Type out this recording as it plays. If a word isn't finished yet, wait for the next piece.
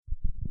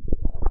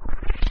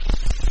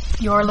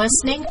You're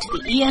listening to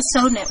the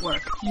ESO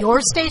Network, your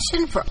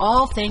station for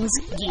all things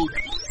geek.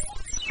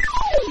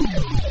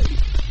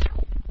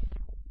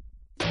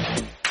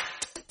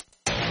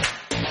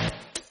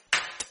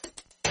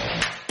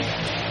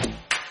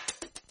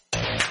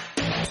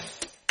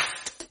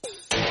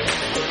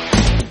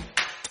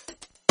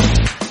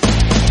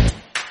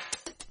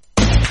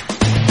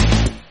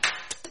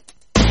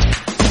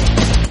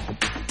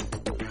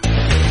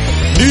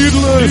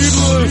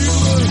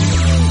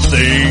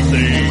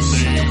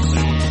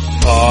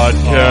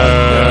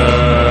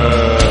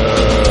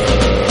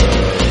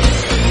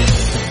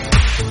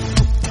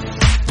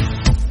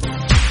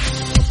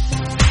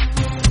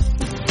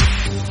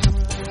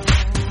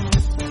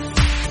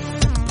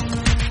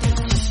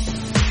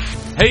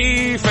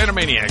 Hey,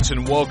 Phantomaniacs,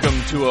 and welcome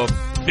to a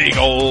big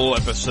ol'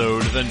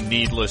 episode of the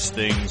Needless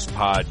Things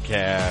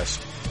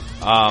podcast.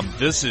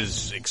 This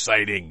is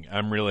exciting.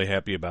 I'm really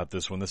happy about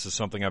this one. This is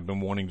something I've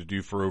been wanting to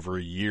do for over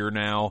a year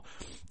now,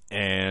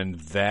 and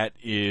that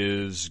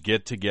is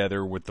get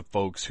together with the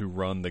folks who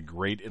run the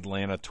Great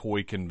Atlanta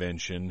Toy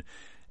Convention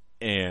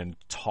and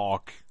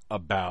talk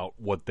about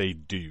what they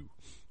do,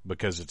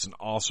 because it's an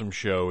awesome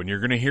show, and you're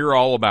going to hear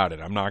all about it.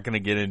 I'm not going to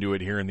get into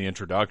it here in the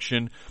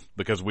introduction,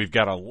 because we've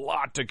got a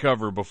lot to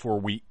cover before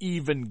we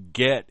even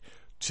get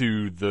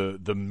to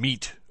the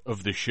meat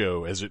of the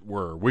show, as it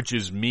were, which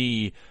is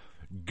me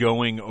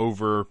going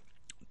over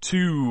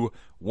to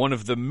one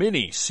of the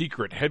many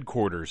secret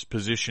headquarters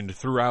positioned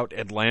throughout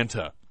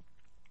Atlanta,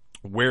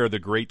 where the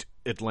Great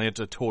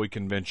Atlanta Toy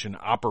Convention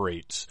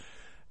operates,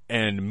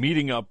 and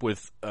meeting up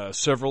with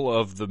several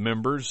of the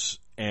members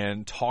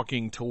and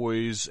talking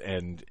toys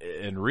and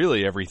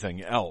really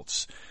everything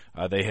else.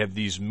 They have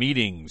these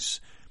meetings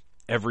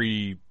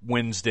every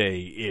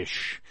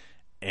Wednesday-ish,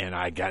 and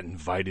I got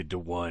invited to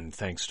one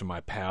thanks to my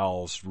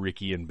pals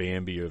Ricky and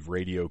Bambi of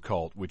Radio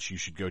Cult, which you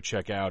should go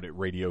check out at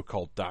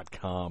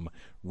radiocult.com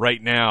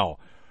right now.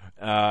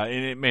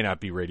 And it may not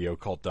be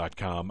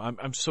radiocult.com.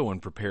 I'm so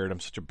unprepared. I'm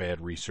such a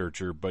bad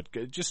researcher.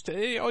 But just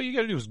all you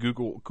got to do is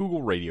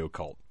Google Radio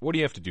Cult. What do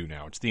you have to do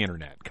now? It's the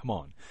internet. Come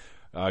on.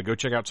 Go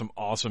check out some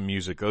awesome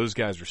music. Those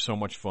guys are so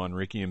much fun.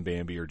 Ricky and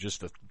Bambi are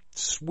just the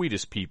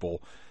sweetest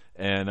people.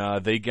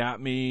 And they got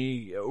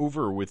me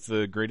over with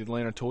the Great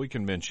Atlanta Toy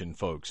Convention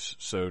folks.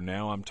 So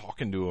now I'm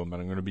talking to them,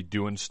 and I'm going to be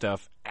doing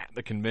stuff at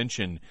the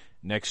convention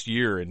next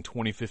year in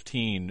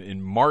 2015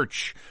 in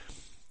March.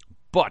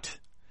 But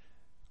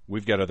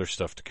we've got other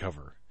stuff to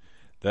cover.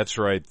 That's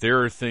right.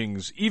 There are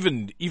things,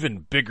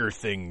 even bigger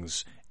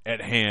things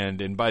at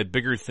hand. And by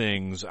bigger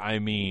things, I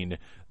mean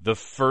the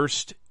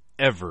first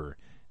ever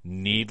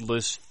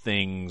Needless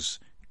Things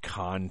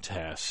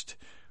contest.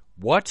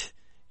 What?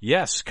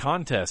 Yes,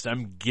 contest.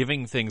 I'm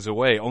giving things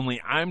away,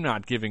 only I'm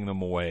not giving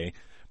them away.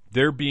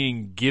 They're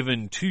being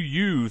given to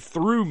you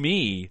through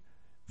me,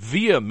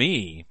 via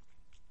me,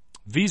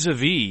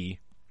 vis-a-vis,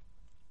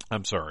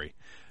 I'm sorry.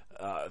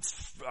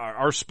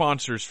 Our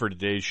sponsors for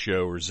today's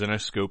show are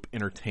Zenescope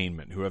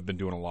Entertainment, who I've been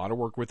doing a lot of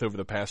work with over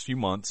the past few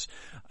months,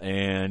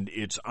 and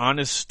it's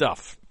honest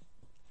stuff.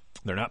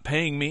 They're not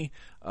paying me,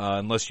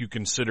 unless you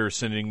consider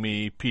sending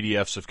me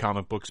PDFs of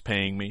comic books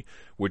paying me,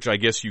 which I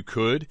guess you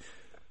could.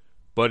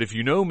 But if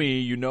you know me,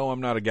 you know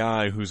I'm not a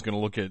guy who's going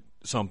to look at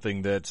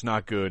something that's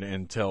not good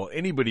and tell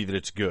anybody that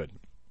it's good.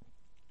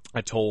 I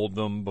told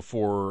them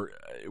before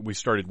we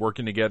started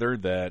working together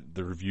that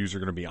the reviews are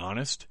going to be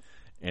honest.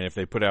 And if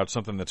they put out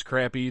something that's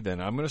crappy,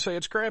 then I'm going to say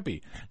it's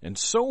crappy. And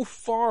so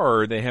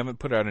far, they haven't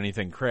put out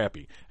anything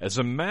crappy. As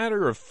a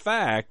matter of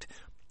fact,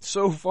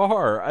 so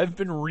far, I've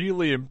been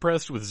really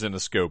impressed with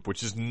Zenescope,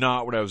 which is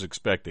not what I was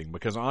expecting.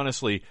 Because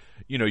honestly,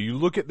 you know, you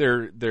look at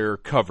their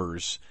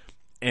covers,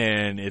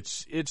 and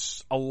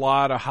it's a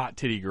lot of hot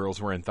titty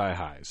girls wearing thigh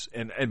highs.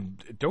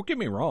 And don't get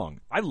me wrong,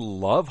 I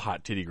love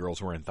hot titty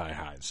girls wearing thigh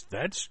highs.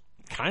 That's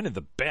kind of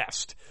the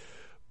best.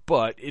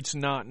 But it's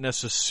not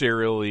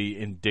necessarily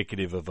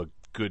indicative of a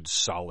good,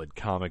 solid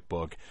comic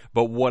book.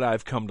 But what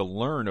I've come to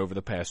learn over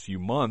the past few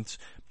months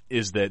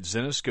is that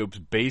Zenescope's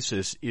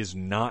basis is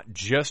not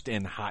just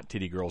in hot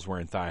titty girls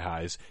wearing thigh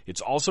highs.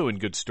 It's also in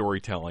good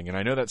storytelling. And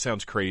I know that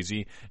sounds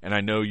crazy, and I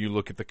know you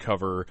look at the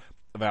cover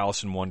of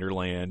Alice in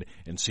Wonderland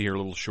and see her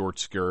little short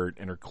skirt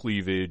and her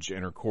cleavage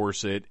and her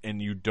corset, and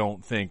you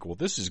don't think, well,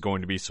 this is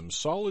going to be some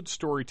solid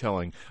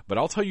storytelling. But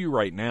I'll tell you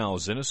right now,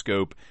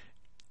 Zenescope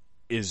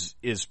is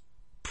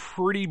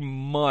pretty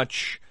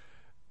much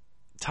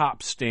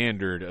top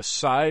standard,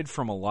 aside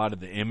from a lot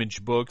of the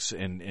Image books.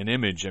 And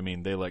Image, I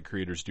mean, they let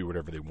creators do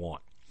whatever they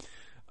want.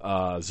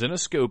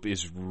 Zenescope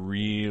is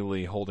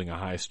really holding a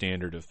high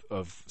standard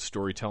of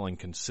storytelling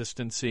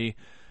consistency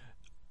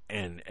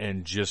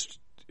and just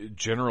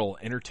general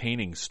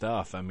entertaining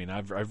stuff. I mean,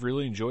 I've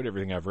really enjoyed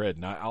everything I've read,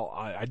 and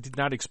I did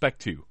not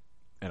expect to,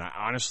 and I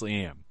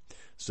honestly am.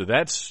 So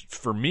that's,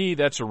 for me,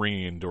 that's a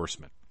ringing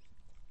endorsement.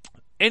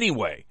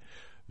 Anyway,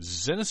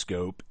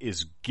 Zenescope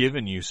is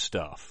giving you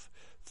stuff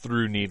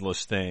through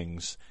Needless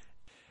Things.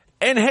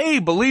 And hey,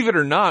 believe it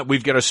or not,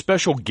 we've got a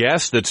special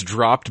guest that's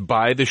dropped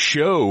by the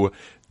show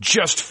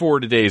just for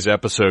today's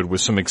episode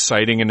with some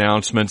exciting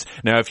announcements.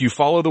 Now, if you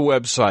follow the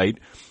website,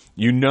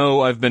 you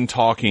know I've been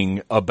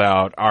talking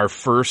about our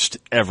first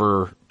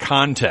ever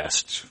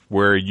contest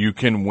where you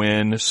can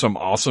win some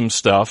awesome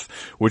stuff,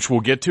 which we'll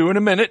get to in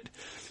a minute.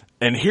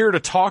 And here to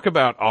talk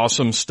about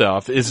awesome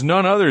stuff is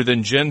none other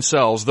than Jen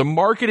Sells, the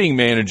marketing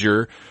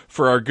manager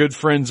for our good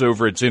friends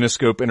over at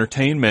Zenescope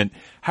Entertainment.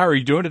 How are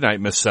you doing tonight,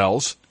 Miss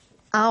Sells?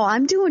 Oh,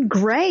 I'm doing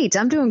great.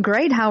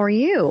 How are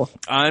you?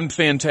 I'm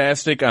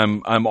fantastic.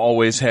 I'm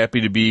always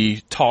happy to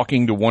be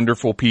talking to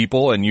wonderful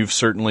people, and you've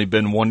certainly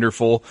been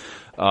wonderful,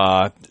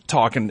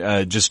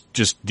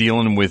 just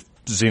dealing with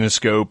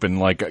Zenescope and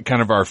like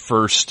kind of our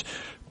first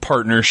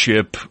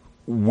partnership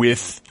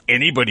with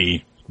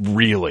anybody,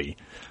 really.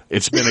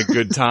 It's been a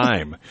good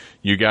time.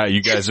 You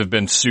guys have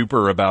been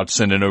super about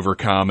sending over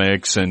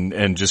comics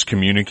and just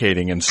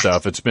communicating and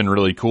stuff. It's been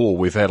really cool.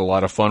 We've had a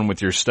lot of fun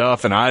with your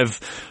stuff, and I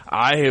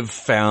have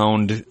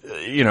found,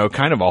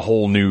 kind of a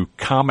whole new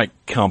comic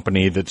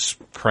company that's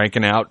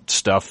cranking out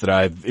stuff that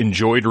I've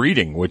enjoyed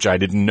reading, which I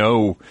didn't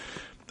know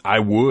I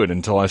would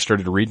until I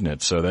started reading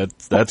it. So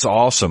that's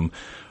awesome.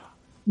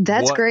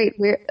 That's great.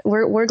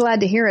 We're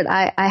glad to hear it.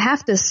 I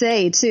have to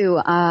say too,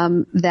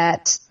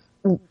 that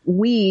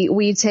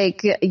we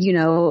take,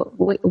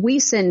 we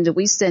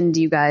send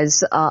you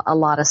guys a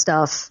lot of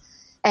stuff,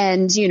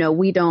 and,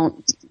 we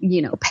don't,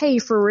 pay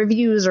for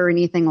reviews or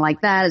anything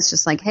like that. It's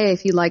just like, hey,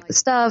 if you like the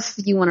stuff,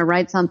 you want to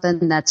write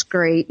something, that's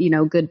great,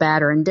 good,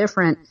 bad, or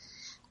indifferent.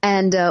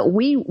 And,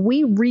 we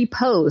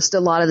repost a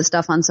lot of the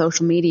stuff on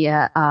social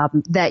media,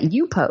 that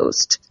you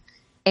post.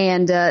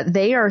 And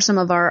they are some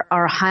of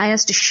our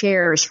highest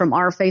shares from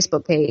our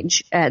Facebook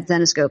page at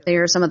Zenescope. They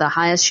are some of the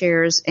highest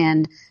shares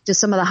and just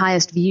some of the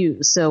highest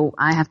views. So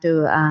I have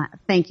to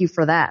thank you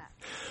for that.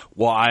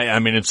 Well, I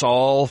mean, it's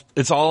all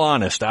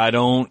honest. I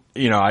don't,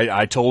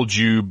 I told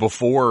you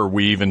before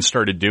we even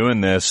started doing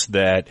this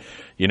that,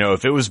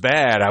 if it was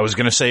bad, I was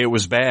going to say it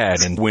was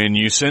bad. And when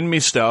you send me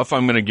stuff,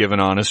 I'm going to give an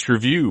honest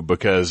review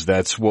because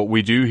that's what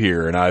we do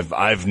here. And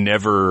I've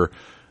never,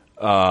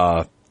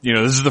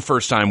 this is the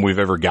first time we've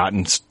ever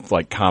gotten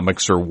like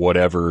comics or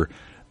whatever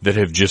that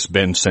have just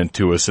been sent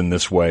to us in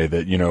this way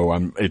that,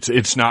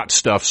 it's not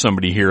stuff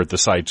somebody here at the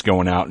site's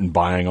going out and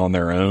buying on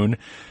their own.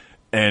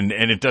 And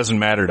it doesn't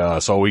matter to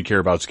us. All we care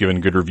about is giving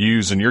good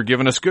reviews, and you're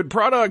giving us good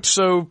products.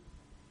 So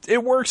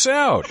it works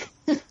out.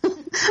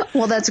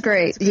 Well, that's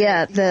great.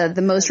 Yeah.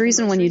 The most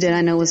recent one you did,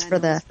 I know, was for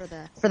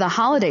the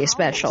holiday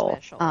special.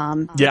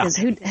 Yeah. Because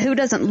who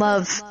doesn't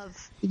love,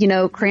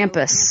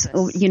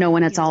 Krampus,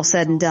 when it's all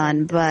said and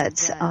done.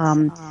 But,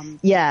 and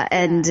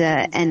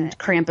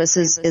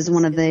Krampus is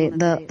one of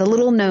the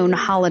little known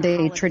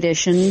holiday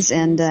traditions.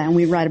 And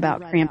we write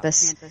about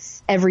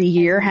Krampus every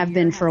year, have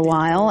been for a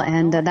while.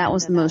 And, that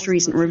was the most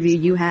recent review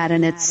you had.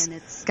 And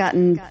it's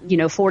gotten,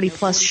 40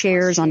 plus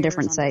shares on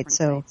different sites.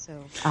 So,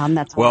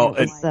 that's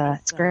why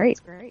it's great.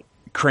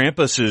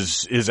 Krampus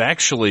is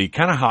actually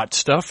kind of hot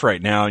stuff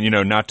right now,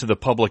 not to the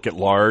public at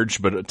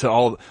large, but to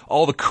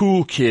all the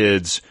cool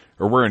kids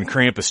are wearing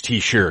Krampus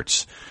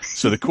t-shirts.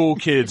 So the cool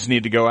kids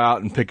need to go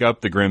out and pick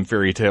up the Grimm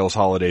Fairy Tales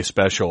Holiday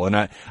Special.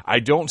 And I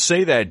don't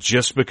say that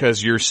just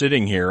because you're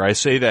sitting here. I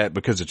say that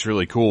because it's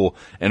really cool,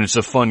 and it's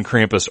a fun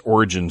Krampus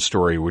origin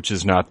story, which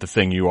is not the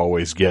thing you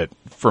always get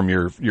from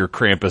your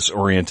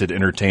Krampus-oriented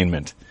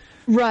entertainment.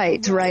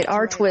 Right.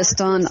 Our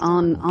twist on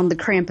the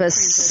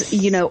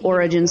Krampus,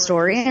 origin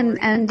story.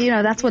 And,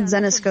 that's what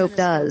Zenescope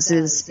does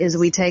is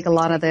we take a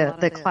lot of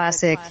the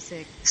classic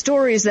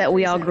stories that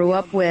we all grew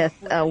up with.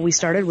 We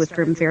started with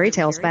Grimm Fairy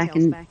Tales back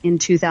in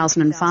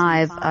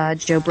 2005.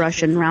 Joe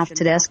Brush and Ralph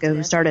Tedesco,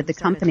 who started the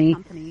company,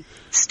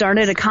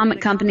 started a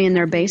comic company in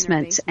their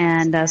basement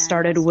and,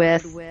 started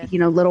with,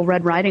 Little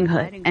Red Riding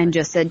Hood and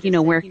just said,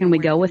 where can we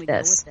go with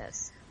this?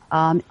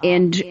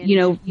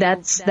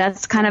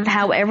 That's kind of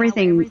how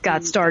everything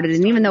got started.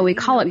 And even though we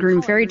call it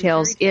Grimm Fairy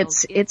Tales,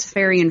 it's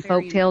fairy and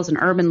folk tales and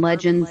urban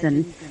legends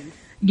and,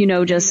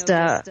 just,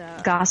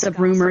 gossip,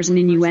 rumors, and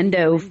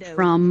innuendo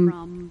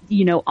from,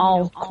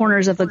 all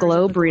corners of the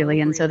globe,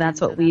 really. And so that's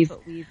what we've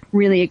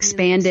really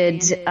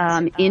expanded,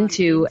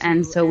 into.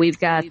 And so we've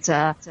got,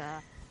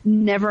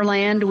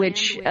 Neverland,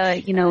 which,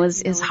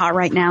 is hot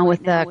right now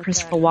with,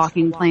 Christopher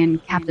Walken playing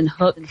Captain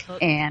Hook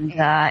and,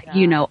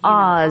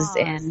 Oz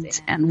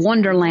and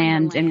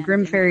Wonderland and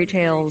Grimm Fairy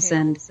Tales.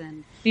 And,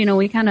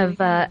 we kind of,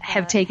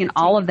 have taken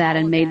all of that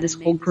and made this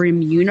whole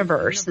Grimm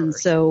universe. And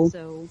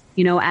so,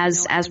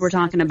 as we're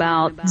talking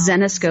about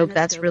Zenescope,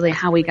 that's really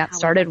how we got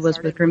started, was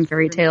with Grimm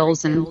Fairy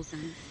Tales and,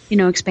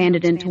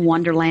 expanded into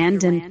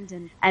Wonderland,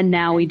 and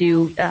now we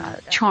do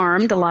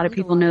Charmed. A lot of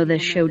people know the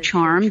show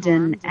Charmed,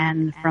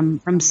 and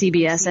from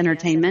CBS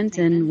Entertainment,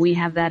 and we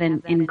have that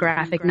in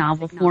graphic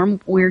novel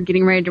form. We're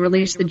getting ready to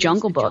release the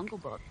Jungle Book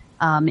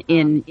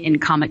in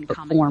comic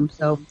book form.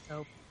 So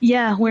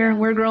yeah,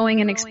 we're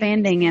growing and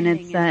expanding, and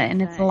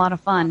it's a lot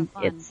of fun.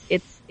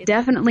 It's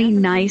definitely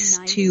nice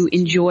to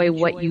enjoy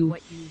what you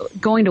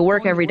going to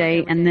work every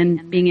day and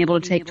then being able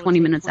to take 20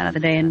 minutes out of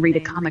the day and read a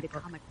comic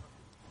book.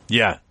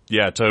 Yeah,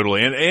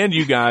 totally. And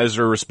you guys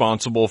are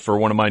responsible for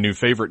one of my new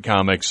favorite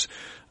comics,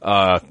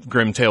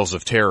 Grimm Tales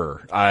of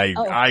Terror.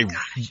 I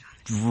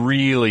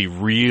really,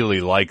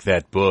 really like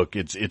that book.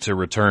 It's a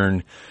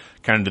return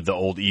kind of to the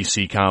old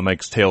EC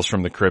Comics, Tales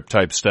from the Crypt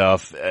type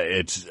stuff.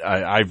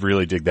 I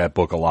really dig that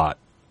book a lot.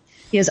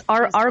 Yes,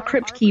 our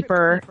Crypt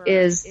Keeper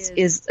is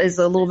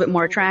a little bit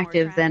more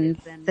attractive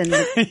than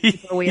the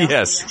keeper we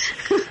yes.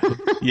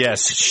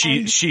 Yes,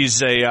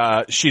 she's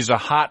a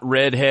hot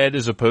redhead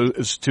as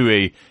opposed to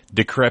a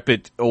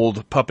decrepit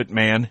old puppet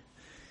man.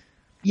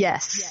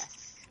 Yes.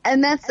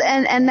 And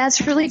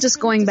that's really just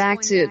going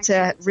back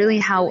to really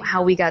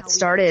how we got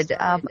started.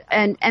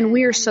 And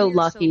we are so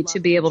lucky to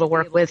be able to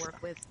work with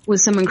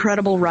some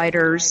incredible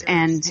writers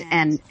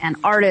and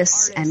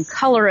artists and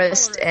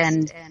colorists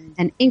and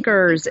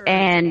inkers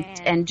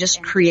and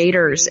just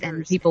creators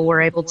and people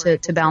we're able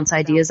to bounce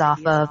ideas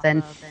off of.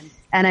 And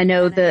I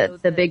know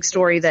the big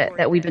story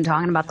that we've been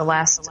talking about the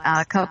last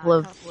couple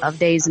of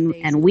days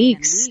and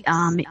weeks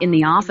in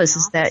the office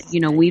is that,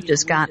 we've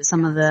just got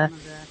some of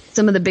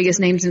the biggest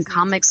names in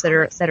comics that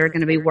are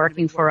going to be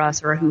working for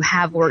us or who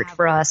have worked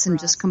for us, and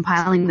just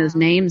compiling those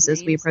names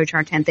as we approach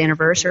our 10th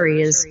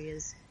anniversary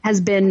has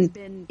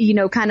been,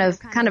 kind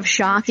of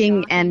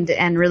shocking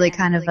and really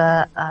kind of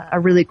a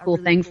really cool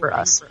thing for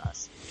us.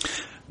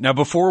 Now,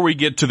 before we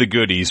get to the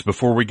goodies,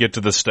 before we get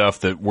to the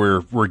stuff that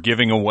we're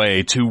giving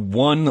away to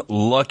one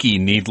lucky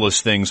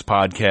Needless Things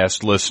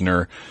podcast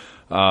listener,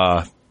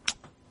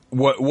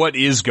 what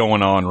is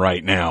going on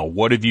right now?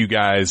 What have you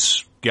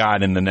guys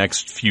got in the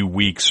next few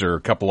weeks or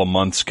a couple of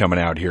months coming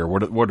out here?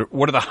 What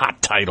are the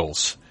hot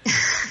titles?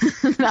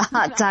 The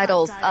hot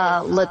titles.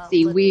 Let's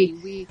see.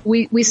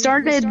 We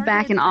started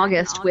back in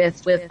August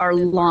with our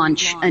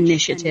launch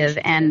initiative,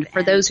 and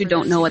for those who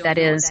don't know what that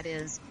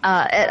is,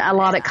 a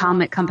lot of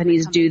comic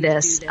companies do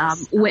this.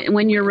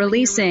 When you're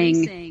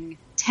releasing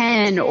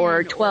 10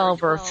 or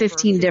 12 or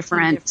 15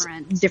 different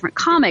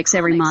comics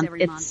every month,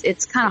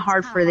 it's kind of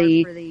hard for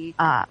the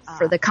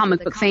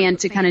comic book fan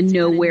to kind of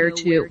know where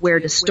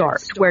to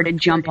start, where to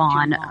jump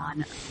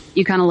on.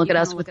 You kind of look at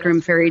us with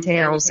Grim Fairy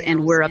Tales,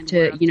 and we're up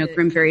to,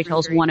 Grim Fairy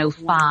Tales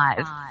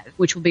 105,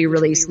 which will be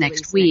released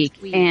next week.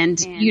 And,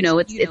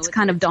 it's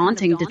kind of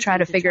daunting to try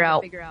to figure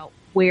out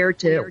where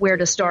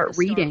to start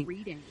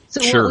reading.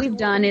 So Sure. What we've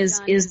done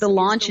is the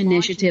launch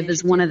initiative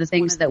is one of the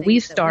things that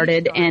we've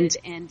started, and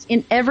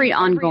in every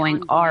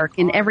ongoing arc,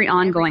 in every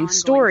ongoing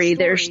story,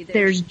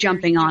 there's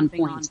jumping on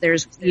points.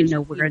 There's,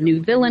 where a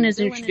new villain is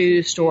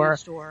introduced, or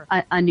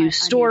a new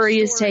story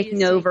is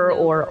taking over,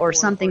 or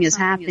something is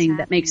happening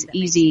that makes it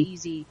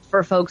easy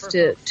for folks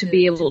to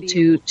be able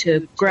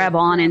to grab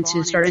on and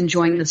to start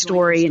enjoying the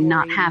story and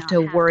not have to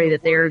worry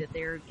that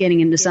they're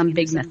getting into some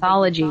big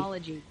mythology.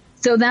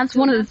 So that's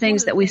one of the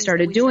things that we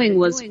started doing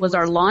was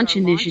our launch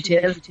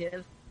initiative.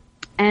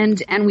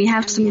 And we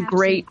have some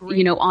great,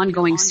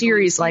 ongoing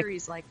series like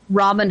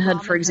Robin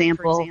Hood, for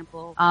example.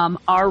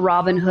 Our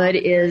Robin Hood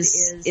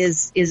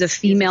is a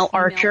female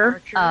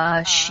archer.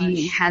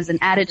 She has an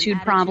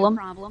attitude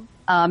problem.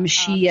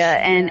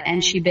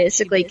 She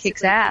basically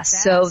kicks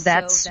ass. So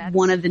that's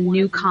one of the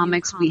new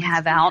comics we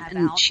have out,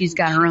 and she's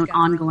got her own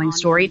ongoing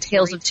story.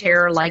 Tales of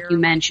Terror, like you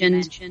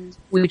mentioned,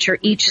 which are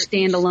each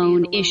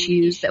standalone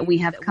issues that we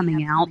have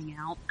coming out.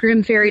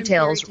 Grim Fairy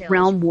Tales,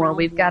 Realm War,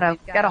 we've got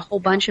a whole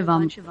bunch of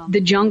them.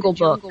 The Jungle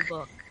Book,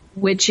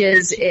 which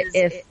is,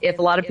 if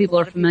a lot of people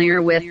are familiar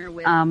with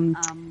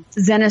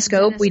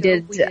Zenescope, we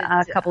did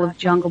a couple of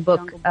Jungle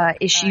Book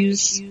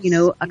issues,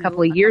 a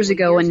couple of years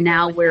ago, and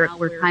now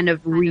we're kind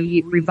of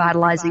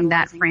revitalizing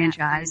that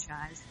franchise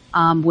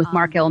with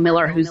Mark L.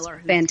 Miller, who's a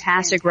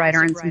fantastic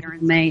writer, and some people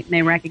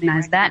may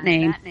recognize that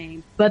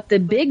name. But the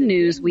big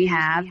news we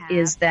have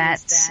is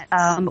that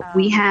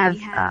we have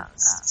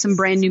some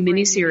brand new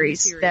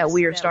miniseries that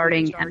we are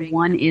starting, and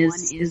one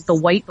is The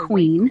White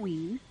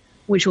Queen,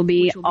 which will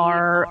be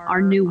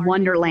our new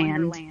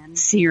Wonderland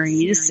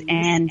series,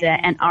 and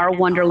our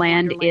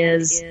Wonderland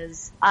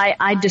is,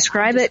 I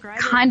describe it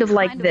kind of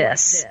like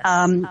this: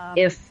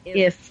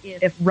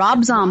 if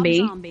Rob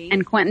Zombie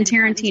and Quentin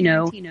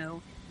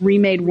Tarantino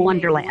remade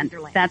Wonderland,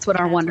 that's what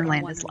our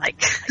Wonderland is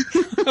like.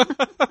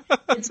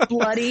 It's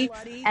bloody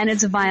and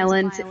it's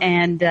violent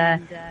and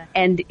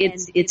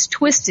it's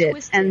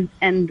twisted,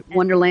 and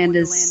Wonderland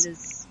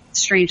is,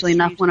 strangely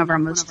enough, one of our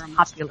most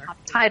popular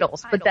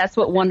titles, but that's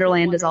what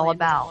Wonderland is all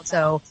about.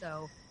 So,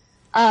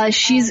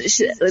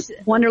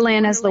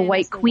 Wonderland has the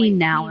White Queen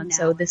now, and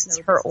so this is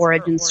her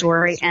origin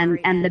story.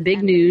 And the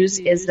big news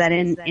is that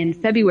in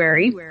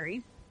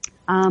February,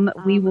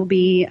 we will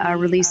be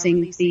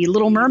releasing the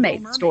Little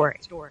Mermaid story.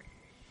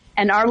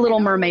 And our Little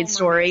Mermaid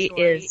story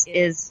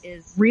is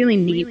really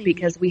neat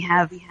because we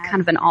have kind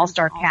of an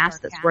all-star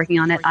cast that's working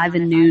on it.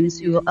 Ivan Nunes,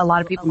 who a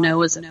lot of people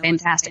know is a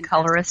fantastic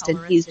colorist,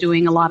 and he's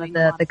doing a lot of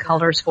the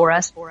colors for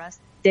us.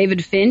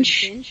 David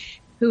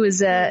Finch,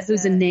 who's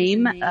a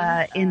name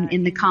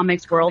in the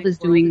comics world, is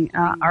doing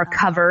our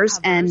covers,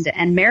 and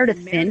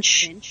Meredith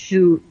Finch,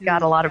 who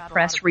got a lot of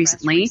press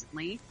recently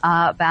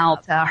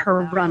about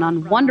her run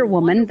on Wonder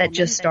Woman that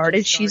just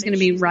started. She's going to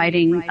be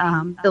writing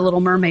The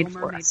Little Mermaid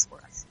for us.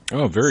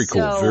 Oh, very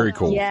cool, very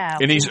cool. Yeah.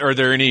 Are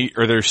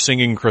there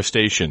singing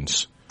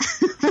crustaceans?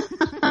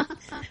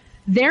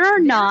 There are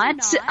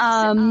not.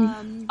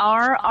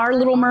 Our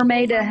Little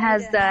Mermaid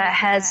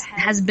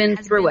has been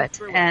through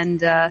it,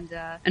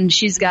 and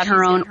she's got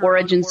her own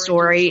origin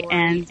story,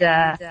 and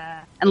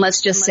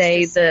let's just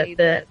say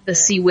the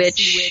Sea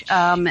Witch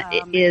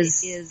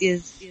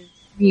is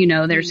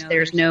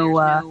there's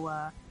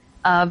no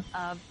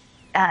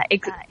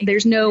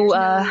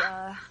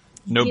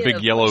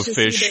big yellow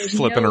fish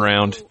flipping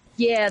around.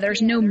 Yeah,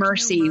 there's no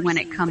mercy when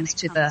it comes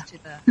to the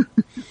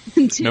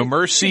no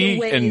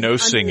mercy and no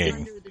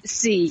singing.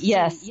 See,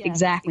 yes,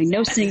 exactly.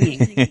 No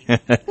singing.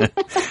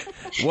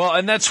 Well,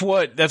 and that's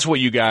what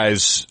you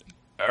guys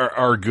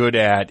are good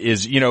at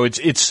is,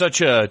 it's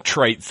such a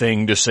trite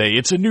thing to say.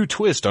 It's a new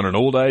twist on an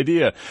old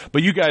idea,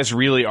 but you guys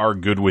really are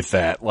good with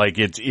that. Like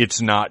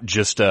it's not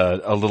just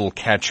a little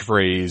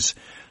catchphrase.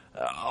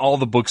 All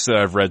the books that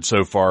I've read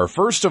so far,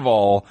 first of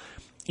all,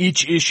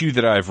 each issue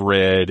that I've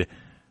read,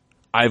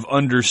 I've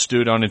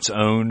understood on its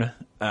own.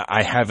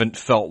 I haven't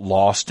felt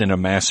lost in a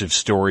massive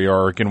story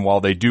arc, and while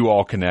they do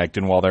all connect,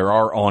 and while there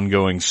are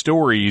ongoing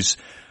stories,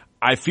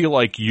 I feel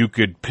like you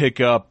could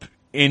pick up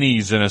any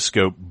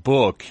Zenescope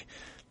book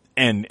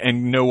and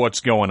know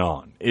what's going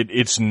on.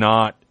 It's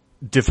not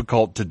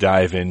difficult to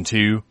dive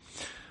into.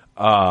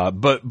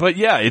 But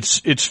yeah,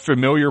 it's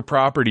familiar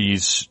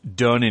properties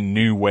done in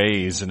new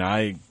ways, and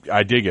I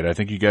dig it. I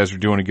think you guys are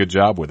doing a good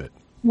job with it.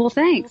 Well,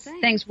 thanks.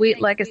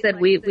 Like I said,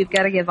 we've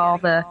got to give all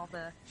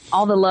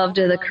the love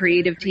to the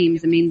creative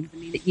teams. I mean,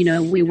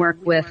 we work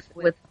with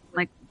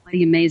like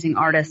the amazing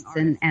artists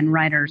and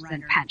writers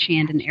and Pat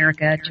Shand and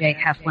Erica J.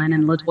 Heflin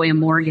and LaToya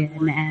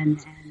Morgan,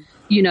 and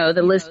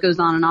the list goes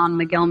on and on.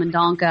 Miguel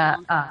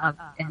Mendonca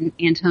and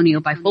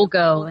Antonio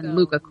Bifulco and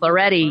Luca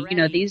Claretti.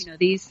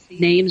 These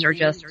names are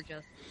just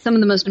some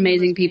of the most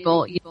amazing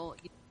people.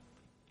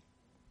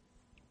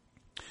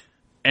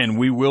 And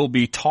we will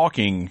be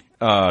talking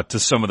to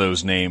some of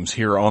those names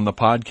here on the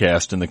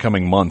podcast in the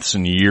coming months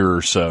and year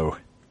or so.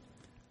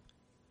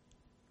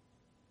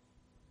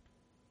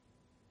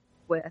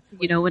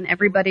 When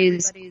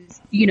everybody's,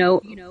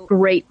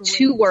 great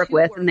to work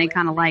with, and they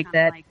kind of like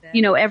that,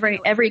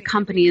 every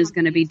company is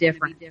going to be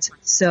different.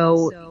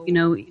 So,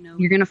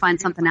 you're going to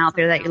find something out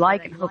there that you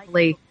like, and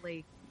hopefully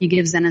you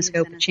give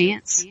Zenescope a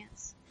chance.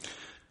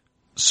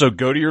 So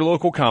go to your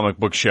local comic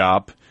book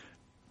shop,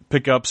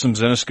 pick up some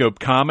Zenescope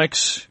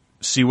comics,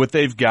 see what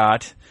they've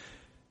got.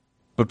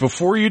 But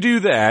before you do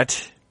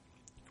that,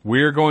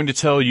 we're going to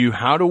tell you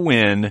how to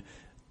win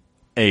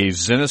a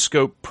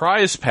Zenescope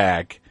prize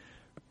pack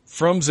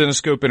from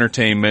Zenescope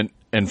Entertainment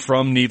and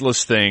from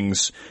Needless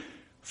Things.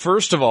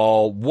 First of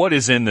all, what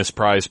is in this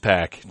prize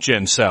pack,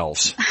 Jen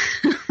Sells?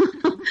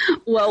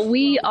 Well,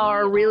 we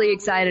are really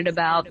excited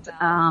about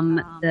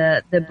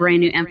the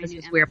brand new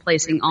emphasis we are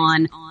placing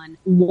on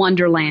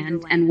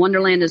Wonderland. And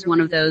Wonderland is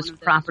one of those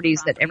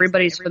properties that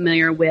everybody's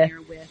familiar with.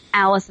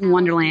 Alice in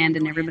Wonderland,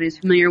 and everybody's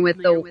familiar with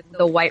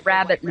the White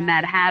Rabbit and the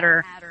Mad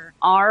Hatter.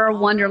 Our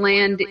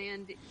Wonderland,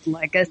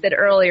 like I said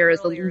earlier,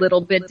 is a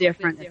little bit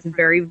different. It's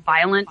very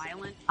violent,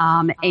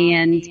 and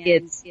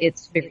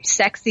it's very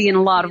sexy in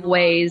a lot of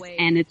ways,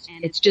 and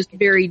it's just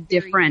very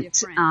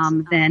different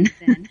than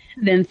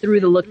Through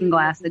the Looking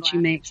Glass that you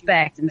may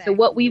expect. And so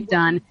what we've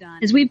done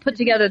is we've put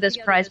together this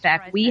prize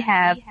pack. We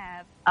have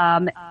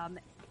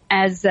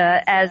as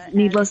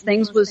Needless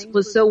Things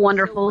was so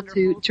wonderful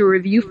to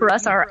review for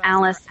us, our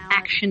Alice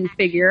action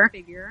figure.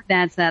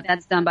 That's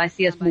done by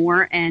C.S.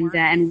 Moore,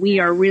 and we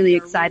are really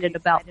excited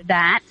about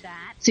that.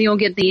 So you'll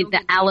get the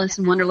Alice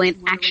in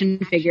Wonderland action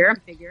figure.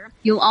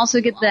 You'll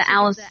also get the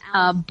Alice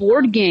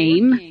board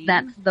game.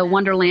 That's the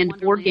Wonderland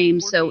board game.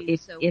 So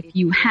if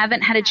you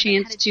haven't had a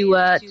chance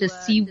to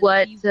see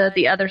what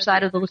the other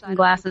side of the Looking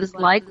Glass is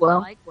like,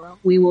 well,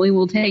 we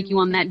will take you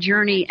on that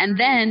journey. And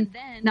then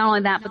not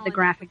only that, but the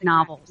graphic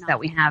novels that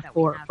we have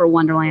for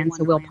Wonderland.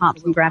 So we'll pop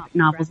some graphic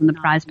novels in the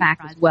prize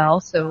pack as well,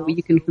 so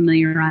you can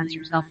familiarize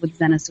yourself with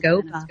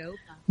Zenescope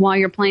while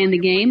you're playing the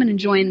game and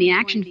enjoying the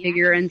action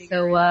figure. And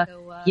so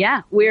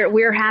yeah,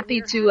 we're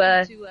happy to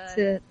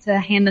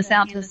hand this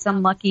out to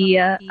some lucky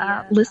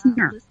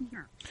listener.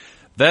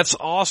 That's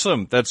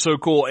awesome. That's so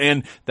cool.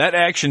 And that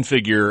action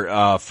figure,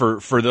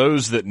 for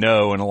those that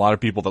know, and a lot of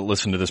people that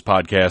listen to this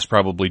podcast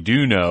probably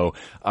do know,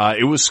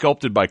 it was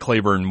sculpted by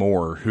Claiborne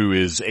Moore, who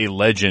is a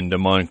legend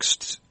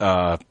amongst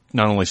not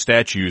only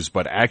statues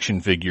but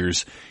action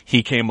figures.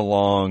 He came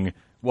along.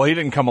 Well, he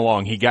didn't come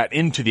along. He got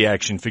into the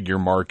action figure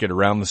market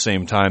around the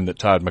same time that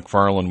Todd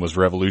McFarlane was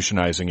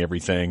revolutionizing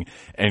everything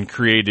and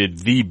created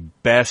the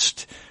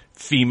best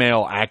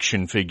female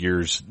action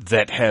figures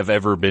that have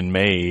ever been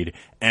made.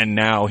 And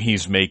now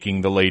he's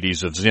making the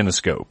ladies of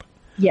Zenescope.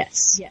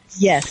 Yes.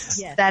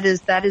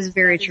 That is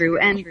very true.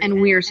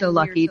 And we are so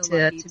lucky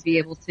to be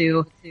able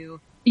to,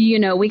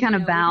 we kind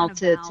of bow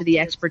to the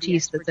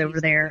expertise that's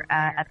over there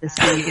at the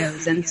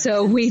studios, and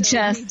so we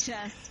just,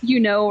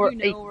 you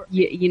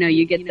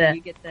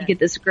get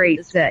this great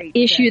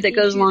issue that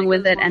goes along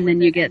with it, and then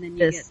you get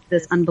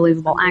this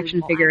unbelievable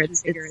action figure.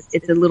 It's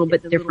a little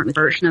bit different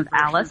version of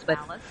Alice, but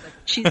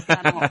She's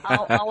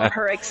got all of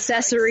her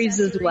accessories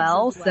as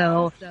well.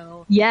 So,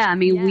 yeah, I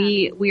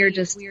mean, we are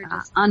just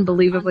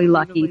unbelievably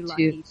lucky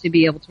to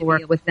be able to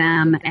work with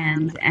them,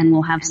 and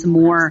we'll have some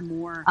more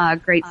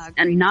great,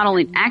 and not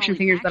only action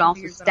figures but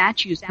also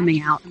statues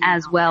coming out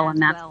as well,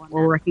 and that's what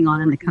we're working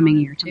on in the coming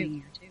year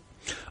too.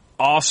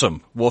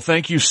 Awesome. Well,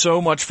 thank you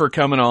so much for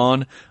coming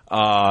on.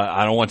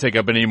 I don't want to take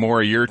up any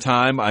more of your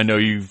time. I know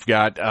you've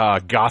got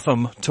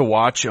Gotham to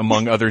watch,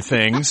 among other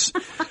things.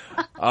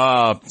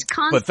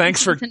 But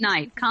thanks for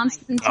tonight.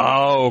 Constantine.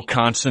 Oh,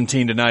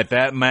 Constantine tonight.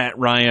 That Matt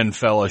Ryan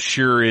fella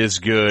sure is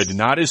good.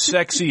 Not as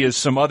sexy as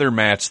some other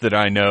Matts that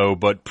I know,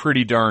 but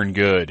pretty darn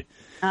good.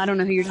 I don't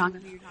know who you're talking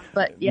about.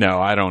 But yeah. No,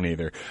 I don't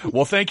either.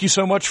 Well, thank you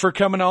so much for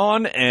coming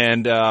on,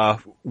 and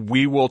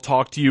we will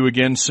talk to you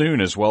again soon,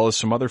 as well as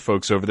some other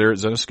folks over there at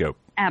Zenescope.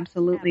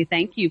 Absolutely.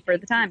 Thank you for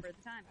the time.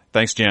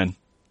 Thanks, Jen.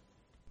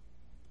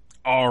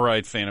 All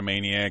right,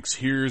 Phantomaniacs,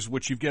 here's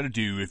what you've got to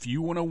do if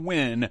you want to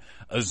win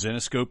a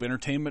Zenescope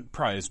Entertainment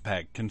prize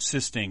pack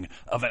consisting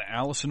of an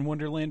Alice in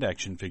Wonderland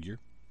action figure,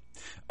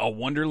 a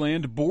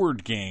Wonderland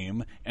board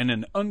game, and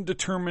an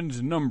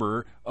undetermined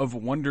number of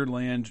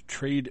Wonderland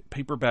trade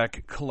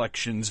paperback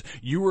collections.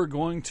 You are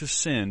going to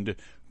send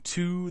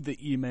to the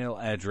email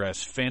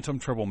address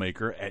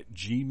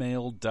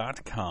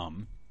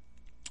phantomtroublemaker@gmail.com.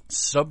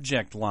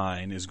 Subject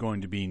line is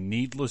going to be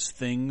Needless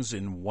Things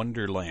in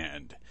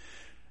Wonderland.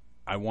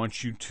 I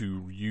want you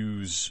to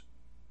use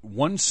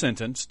one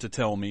sentence to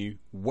tell me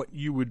what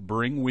you would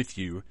bring with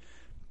you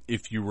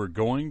if you were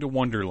going to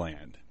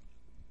Wonderland.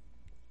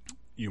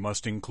 You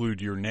must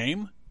include your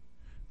name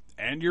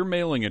and your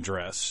mailing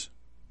address,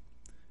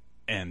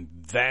 and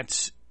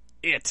that's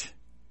it.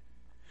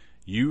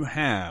 You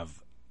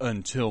have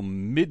until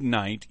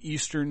midnight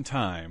Eastern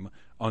Time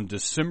on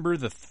December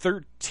the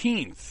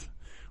 13th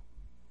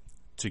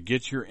to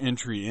get your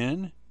entry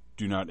in.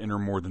 Do not enter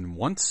more than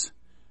once.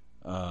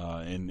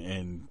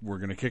 And we're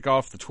going to kick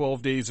off the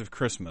 12 days of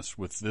Christmas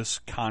with this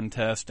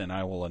contest, and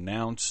I will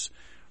announce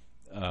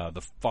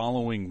the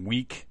following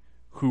week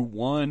who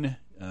won.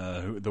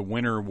 The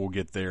winner will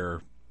get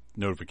their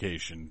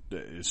notification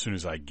as soon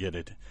as I get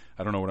it.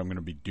 I don't know what I'm going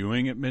to be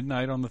doing at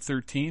midnight on the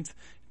 13th.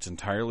 It's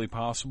entirely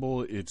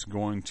possible it's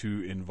going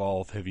to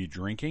involve heavy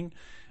drinking.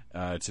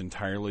 It's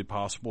entirely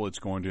possible it's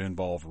going to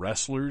involve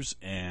wrestlers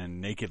and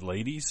naked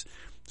ladies.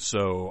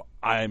 So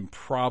I'm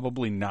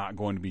probably not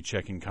going to be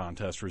checking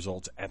contest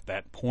results at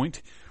that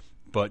point,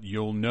 but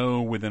you'll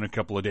know within a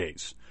couple of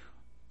days.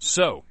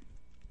 So,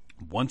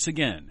 once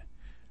again,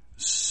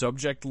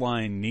 subject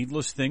line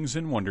Needless Things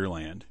in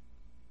Wonderland.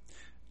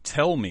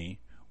 Tell me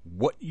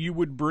what you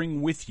would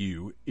bring with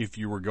you if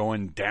you were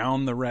going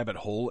down the rabbit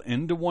hole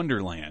into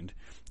Wonderland.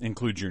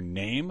 Include your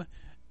name,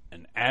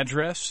 an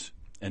address,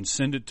 and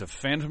send it to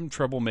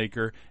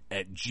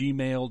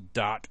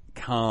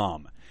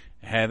phantomtroublemaker@gmail.com.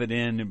 Have it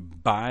in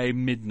by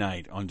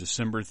midnight on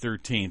December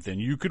 13th,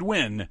 and you could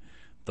win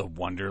the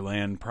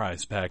Wonderland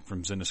prize pack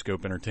from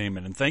Zenescope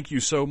Entertainment. And thank you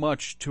so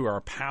much to our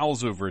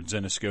pals over at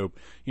Zenescope,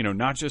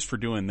 not just for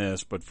doing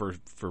this, but for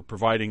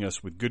providing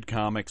us with good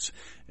comics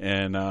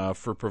and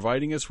for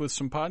providing us with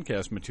some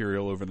podcast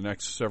material over the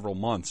next several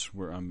months.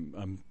 Where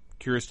I'm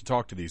curious to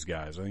talk to these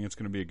guys. I think it's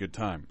going to be a good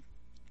time.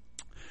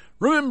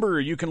 Remember,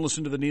 you can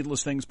listen to the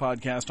Needless Things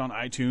podcast on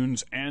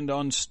iTunes and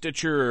on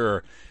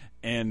Stitcher.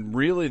 And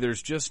really,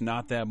 there's just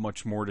not that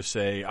much more to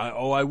say.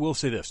 I will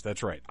say this.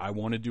 That's right. I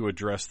wanted to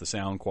address the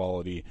sound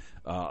quality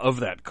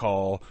of that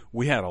call.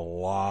 We had a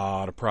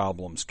lot of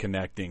problems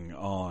connecting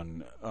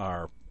on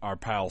our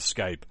pal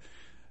Skype.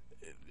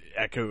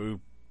 Echo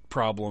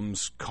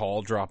problems,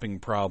 call dropping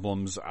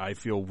problems. I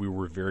feel we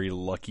were very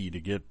lucky to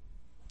get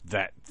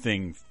that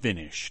thing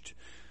finished.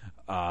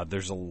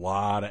 There's a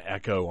lot of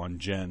echo on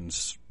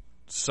Jen's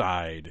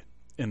side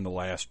in the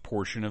last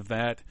portion of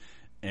that.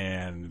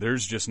 And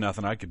there's just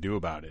nothing I could do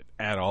about it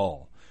at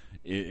all.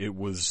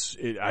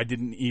 I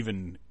didn't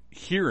even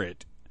hear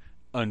it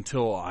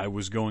until I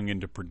was going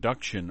into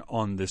production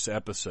on this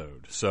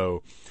episode.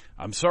 So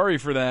I'm sorry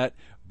for that,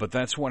 but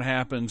that's what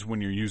happens when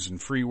you're using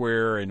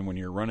freeware and when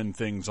you're running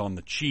things on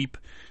the cheap.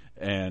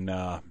 And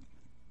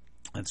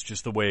that's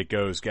just the way it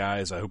goes,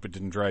 guys. I hope it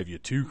didn't drive you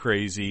too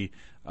crazy.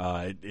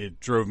 It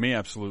drove me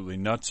absolutely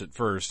nuts at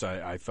first.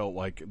 I felt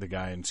like the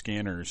guy in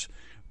Scanners.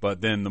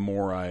 But then the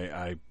more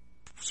I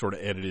sort of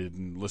edited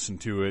and listened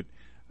to it,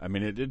 I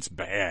mean, it's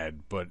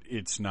bad, but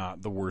it's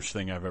not the worst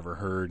thing I've ever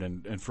heard.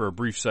 And for a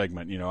brief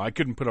segment, I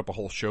couldn't put up a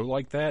whole show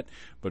like that,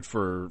 but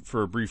for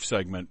a brief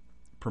segment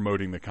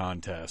promoting the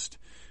contest,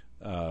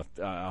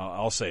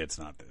 I'll say it's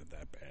not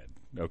that bad.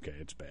 Okay,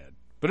 it's bad.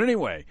 But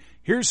anyway,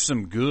 here's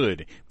some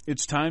good.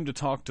 It's time to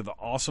talk to the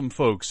awesome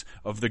folks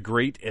of the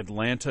Great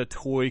Atlanta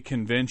Toy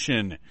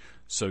Convention.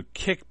 So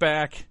kick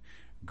back,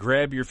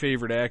 grab your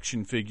favorite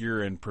action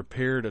figure, and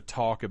prepare to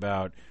talk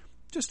about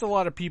just a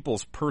lot of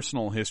people's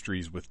personal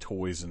histories with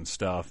toys and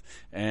stuff,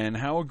 and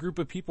how a group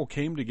of people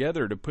came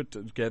together to put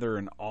together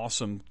an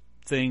awesome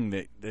thing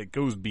that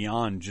goes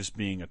beyond just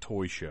being a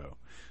toy show.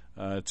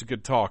 It's a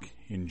good talk.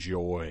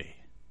 Enjoy.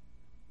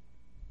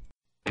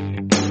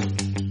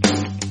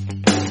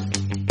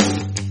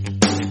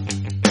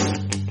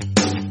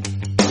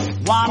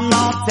 One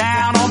more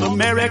down on the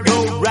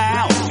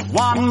merry-go-round.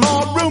 One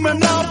more room and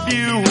no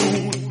view.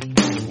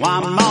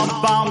 One more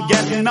bum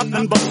getting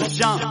nothing but the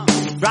shunt.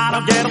 Trying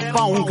to get a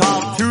phone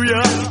call to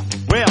you.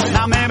 Well,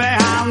 now maybe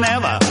I'll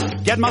never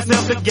get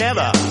myself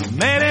together.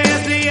 Maybe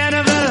it's the end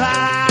of the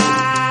line.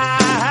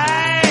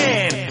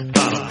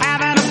 But I'm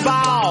having a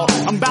ball.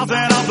 I'm bouncing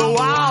off the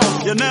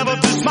wall. You're never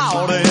too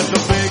small to hit the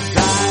big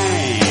time.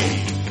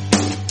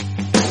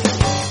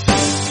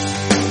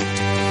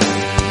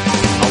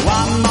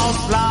 One more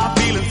slide,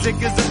 feeling sick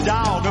as a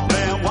dog.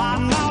 Playing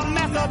one more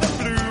mess of the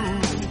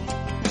blues.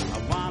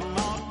 One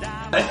more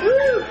down.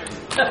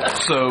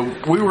 So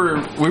we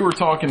were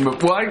talking,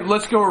 but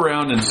let's go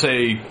around and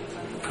say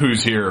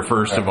who's here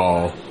first of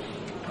all.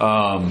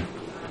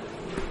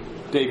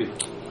 David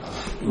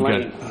We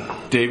Lane.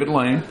 got David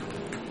Lane.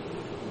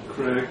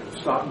 Craig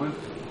Stockman.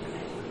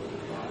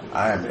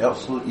 I am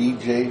Elsa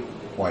E.J.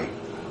 White.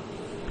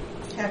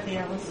 Kathy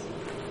Ellis.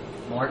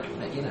 Mark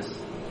McGinnis.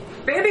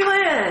 Baby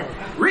Lynn,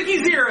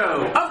 Ricky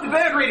Zero of the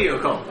Bad Radio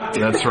Cult.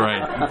 That's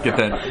right. Get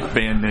that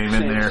band name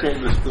in there.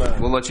 Shameless plug.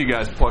 We'll let you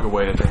guys plug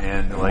away at the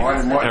end, like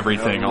Martin,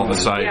 everything, all the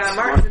sites. Yeah,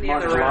 Mark's in the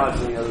Mark other room. Lodge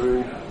in the other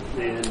room.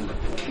 And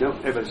nope,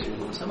 everybody's here.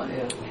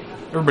 Somebody else.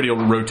 Everybody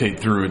will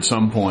rotate through at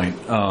some point.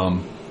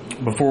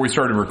 Before we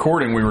started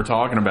recording, we were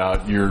talking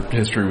about your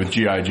history with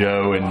G.I.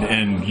 Joe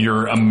and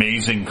your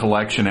amazing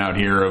collection out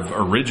here of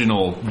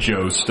original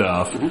Joe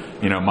stuff.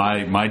 Mm-hmm. You know,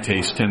 my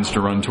taste tends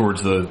to run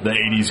towards the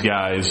 80s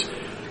guys,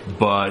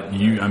 but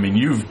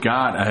you've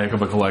got a heck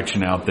of a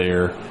collection out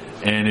there.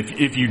 And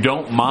if you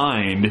don't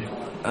mind,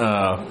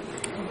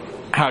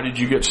 how did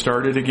you get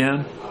started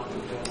again?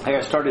 I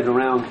got started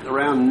around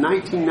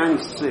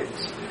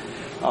 1996.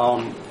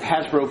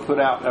 Hasbro put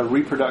out a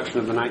reproduction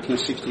of the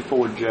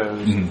 1964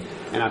 Joes,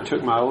 and I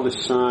took my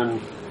oldest son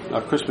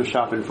Christmas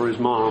shopping for his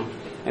mom,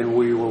 and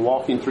we were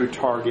walking through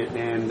Target,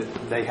 and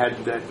they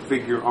had that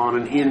figure on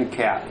an end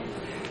cap.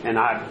 And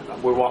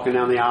we're walking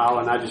down the aisle,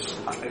 and I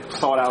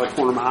saw it out of the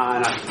corner of my eye,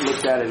 and I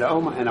looked at it,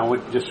 and I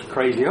went just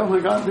crazy. Oh my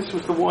God, this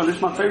was the one. This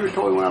is my favorite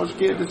toy when I was a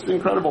kid. This is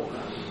incredible.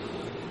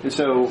 And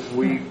so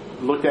we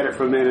looked at it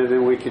for a minute, and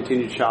then we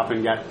continued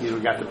shopping, got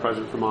the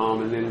present for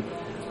Mom, and then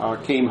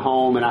came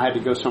home, and I had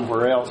to go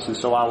somewhere else, and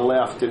so I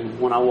left, and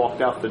when I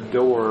walked out the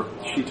door,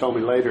 she told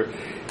me later,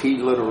 he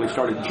literally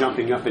started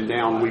jumping up and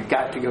down. We've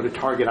got to go to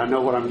Target. I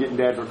know what I'm getting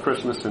Dad for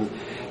Christmas, and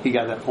he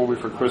got that for me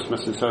for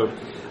Christmas, and so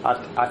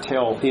I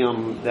tell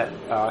him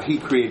that he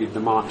created the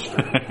monster.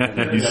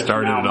 He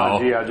started it all.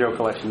 My G.I. Joe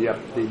collection. Yep,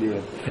 he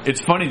did.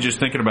 It's funny just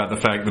thinking about the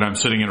fact that I'm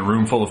sitting in a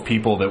room full of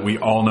people that we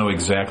all know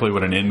exactly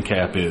what an end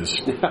cap is.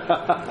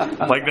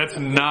 Like, that's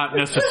not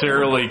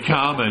necessarily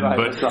common, right,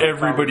 but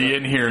everybody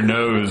in here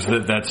knows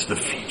that that's the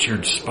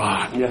featured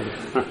spot. Yeah,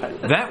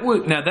 right.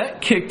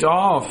 That kicked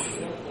off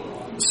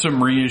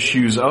some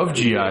reissues of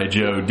G.I.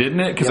 Joe,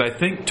 didn't it? Because I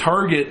think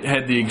Target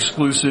had the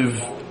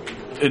exclusive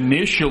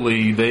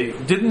initially. They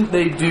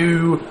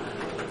do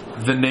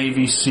the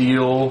Navy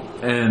SEAL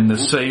and the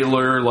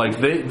Sailor. Like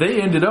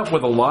they ended up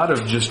with a lot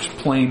of just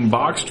plain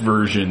boxed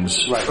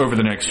versions over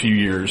the next few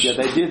years. Yeah,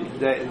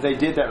 they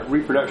did that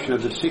reproduction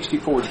of the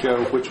 64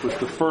 Joe, which was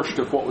the first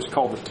of what was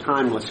called the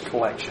Timeless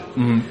Collection.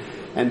 Mm-hmm.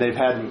 And they've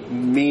had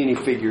many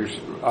figures,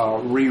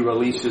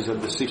 re-releases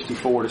of the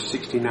 64 to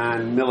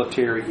 69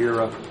 military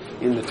era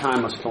in the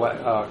Timeless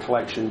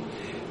collection.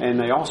 And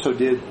they also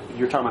did,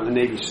 you're talking about the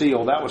Navy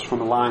SEAL, that was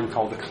from a line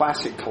called the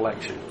Classic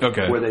Collection.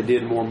 Okay. Where they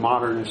did more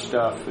modern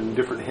stuff and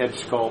different head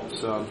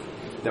sculpts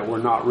that were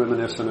not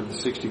reminiscent of the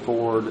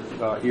 64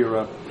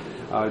 era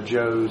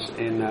Joes.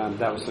 And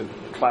that was the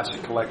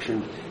Classic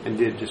Collection, and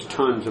did just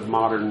tons of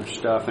modern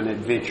stuff and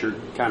adventure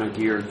kind of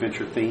gear,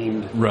 adventure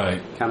themed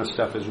kind of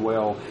stuff as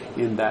well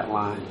in that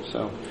line.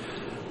 So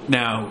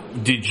now,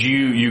 did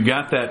you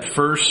got that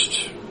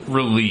first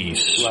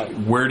release? Right.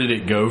 Where did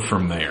it go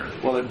from there?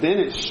 Well, then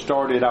it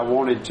started. I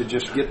wanted to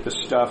just get the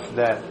stuff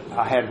that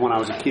I had when I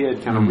was a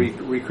kid, kind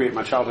of recreate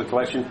my childhood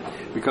collection,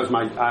 because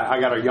I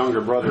got a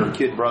younger brother, a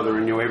kid brother,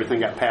 and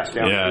everything got passed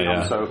down to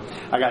him. So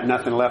I got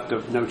nothing left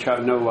of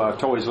no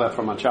toys left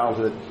from my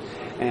childhood,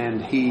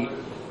 and he.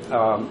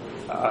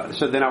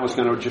 So then I was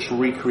going to just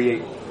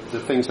recreate the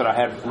things that I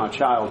had from my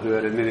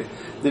childhood, and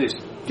then it's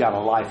got a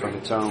life of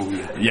its own.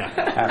 Yeah.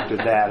 After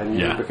that,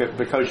 and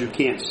because you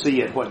can't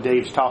see it, what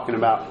Dave's talking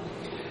about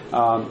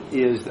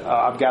is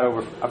I've got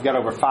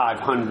over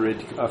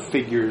 500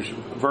 figures,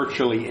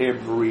 virtually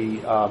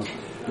every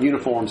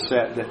uniform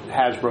set that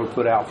Hasbro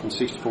put out from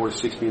 64 to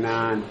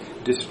 69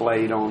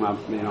 displayed on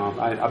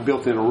I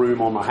built in a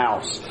room on my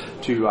house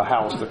to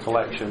house the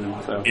collection.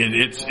 So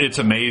it's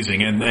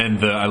amazing,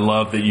 and I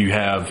love that you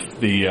have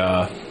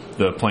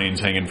the planes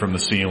hanging from the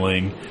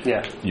ceiling.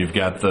 Yeah, you've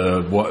got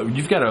a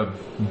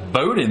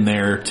boat in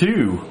there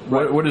too.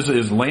 What is it?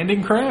 Is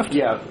landing craft?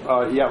 Yeah,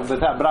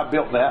 but I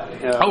built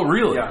that. Oh,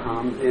 really?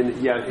 Yeah,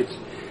 and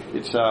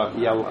It's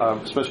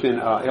supposed to be an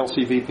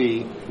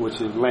LCVP,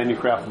 which is Landing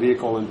Craft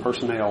Vehicle and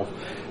Personnel,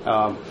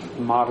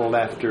 modeled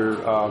after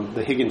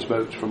the Higgins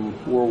boats from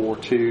World War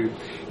II.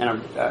 And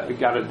I've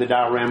got the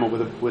diorama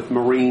with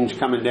Marines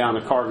coming down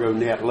the cargo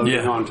net,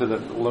 loading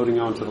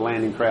onto the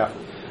landing craft.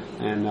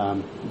 And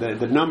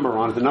the number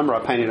on it, the number I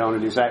painted on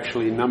it, is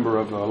actually a number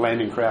of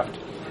landing craft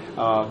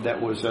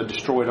that was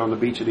destroyed on the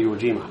beach at Iwo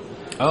Jima.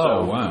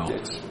 Oh, wow.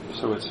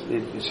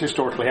 It's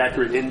historically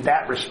accurate in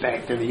that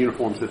respect, and the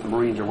uniforms that the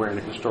Marines are wearing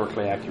are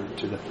historically accurate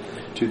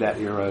to that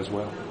era as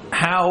well.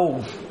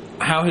 How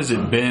has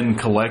it been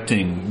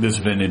collecting this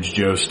vintage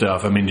Joe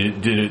stuff? I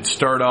mean, did it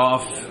start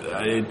off?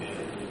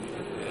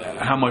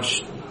 How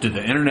much did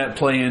the internet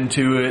play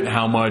into it?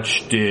 How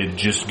much did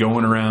just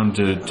going around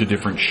to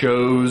different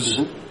shows?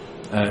 Mm-hmm.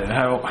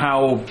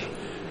 How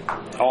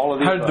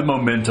did the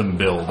momentum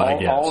build? I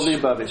guess all of the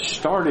above. It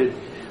started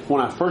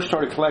when I first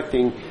started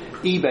collecting.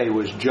 eBay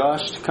was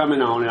just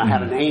coming on, and I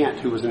had an aunt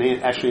who was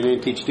actually an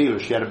antique dealer.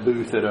 She had a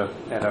booth at a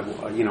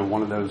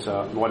one of those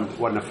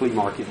wasn't a flea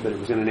market, but it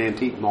was in an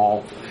antique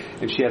mall,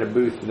 and she had a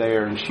booth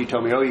there. And she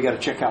told me, "Oh, you got to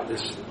check out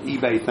this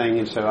eBay thing."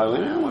 And so I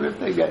went, "I wonder if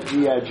they got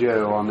G.I.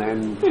 Joe on there."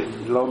 And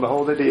lo and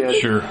behold, they did.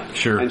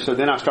 Sure. And so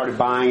then I started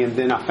buying, and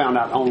then I found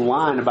out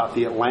online about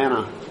the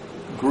Atlanta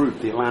group,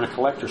 the Atlanta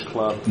Collectors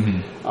Club.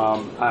 Mm-hmm.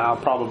 I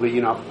probably,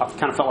 I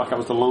kind of felt like I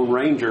was the Lone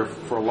Ranger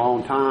for a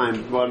long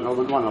time. Well, no, it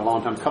wasn't a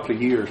long time, a couple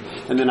of years.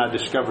 And then I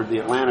discovered the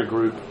Atlanta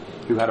group,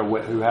 who had a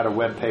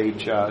web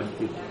page,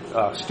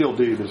 still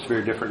do, but it's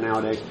very different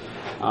nowadays.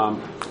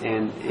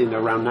 And in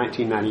around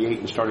 1998,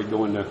 and started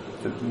going to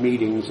the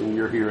meetings, and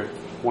you're here at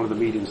one of the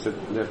meetings that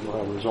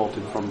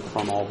resulted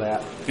from all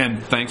that.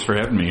 And thanks for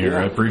having me here.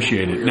 I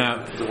appreciate it.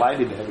 Now,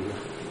 delighted to have you here.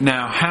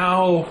 Now,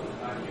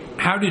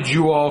 how did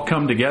you all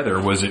come together?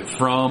 Was it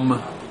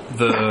from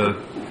the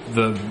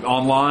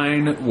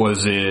online?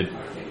 Was it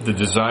the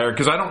desire?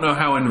 Because I don't know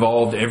how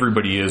involved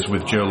everybody is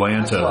with Joe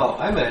Lanta. Well,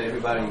 I met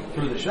everybody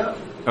through the show.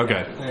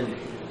 Okay. And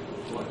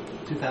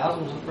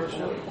 2000 was the first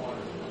show?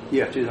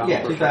 Yeah, 2000.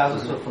 Yeah,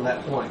 2000. So from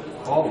that point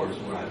forwards,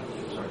 when I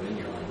started in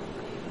here.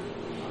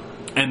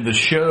 And the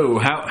show,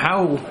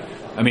 how?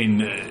 I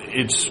mean,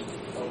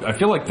 I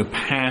feel like the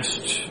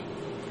past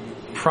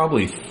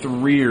probably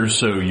 3 or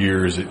so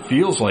years, it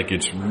feels like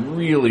it's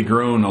really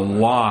grown a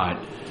lot.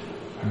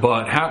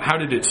 But how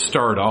did it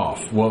start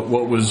off? What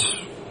was?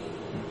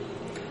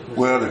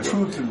 Well, the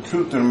truth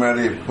of the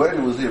matter, if Buddy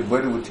was here,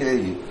 Buddy would tell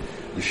you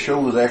the show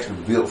was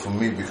actually built for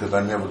me because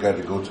I never got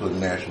to go to a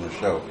national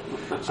show.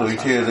 So he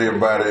tells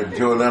everybody that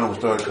Joe Atlanta was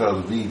started because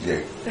of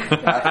VJ.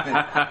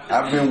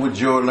 I've been with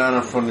Joe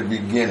Atlanta from the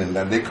beginning.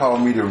 Now, they call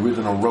me the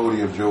original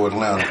roadie of Joe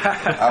Atlanta.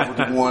 I was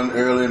the one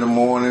early in the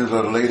mornings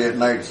or late at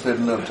night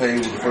setting up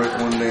tables, first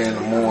one there in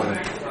the morning.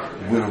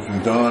 From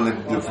dawn to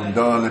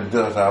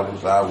dusk,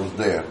 I was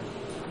there.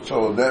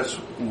 So that's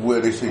where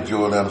they say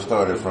Joe Atlanta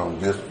started from,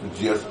 just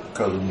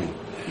because of me.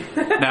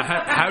 Now,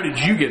 how did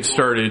you get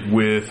started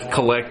with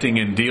collecting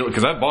and dealing?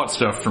 Because I bought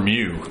stuff from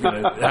you. How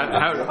did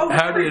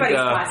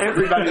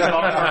everybody's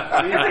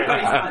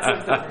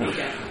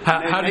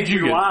how did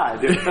you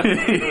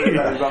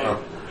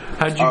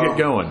how'd you get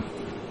going?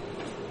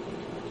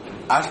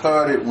 I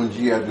started when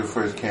G.I. Joe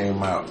first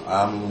came out.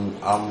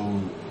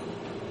 I'm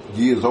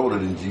years older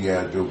than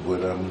G.I. Joe,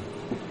 but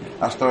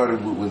I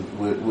started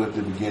with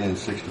the beginning in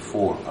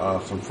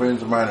 '64. Some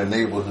friends of mine in the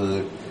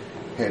neighborhood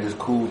had this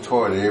cool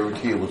toy that every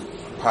kid was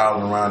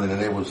piling around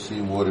and they would see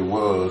what it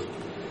was,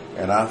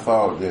 and I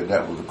thought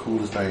that was the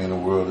coolest thing in the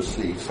world to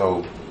see.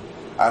 So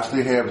I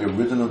still have the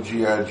original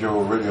G.I.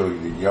 Joe radio,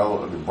 the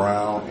yellow, the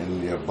brown,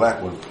 and the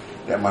black one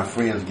that my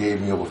friends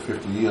gave me over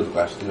 50 years ago.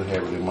 I still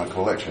have it in my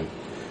collection.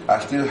 I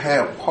still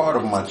have part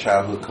of my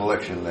childhood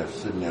collection that's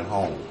sitting at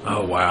home.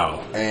 Oh, wow.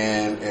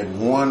 And at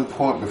one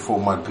point before,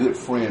 my good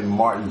friend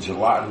Martin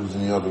Gillot, who's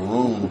in the other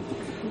room,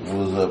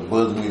 was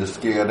buzzing me to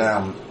scare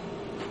down.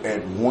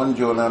 At one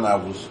Joe Atlanta, I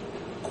was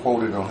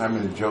quoted on how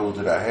many Joes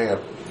did I have.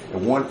 At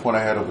one point,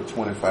 I had over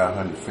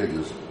 2,500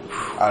 figures.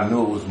 I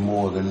knew it was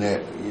more than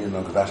that,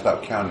 because I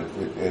stopped counting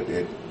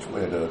at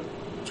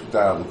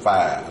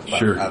 2005.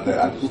 Sure.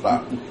 I just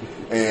stopped.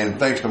 And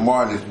thanks to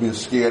Martin, it's been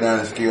scared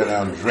down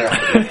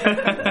drastically.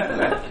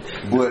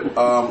 But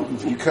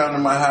you come to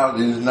my house,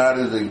 it's not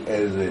as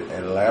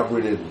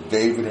elaborate as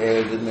David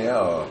has in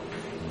there,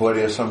 but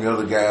as some of the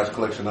other guys'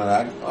 collection.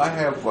 I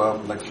have,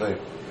 like I say,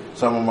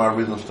 some of my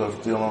original stuff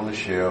still on the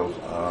shelves,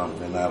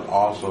 and I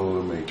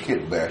also am a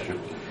kit basher.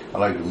 I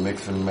like to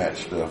mix and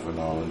match stuff and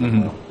all.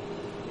 And,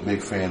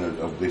 big fan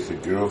of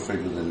basic girl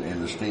figures and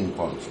the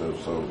steampunk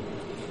stuff, so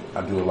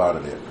I do a lot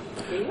of that.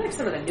 Yeah, you like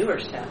some of the newer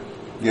stuff.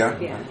 Yeah.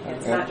 Yeah,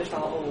 it's not just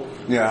all old.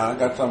 Yeah, I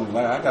got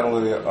a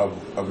little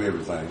of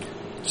everything.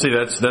 See,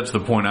 that's the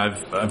point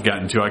I've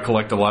gotten to. I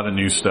collect a lot of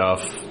new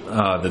stuff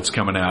that's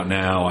coming out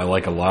now. I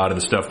like a lot of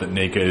the stuff that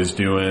NECA is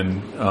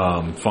doing.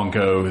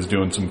 Funko is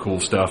doing some cool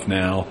stuff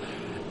now.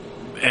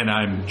 And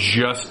I'm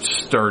just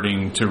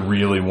starting to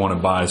really want to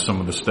buy some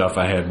of the stuff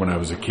I had when I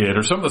was a kid,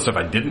 or some of the stuff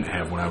I didn't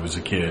have when I was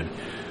a kid.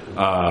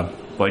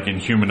 Like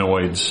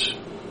Inhumanoids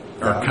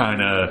are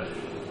kind of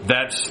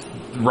that's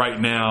right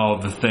now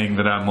the thing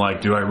that I'm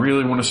like, do I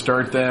really want to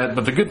start that?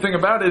 But the good thing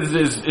about it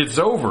is it's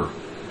over.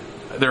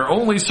 There are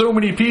only so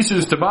many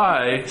pieces to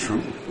buy,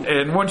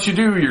 and once you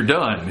do, you're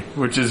done.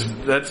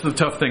 That's the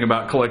tough thing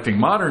about collecting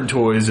modern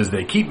toys is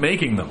they keep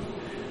making them.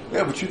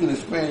 Yeah, but you can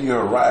expand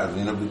your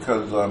horizon,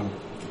 because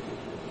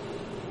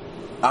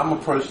I'm a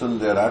person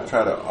that I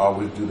try to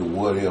always do the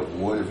what if.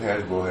 What if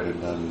Hasbro had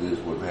done this?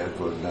 What if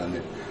Hasbro had done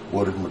it?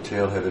 What if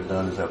Mattel had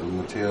done this? After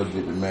Mattel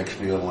did the Max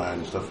Steel line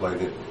and stuff like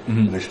that,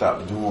 and they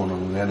stopped doing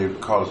them, and now they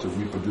call us to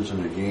reproducing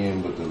it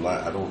again, but the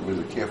line, I don't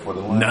really care for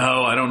the line.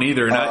 No, I don't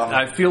either. And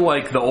I feel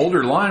like the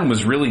older line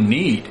was really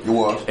neat. It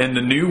was. And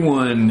the new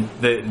one,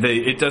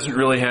 it doesn't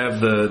really have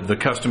the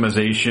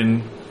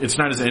customization. It's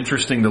not as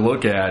interesting to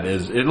look at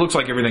as it looks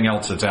like everything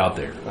else that's out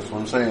there. That's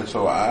what I'm saying.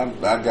 So I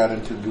got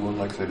into doing,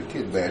 like I said, the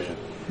kit bashing.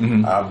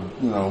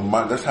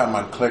 That's how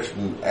my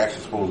collection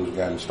actually supposed to have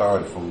gotten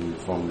started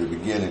from the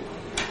beginning.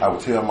 I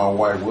would tell my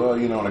wife, well,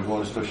 when I go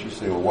in the store, she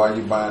said, well, why are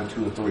you buying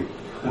 2 or 3?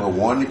 Well,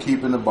 1 to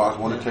keep in the box,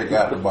 1 to take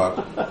out the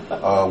box,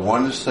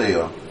 1 to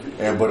sell.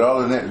 But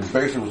other than that,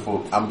 basically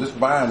I'm just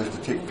buying this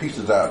to take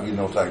pieces out,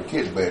 so I can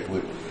kit bash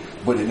with.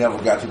 But it never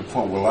got to the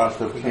point where a lot of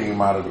stuff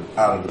came out of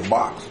the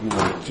box,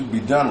 to be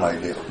done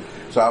like that.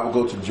 So I would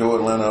go to Joe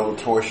Atlanta or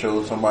toy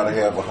shows, somebody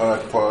have a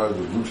hodgepodge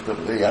or blue stuff.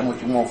 Hey, how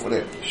much you want for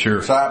that?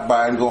 Sure. So I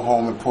buy and go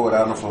home and pour it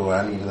out on the floor.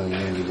 I need it,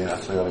 and then I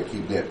sell it,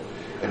 keep that.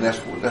 And that's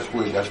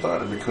where it got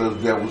started, because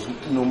there was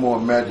no more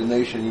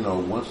imagination,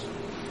 once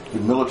the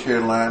military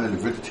line and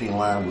the Victorine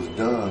line was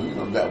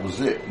done, that was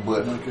it.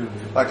 But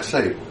like I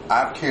say,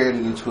 I've carried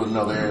it into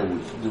another area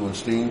with doing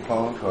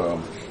steampunk,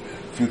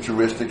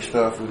 futuristic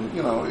stuff, and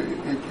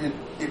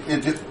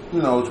it just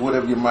it's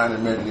whatever your mind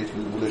and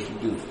imagination will let you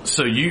do.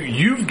 So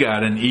you've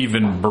got an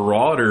even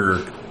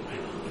broader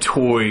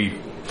toy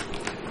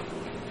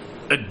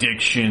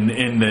addiction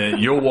in that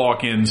you'll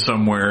walk in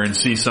somewhere and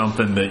see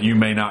something that you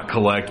may not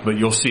collect, but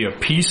you'll see a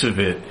piece of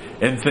it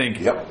and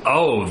think,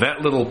 oh,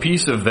 that little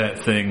piece of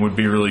that thing would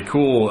be really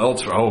cool. Oh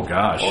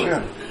gosh. Oh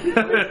yeah.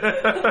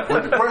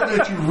 But the person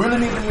that you really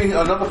need to meet,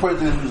 another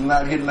person who's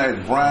not hitting that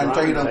is Brian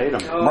Tatum.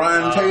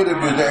 Brian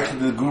Tatum is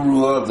actually the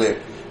guru of that.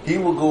 He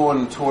will go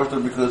in the toy store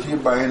because he'll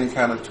buy any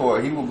kind of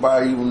toy. He will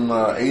buy even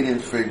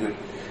 8-inch figure.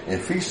 And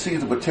if he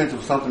sees the potential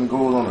of something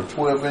goes on a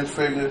 12-inch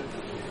figure,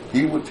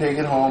 he would take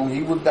it home,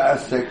 he would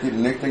dissect it,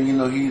 and next thing you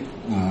know, he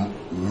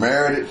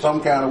married it some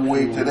kind of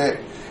way to that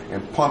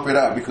and pump it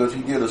out, because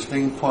he did a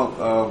steampunk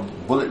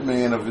Bullet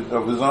Man of his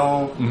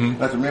own.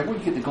 I said, man, where'd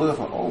you get the gloves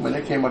from? Oh, man,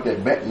 that came out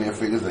that Batman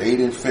figure, it's an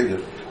 8-inch figure.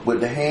 But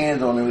the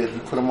hands on them, if you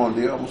put them on,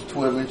 they're almost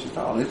 12 inches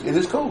tall. And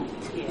it's cool.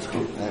 Yeah. It's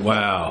cool.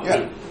 Wow.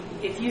 Yeah.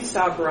 If you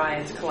saw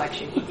Brian's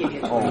collection, he'd give you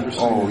a toy.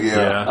 Oh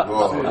yeah.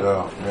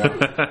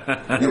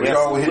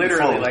 It's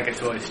literally like a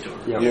toy store.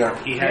 Yeah.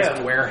 He has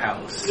a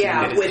warehouse.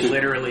 Yeah. It is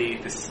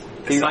literally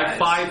he's like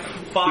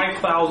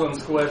 5,000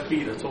 square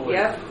feet of toys.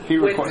 Yep.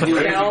 With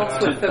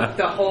shelves with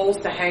the holes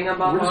to hang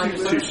them up on.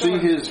 To see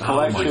his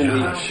collection,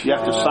 you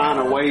have to sign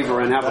a waiver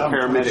and have a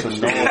paramedic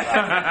stand.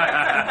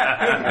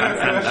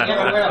 You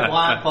gotta wear a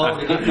blindfold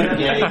to get your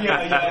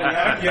gate.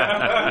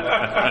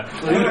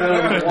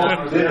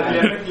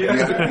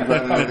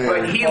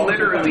 But he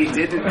literally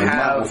didn't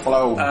have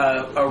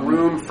a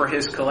room for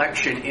his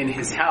collection in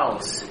his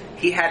house.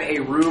 He had a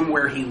room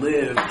where he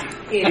lived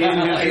in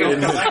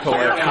his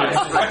collection.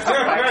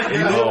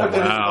 Oh,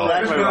 wow.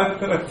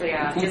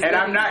 Yeah. And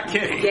I'm not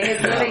kidding. Yeah,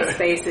 his living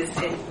space is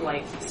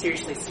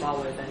seriously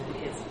smaller than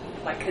his,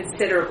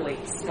 considerably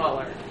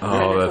smaller.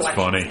 Oh, that's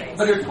funny. Space.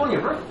 But there's plenty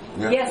of room.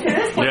 Yes, there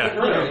is plenty of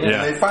room.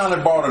 Yeah. They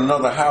finally bought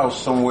another house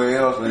somewhere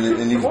else,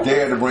 and he's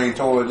dared to bring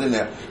toys in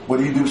there, but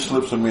he do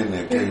slip some in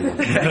there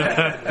occasionally.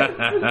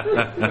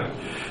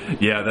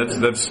 Yeah,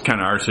 that's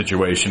kind of our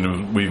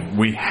situation.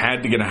 We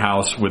had to get a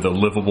house with a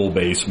livable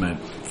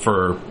basement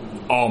for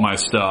all my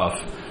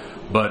stuff,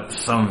 but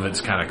some of it's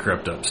kind of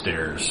crept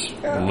upstairs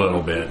a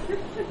little bit.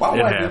 It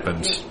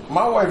happens.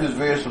 My wife is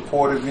very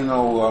supportive.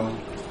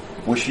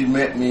 When she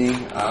met me,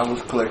 I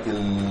was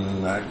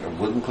collecting. I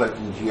wasn't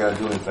collecting G.I.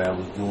 Joe anything.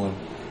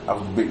 I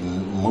was a big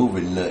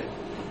movie nut.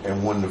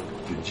 And when the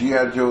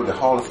G.I. Joe, the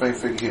Hall of Fame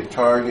figure hit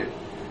Target,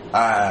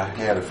 I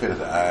had a fit.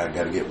 I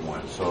got to get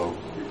one. So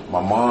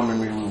my mom and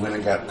me, we went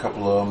and got a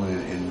couple of them,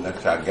 and I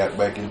got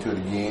back into it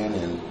again.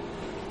 And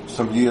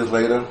some years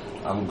later,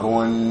 I'm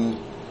going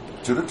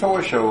to the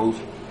toy shows.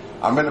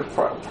 I'm in the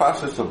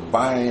process of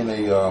buying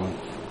a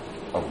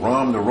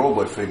Rum the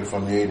Robot figure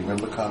from the 80s.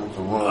 Remember the comics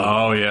of Rum?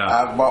 Oh, yeah.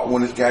 I bought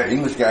one. This guy,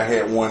 English guy,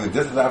 had one, and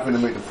just as I was going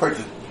to make the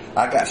purchase,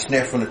 I got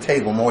snatched from the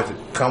table. My wife said,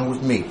 come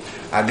with me.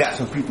 I got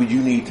some people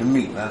you need to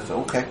meet. And I said,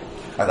 okay.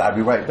 I said, I'll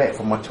be right back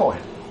for my toy.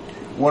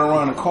 Went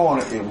around the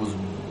corner. It was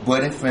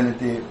Bud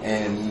Infinity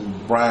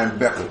and Brian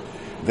Becker.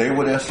 They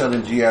were there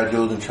selling G.I.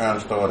 Joes and trying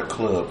to start a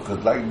club.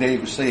 Because like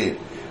David said,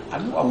 I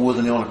knew I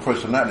wasn't the only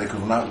person out there,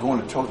 because when I was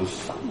going to talk to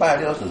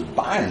somebody else is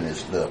buying this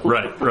stuff.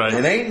 Right.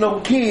 And ain't no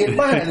kid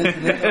buying this.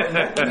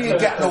 No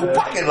kid got no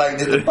pocket like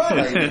this to buy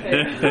like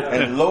this.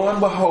 And lo and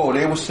behold,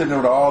 they were sitting there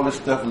with all this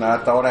stuff, and I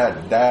thought I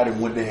had died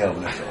and went to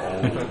heaven. I said,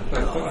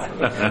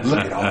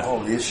 Look at all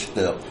this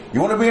stuff. You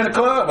want to be in the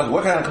club? I said,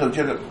 what kind of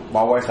club?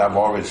 My wife said, I've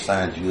already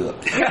signed you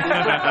up.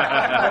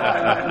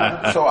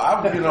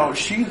 So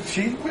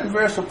she's been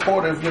very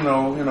supportive.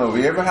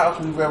 Every house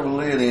we've ever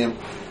lived in,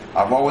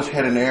 I've always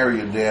had an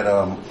area that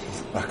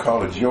I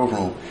call it Joe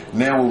room.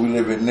 Now where we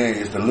live in there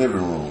is the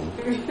living room.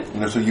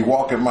 So you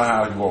walk in my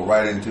house, you walk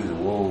right into the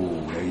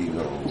there you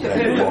go.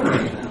 There you walk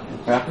in.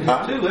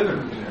 Two living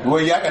rooms.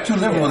 Well, yeah, I got two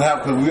living rooms now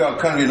because we are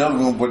currently in another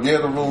room, but the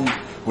other room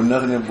with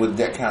nothing in with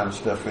that kind of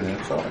stuff in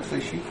it. So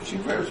actually,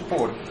 she's very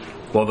supportive.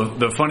 Well,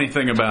 the funny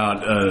thing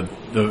about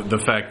the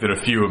fact that a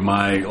few of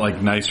my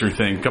nicer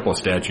things, a couple of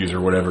statues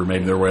or whatever,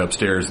 made their way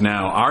upstairs.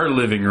 Now our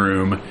living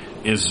room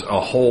is a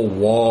whole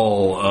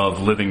wall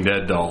of Living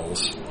Dead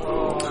dolls.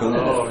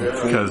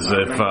 Because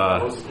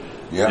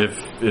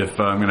if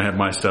I'm going to have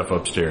my stuff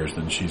upstairs,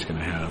 then she's going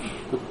to have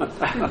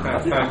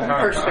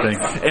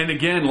things. And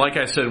again, like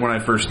I said when I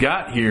first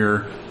got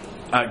here,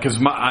 because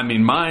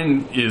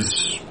mine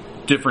is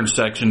different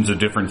sections of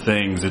different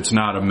things. It's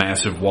not a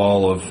massive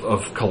wall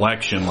of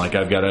collection. Like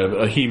I've got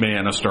a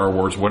He-Man, a Star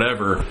Wars,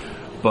 whatever.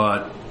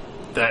 But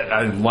that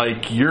I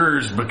like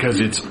yours because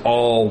it's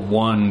all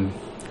one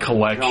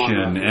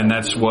collection, and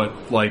that's what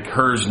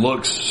hers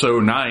looks so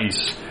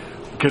nice.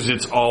 Because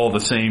it's all the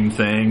same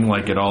thing,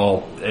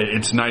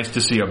 it's nice to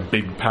see a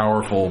big,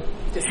 powerful,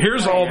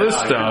 here's all this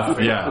stuff.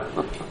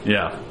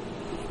 Yeah.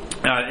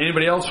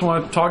 Anybody else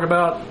want to talk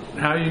about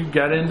how you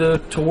got into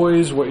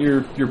toys, what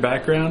your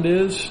background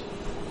is?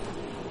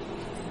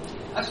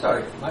 I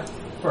started, my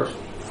first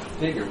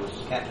figure was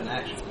Captain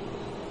Action,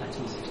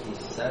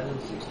 1967,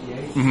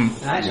 68.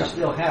 Mm-hmm. And I actually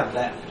still have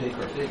that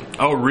particular figure.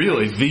 Oh,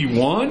 really? The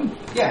one?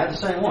 Yeah, I have the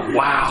same one.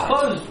 Wow.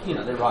 I suppose,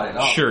 they write it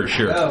off. Sure.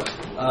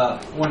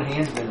 One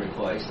hand's been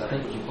replaced. I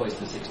think it was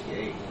replaced in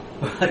 68.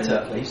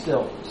 But he's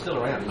still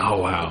around. Oh,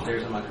 wow.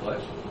 There's in my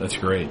collection. That's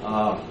great.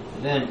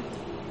 Then,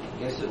 I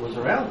guess it was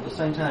around the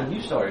same time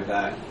you started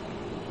back,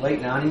 late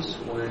 90s,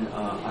 when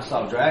I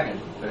saw Dragon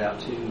put out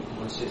 2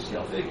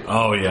 1/6 figures.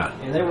 Oh, yeah.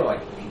 And they were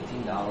like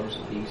 $18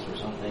 a piece or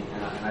something.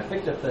 And I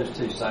picked up those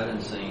 2 sight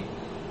unseen.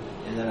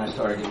 And then I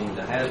started getting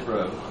into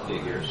Hasbro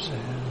figures.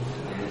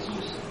 And it's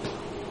just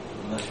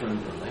mushroom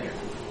from there.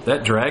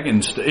 That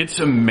Dragon, it's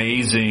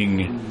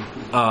amazing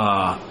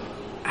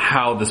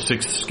how the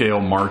 6th scale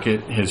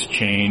market has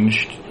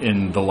changed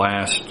in the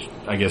last,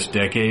 I guess,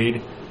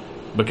 decade.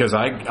 Because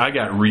I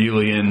got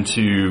really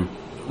into,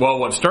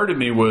 what started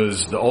me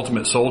was the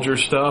Ultimate Soldier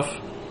stuff.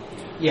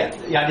 Yeah,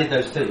 I did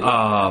those too.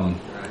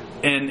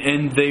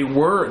 And they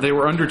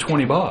were under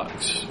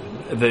 $20.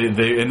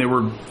 They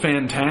were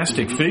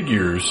fantastic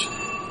figures.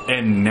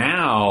 And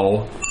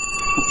now,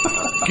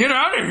 get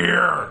out of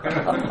here!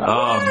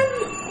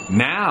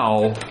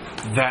 Now,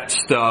 that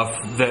stuff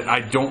that I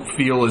don't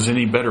feel is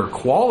any better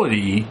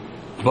quality,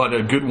 but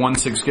a good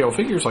 1/6 scale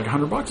figure is like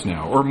 $100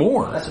 now or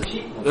more. That's a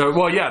cheap one. The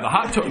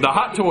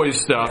Hot Toys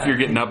stuff, you're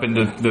getting up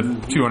into the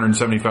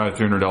 $275,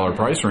 $300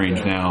 price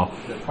range now.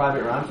 The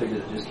Private Ryan figure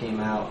that just came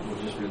out was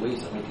just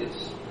released. I think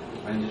it's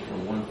ranges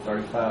from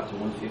 $135 to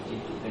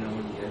 $150, depending on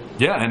what you get.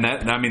 Yeah, and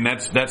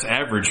that's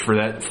average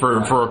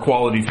for a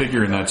quality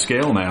figure in that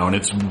scale now, and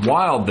it's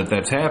wild that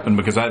that's happened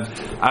because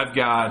I've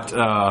got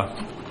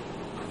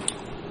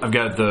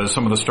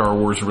some of the Star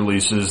Wars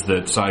releases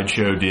that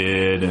Sideshow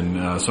did,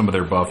 and some of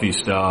their Buffy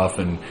stuff,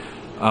 and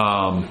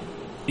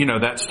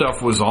that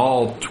stuff was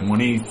all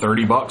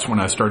 $20-$30 when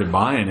I started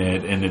buying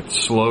it, and it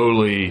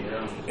slowly,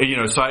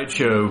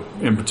 Sideshow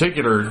in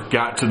particular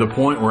got to the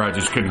point where I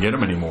just couldn't get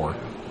them anymore.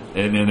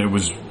 And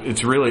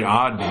it's really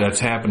odd that that's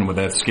happened with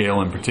that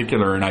scale in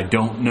particular, and I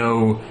don't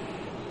know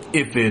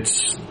if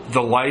it's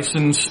the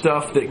license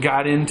stuff that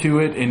got into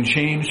it and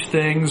changed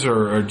things,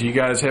 or do you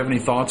guys have any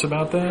thoughts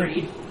about that?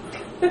 Greed.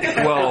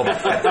 Well,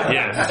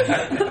 yes.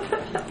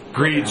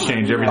 Greed's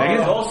changed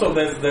everything. Also,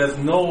 there's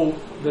no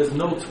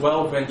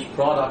 12-inch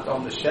product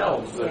on the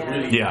shelves that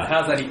really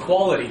has any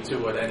quality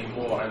to it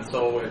anymore, and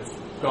so it's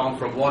gone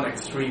from one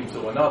extreme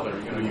to another.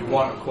 You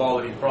want a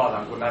quality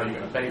product, but now you're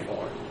going to pay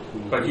for it.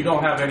 But you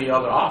don't have any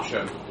other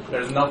option.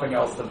 There's nothing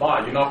else to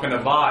buy. You're not going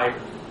to buy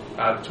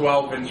a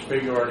 12-inch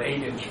figure or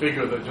an 8-inch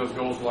figure that just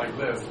goes like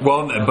this.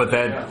 Well, but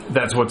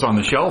that's what's on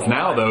the shelf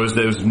now, though, is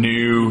those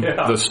new,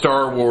 the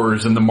Star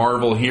Wars and the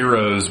Marvel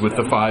heroes with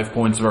the 5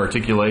 points of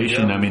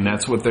articulation. Yeah. I mean,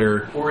 that's what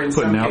they're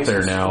putting out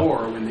there now.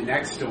 Or when the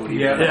next story.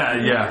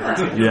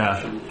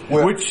 Yeah.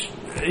 Well, which,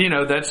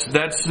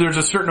 there's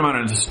a certain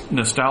amount of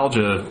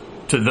nostalgia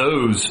to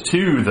those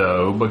too,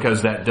 though,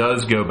 because that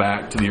does go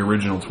back to the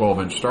original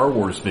 12-inch Star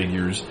Wars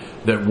figures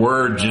that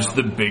were just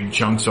the big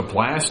chunks of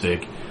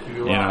plastic,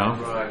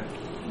 Right.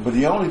 But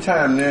the only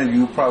time now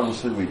you probably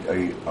see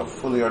a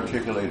fully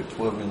articulated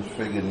 12-inch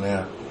figure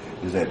now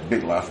is at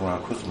Big Lots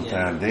around Christmas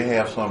time. They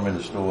have some in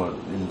the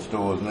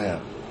stores now,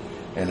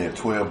 and they're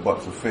 $12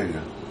 a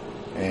figure,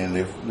 and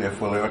they're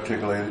fully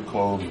articulated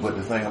clothes. But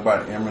the thing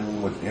about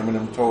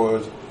M&M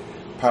Toys,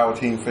 Power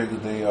Team figures,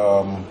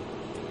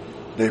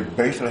 they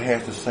basically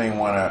have the same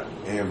one out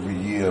every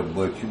year.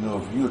 But if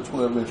you're a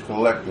 12-inch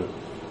collector,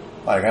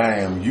 like I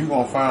am, you're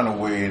going to find a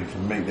way to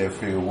make that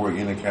figure work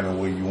any kind of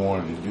way you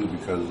want it to do,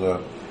 because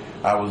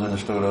I was in the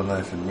store the other night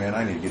and said, man,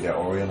 I need to get that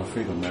Oriental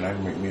figure, man. I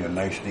can make me a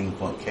nice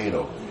steampunk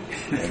Kato.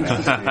 And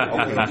I said,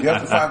 okay,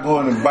 justify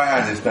going and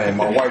buying this thing.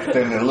 My wife's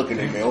standing there looking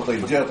at me. Okay,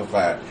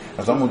 justify it.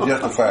 I said, I'm going to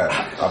justify it.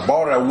 I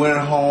bought it. I went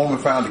home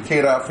and found the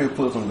Kato outfit,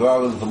 put some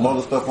goggles and some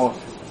other stuff on.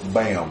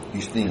 Bam,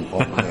 he's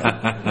steampunk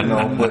now. You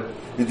know, but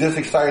it's just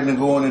exciting to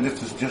go in there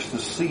just to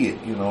see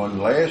it. You know, and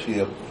last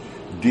year,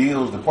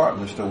 Deal's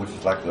department store, which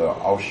is like an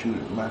offshoot,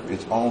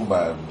 it's owned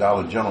by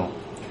Dollar General.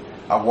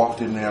 I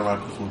walked in there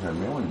around Christmas time,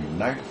 man, it would be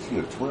nice to see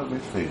a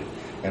 12-inch figure.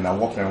 And I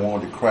walked in and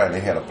wanted to cry. They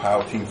had a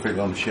Power Team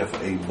figure on the shelf for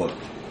 $8.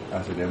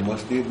 I said, there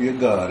must still be a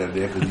God out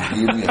there, because he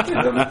gave me a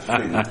 12-inch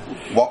figure.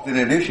 Walked in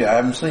there this year, I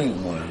haven't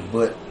seen one.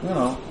 But, you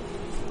know,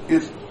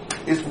 it's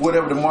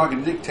whatever the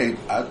market dictates.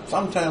 I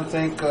sometimes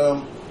think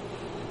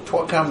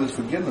toy companies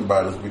forgetting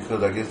about us,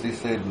 because I guess they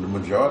said the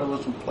majority of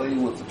us who play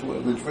with the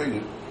 12-inch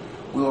figure,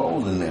 we're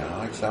older now.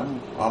 Like I said, I'm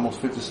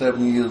almost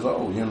 57 years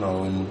old, you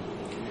know, and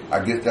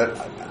I guess that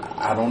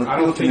I don't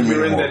appeal to them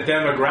you're anymore. in the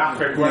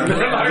demographic where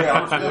they're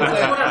like, put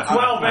a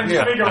 12-inch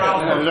figure out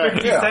for a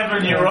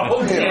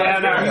 57-year-old.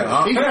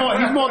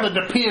 He's more the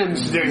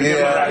depends dude.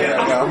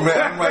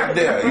 I'm right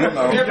there, you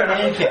know. You're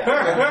an ACAP.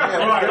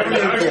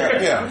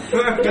 Yeah.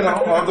 You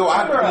know, although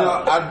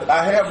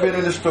I have been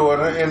in the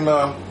store, and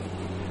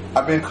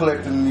I've been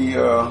collecting the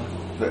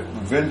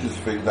Avengers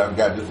figures. I've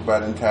got just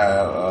about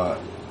entire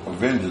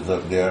Avengers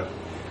up there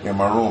in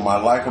my room. I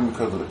like them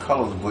because of the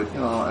colors, but, you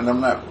know, and I'm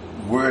not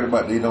worried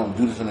about they don't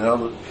do this and the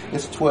other.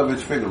 It's a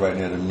 12-inch figure right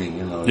now to me,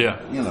 you know.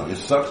 Yeah. You know, it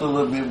sucks a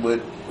little bit,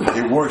 but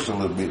it works a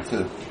little bit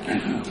too.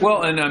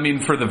 Well, and I mean,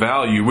 for the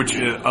value, which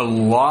a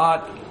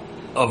lot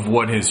of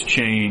what has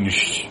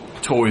changed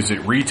toys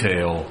at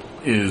retail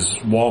is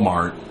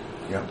Walmart.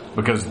 Yeah.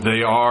 Because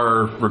they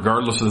are,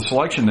 regardless of the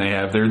selection they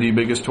have, they're the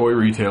biggest toy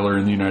retailer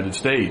in the United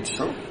States.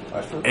 True.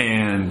 That's true.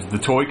 And the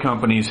toy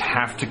companies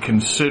have to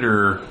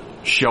consider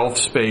shelf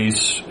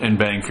space and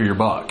bang for your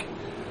buck,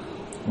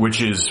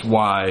 which is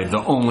why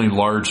the only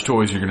large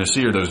toys you're going to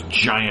see are those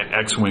giant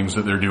X-Wings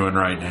that they're doing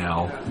right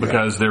now,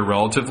 because they're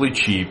relatively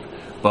cheap.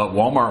 But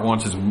Walmart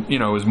wants as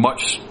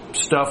much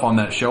stuff on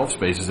that shelf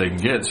space as they can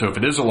get. So if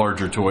it is a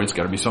larger toy, it's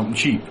got to be something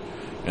cheap.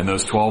 And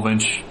those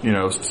 12-inch,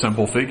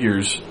 simple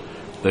figures,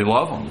 they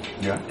love them.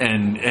 Yeah.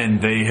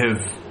 And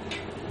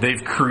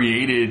they've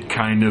created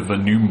kind of a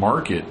new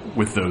market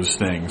with those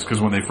things, because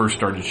when they first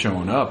started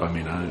showing up, I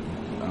mean,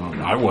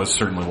 I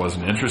certainly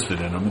wasn't interested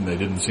in them, and they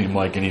didn't seem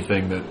like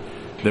anything that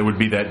would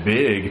be that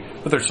big,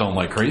 but they're selling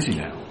like crazy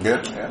now. Yeah,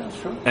 that's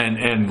true.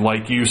 And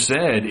like you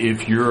said,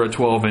 if you're a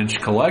 12-inch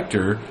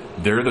collector,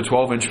 they're the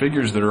 12-inch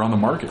figures that are on the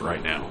market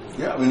right now.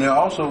 Yeah, I mean, there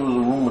also was a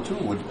rumor too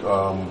with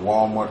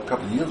Walmart a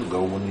couple of years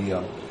ago when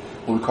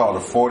what we call the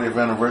 40th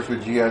anniversary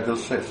G.I. Joe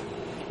sets.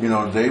 You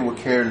know, they were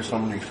carrying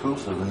some of the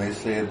exclusives, and they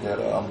said that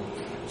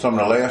some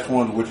of the last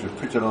ones, which was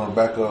pictured on the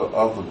back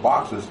of the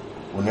boxes,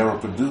 were never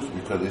produced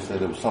because they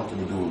said it was something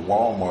to do with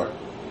Walmart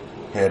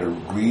had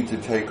agreed to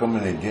take them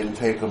and they didn't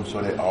take them,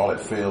 so that all it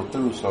fell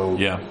through. So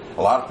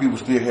a lot of people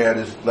still had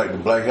this, like the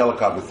black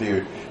helicopter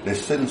theory. They're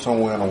sitting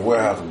somewhere in a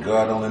warehouse, and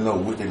God only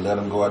knows which they let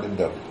them go out the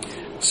door.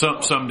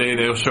 Someday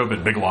they'll show up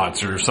at Big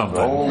Lots or something.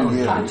 Oh,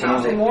 yeah.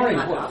 Tuesday morning,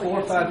 4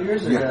 or 5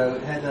 years ago,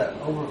 had that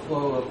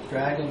overflow of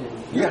Dragon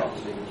and She-Hulk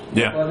figures.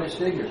 12-inch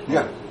figures.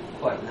 Yeah.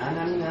 What,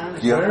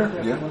 $9.99? Yeah.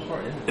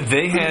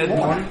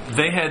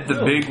 They had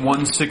the big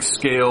 1/6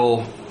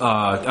 scale.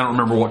 I don't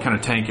remember what kind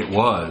of tank it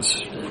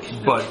was,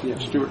 but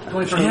Stuart.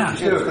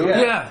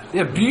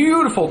 Yeah,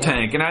 beautiful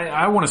tank, and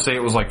I want to say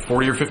it was like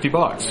 $40 or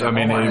 $50. I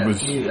mean, it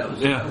was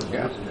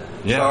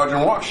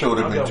Sergeant Rock showed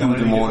up in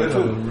Tuesday morning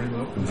too.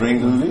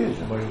 Dreams and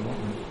Vision.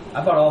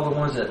 I bought all the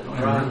ones that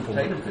Ron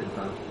Tatum couldn't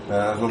find.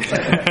 That's what I'm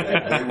saying.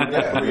 They were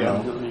there, you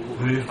know.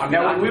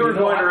 Now, when we were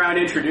going around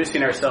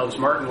introducing ourselves,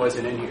 Martin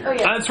wasn't in here. Oh,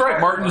 yeah. That's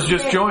right. Martin's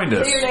just joined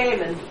us. Say your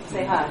name and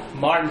say hi.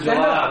 Martin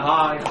July,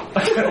 hi.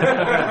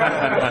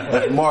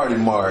 That's Marty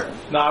Mart.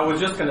 No, I was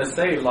just going to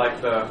say,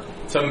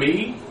 to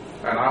me,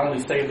 and I only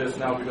say this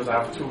now because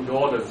I have 2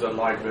 daughters that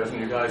like this, and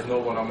you guys know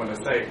what I'm going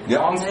to say. Yep.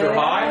 Monster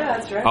High. Yeah,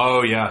 that's right.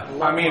 Oh, yeah.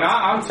 I mean,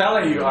 I'm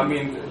telling you,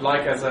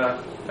 like as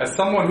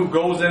someone who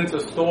goes into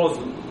stores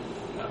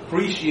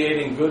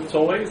appreciating good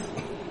toys,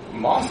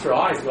 Monster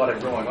High's got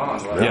it going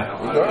on right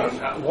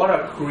now. What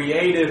a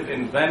creative,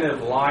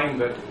 inventive line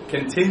that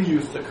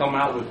continues to come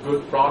out with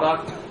good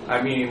product.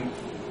 I mean,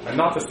 and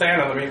not to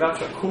stand on, that's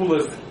the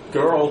coolest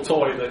girl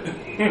toy that.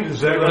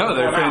 No,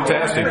 they're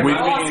fantastic.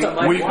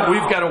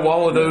 We've got a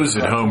wall of those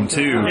at home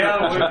too.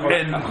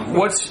 And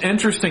what's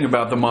interesting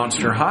about the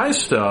Monster High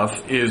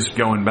stuff is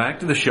going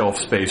back to the shelf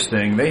space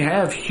thing. They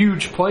have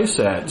huge play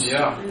sets.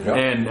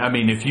 And I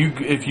mean, if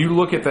you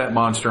look at that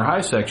Monster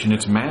High section,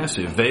 it's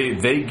massive.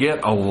 They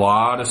get a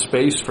lot of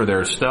space for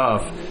their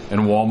stuff,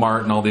 and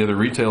Walmart and all the other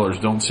retailers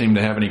don't seem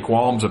to have any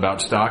qualms about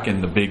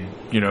stocking the big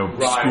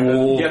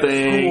school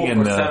thing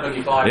and the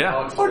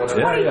 $75 or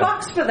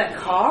 $20 for the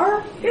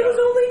car. It was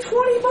only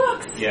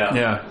 $20.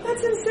 Yeah,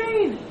 that's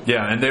insane.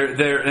 Yeah, and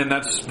and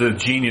that's the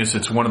genius.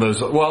 It's one of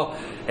those. Well,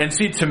 and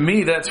see, to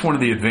me, that's one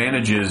of the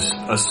advantages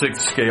a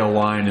 6th scale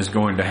line is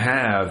going to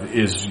have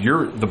is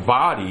the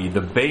body,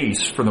 the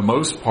base, for the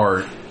most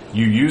part,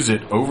 you use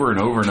it over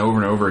and over and over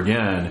and over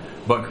again,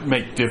 but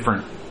make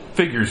different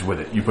figures with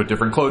it. You put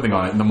different clothing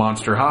on it. In the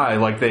Monster High,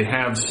 like they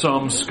have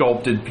some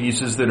sculpted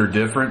pieces that are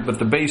different, but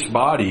the base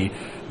body,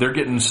 they're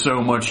getting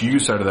so much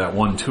use out of that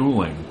one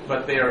tooling.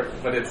 But so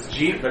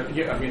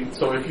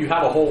if you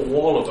have a whole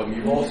wall of them,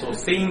 you've also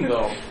seen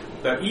though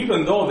that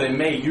even though they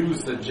may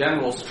use the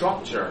general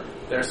structure,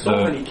 there's so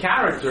many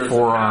characters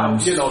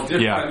forearms, that have,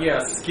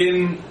 different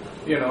skin,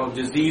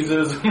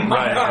 diseases.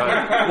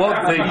 Right. Well,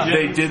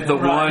 they did the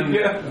one.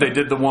 They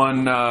did the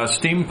one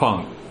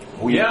steampunk.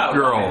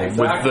 Girl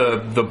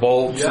with the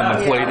bolts and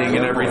the plating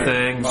and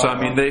everything. So I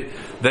mean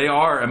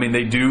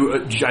they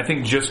do I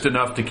think just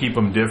enough to keep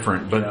them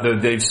different, but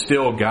they've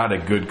still got a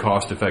good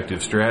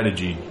cost-effective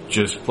strategy,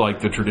 just like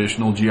the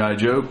traditional G.I.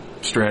 Joe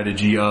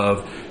strategy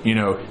of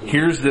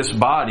here's this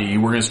body,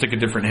 we're going to stick a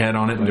different head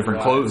on it and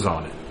different clothes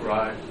on it.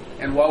 Right.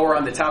 And while we're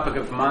on the topic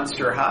of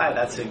Monster High,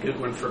 that's a good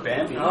one for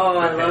Bambi. Oh,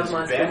 I love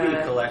Monster High.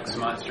 Bambi collects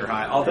Monster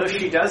High, although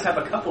she does have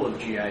a couple of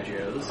G.I.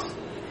 Joes.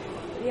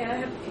 Yeah, I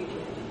have a few.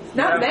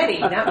 Not many.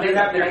 You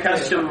have your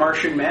custom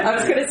Martian Manhunter. I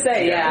was going to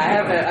say, I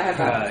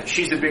have.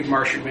 She's a big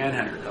Martian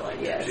Manhunter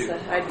collector. Yes, too.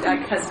 I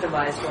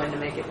customized one to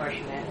make it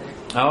Martian Manhunter.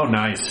 Oh,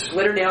 nice.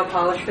 Glitter nail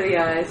polish for the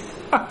eyes.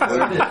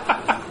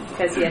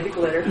 Because he had the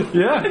glitter.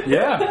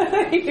 Yeah.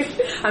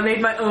 I made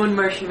my own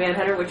Martian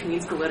Manhunter, which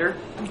means glitter.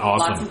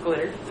 Awesome. Lots of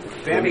glitter.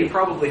 Bambi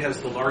probably has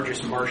the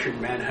largest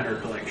Martian Manhunter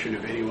collection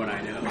of anyone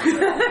I know.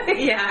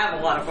 Yeah, I have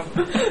a lot of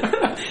them.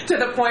 To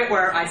the point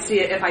where I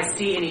see it, if I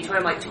see any toy,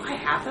 I'm like, do I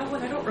have that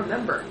one? I don't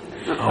remember.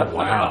 Oh,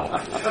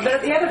 wow.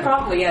 But the other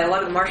problem, a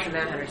lot of the Martian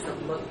Manhunters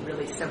don't look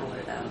really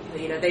similar, though.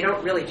 They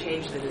don't really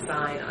change the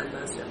design on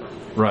most of them.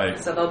 Right.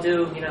 So they'll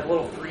do,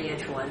 little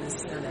 3-inch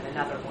ones, and then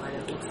another one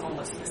that looks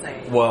almost the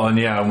same. Well,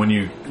 and when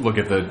you look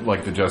at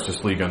the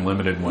Justice League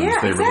Unlimited ones,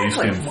 they released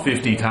them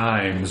 50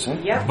 times,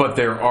 but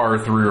there are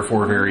 3 or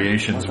 4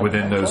 variations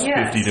within those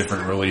 50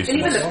 different releases. And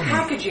even the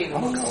packaging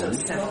looks so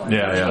similar.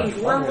 Yeah. Change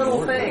one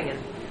little thing, and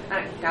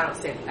I don't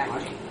say the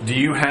packaging. Do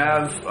you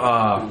have,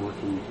 I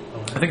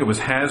think it was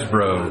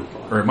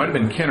Hasbro, or it might have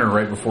been Kenner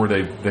right before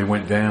they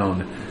went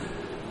down,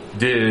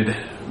 did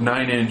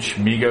 9-inch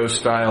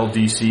Mego-style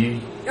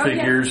DC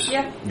figures?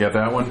 Yeah. You got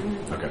that one?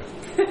 Okay.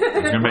 I'm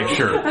going to make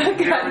sure.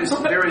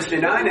 There was the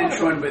 9-inch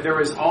one, but there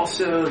was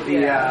also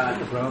the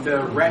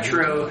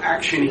retro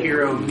action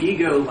hero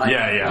Mego.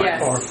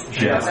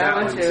 Yes, that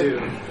one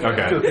too.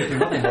 Okay.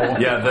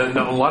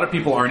 A lot of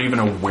people aren't even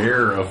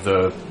aware of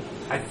the.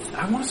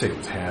 I want to say it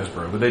was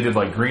Hasbro, but they did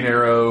like Green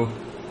Arrow,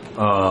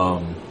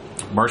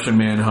 Martian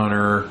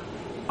Manhunter,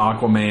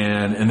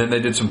 Aquaman, and then they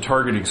did some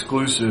Target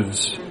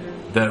exclusives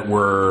that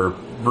were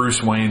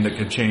Bruce Wayne that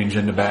could change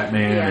into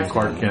Batman and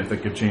Clark Kent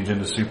that could change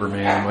into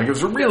Superman. Like, it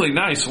was a really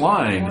nice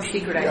line. More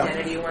secret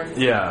identity ones.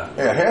 Yeah.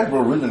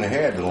 Hasbro originally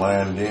had the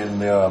line,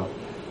 then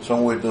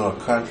somewhere doing a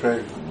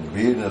contract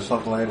bidding or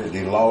something like that,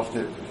 they lost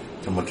it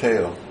to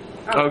Mattel.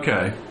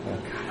 Okay.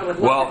 I would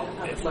love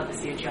to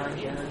see a John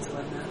Jones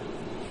one, though.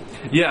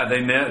 Yeah,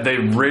 they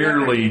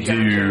rarely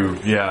do.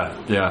 Yeah.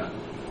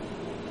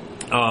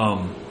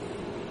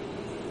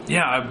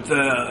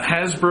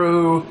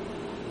 Hasbro.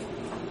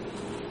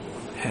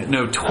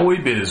 No, Toy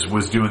Biz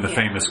was doing the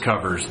famous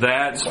covers.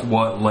 That's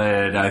what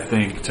led, I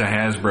think, to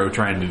Hasbro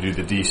trying to do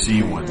the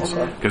DC ones.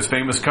 Because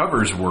famous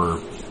covers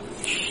were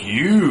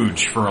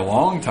huge for a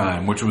long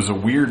time, which was a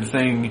weird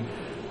thing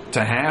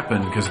to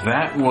happen, because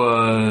that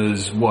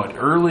was,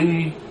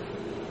 early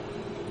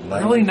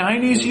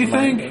 90s, you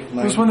think?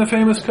 Was when the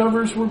famous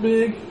covers were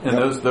big? And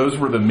those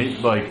were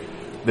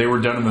they were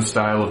done in the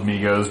style of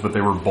Migos, but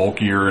they were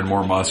bulkier and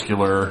more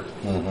muscular.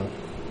 Mm-hmm.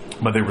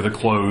 But they were the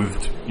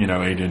clothed,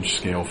 8-inch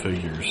scale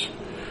figures.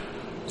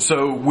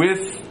 So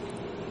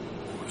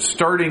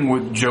starting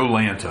with Joe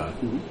Lanta,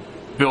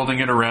 building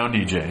it around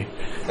EJ.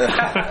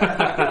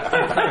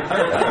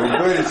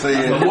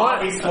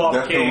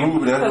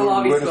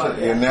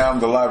 And now I'm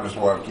the lobby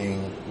swap king.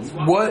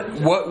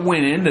 What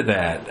went into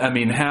that? I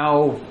mean,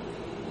 how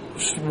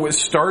was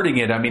starting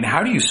it? I mean,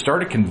 how do you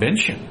start a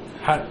convention?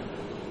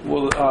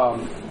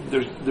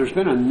 There's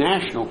been a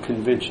national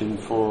convention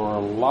for a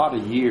lot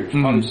of years,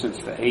 probably since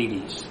the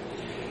 80s.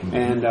 Mm-hmm.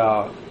 And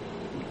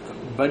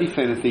Buddy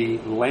Finathy,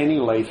 Lanny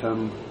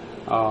Latham,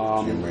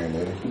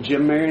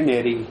 Jim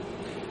Marinetti,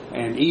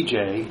 and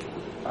EJ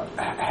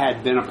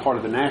had been a part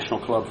of the National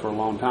Club for a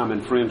long time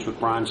and friends with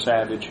Brian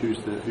Savage, who's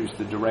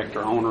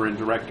the owner and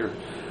director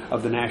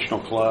of the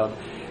National Club.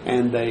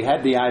 And they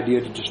had the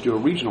idea to just do a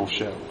regional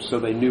show. So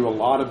they knew a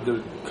lot of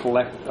the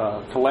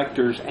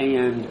collectors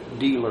and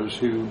dealers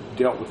who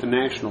dealt with the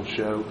national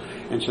show.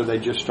 And so they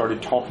just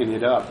started talking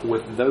it up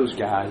with those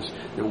guys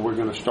that we're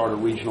going to start a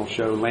regional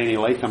show. Lanny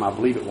Latham, I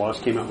believe it was,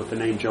 came up with the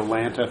name Joe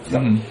Lanta.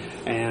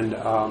 Mm-hmm. And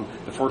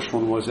the first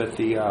one was at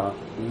the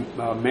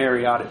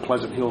Marriott at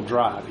Pleasant Hill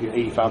Drive,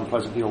 85 in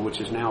Pleasant Hill,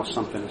 which is now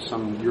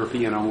some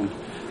European-owned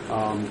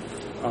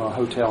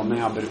hotel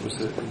now, but it was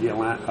the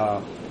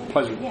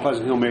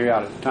Pleasant Hill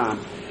Marriott at the time.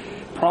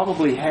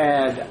 Probably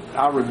had,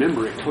 I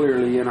remember it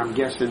clearly, and I'm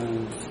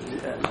guessing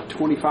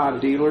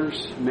 25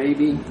 dealers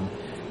maybe,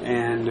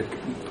 and a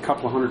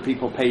couple of hundred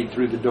people paid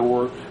through the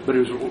door. But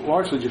it was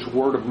largely just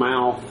word of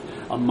mouth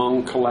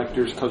among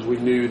collectors because we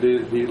knew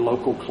the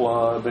local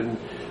club, and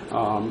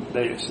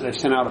they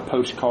sent out a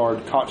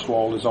postcard.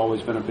 Cotswold has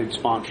always been a big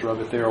sponsor of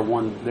it. They're a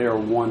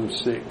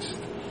 1/6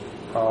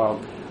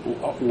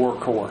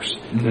 workhorse.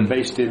 Mm-hmm. They're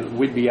based in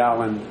Whidbey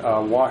Island,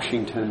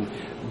 Washington,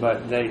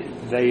 but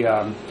they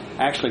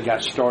actually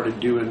got started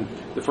doing,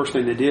 the first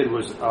thing they did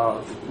was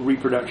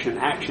reproduction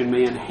Action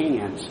Man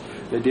hands.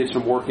 They did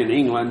some work in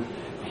England,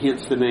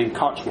 hence the name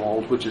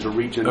Cotswold, which is a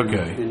region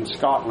in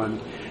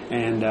Scotland,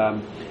 and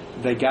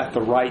they got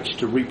the rights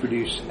to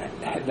reproduce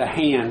the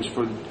hands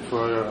for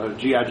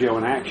G.I. Joe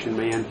and Action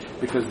Man,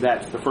 because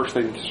that's the first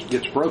thing that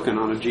gets broken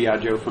on a G.I.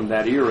 Joe from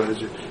that era.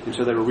 And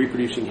so they were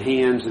reproducing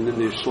hands, and then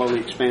they slowly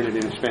expanded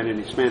and expanded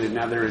and expanded.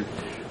 Now they're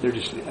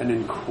just an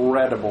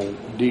incredible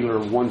dealer,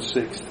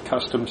 1/6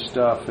 custom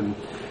stuff and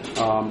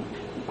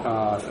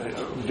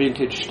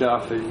vintage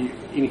stuff,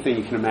 anything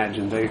you can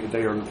imagine.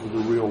 They are the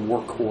real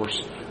workhorse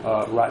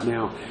right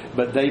now.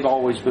 But they've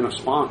always been a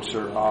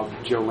sponsor of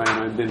Joe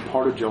Lanta and been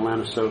part of Joe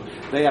Lanta. So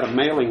they had a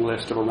mailing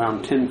list of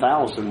around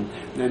 10,000,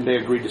 and they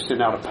agreed to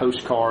send out a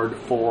postcard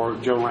for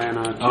Joe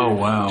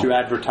Lanta to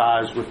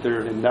advertise with their,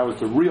 and that was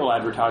the real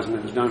advertising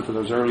that was done for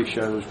those early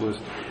shows, was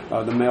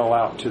the mail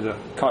out to the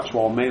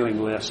Cotswold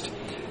mailing list.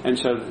 And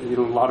so, a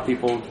lot of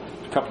people,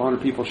 a couple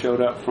hundred people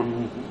showed up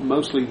from,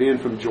 mostly then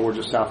from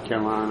Georgia, South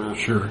Carolina.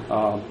 Sure.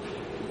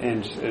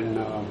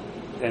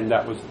 And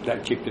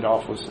that kicked it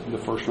off. Was the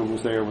first one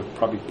was there with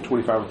probably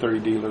 25 or 30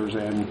 dealers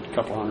and a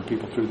couple hundred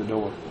people through the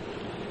door.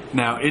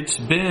 Now it's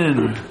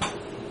been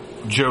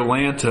Joe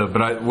Lanta,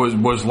 but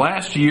was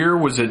last year,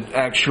 was it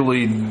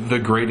actually the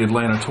Great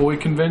Atlanta Toy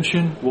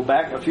Convention? Well,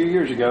 back a few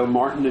years ago,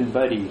 Martin and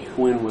Buddy,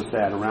 when was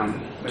that? Around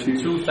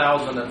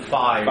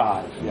 2005.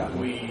 Yeah.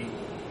 We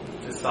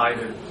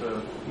decided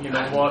to,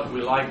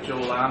 we like Joe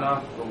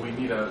Lanta, but we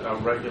need a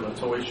regular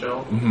toy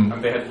show. Mm-hmm.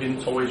 And there had been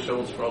toy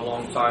shows for a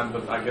long time,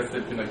 but I guess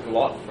they'd been a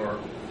glut for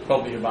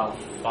probably about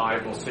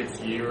 5 or 6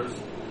 years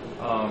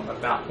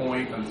at that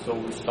point. And so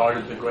we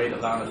started the Great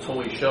Atlanta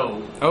Toy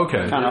Show.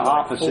 Okay. Kind of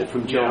opposite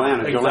from Joe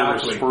Lanta. Exactly. Joe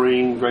Lanta was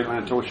spring, Great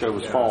Atlanta Toy Show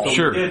was fall. So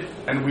sure.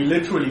 We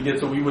literally did,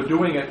 so we were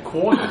doing it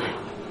quarterly,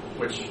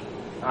 which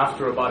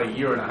after about a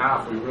year and a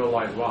half, we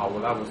realized, wow,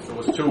 it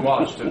was too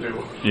much to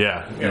do.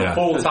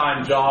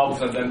 Full-time jobs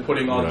and then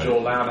putting on Joe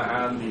Lanta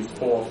and these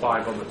 4 or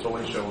 5 other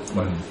toy shows.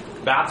 But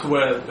that's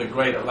where the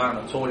Great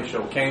Atlanta Toy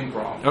Show came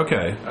from.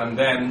 Okay. And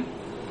then,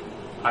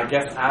 I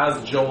guess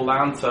as Joe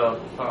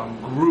Lanta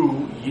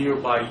grew year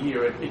by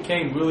year, it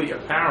became really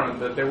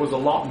apparent that there was a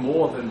lot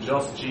more than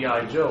just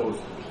G.I. Joes.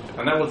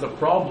 And that was a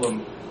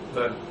problem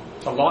that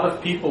a lot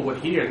of people would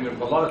hear, and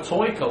a lot of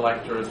toy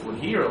collectors would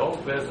hear,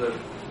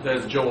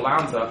 there's Joe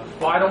Lanta.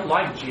 Well, I don't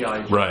like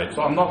G.I. Joe, right.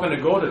 So I'm not going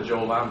to go to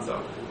Joe Lanta.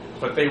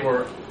 But they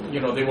were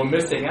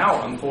missing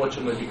out,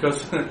 unfortunately,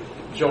 because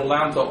Joe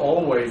Lanta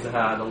always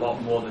had a lot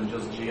more than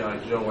just G.I.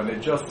 Joe, and it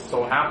just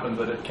so happened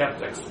that it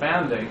kept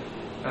expanding,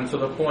 and to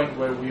the point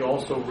where we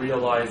also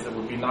realized it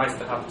would be nice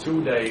to have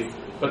 2 days,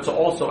 but to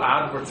also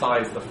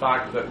advertise the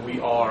fact that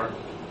we are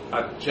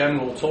a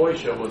general toy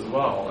show as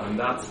well, and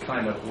that's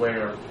kind of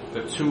where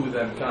the two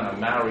then kind of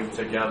married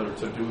together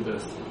to do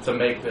this, to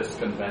make this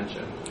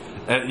convention.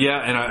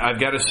 And I've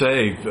got to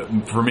say,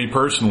 for me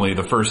personally,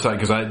 the first time,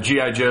 because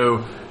G.I.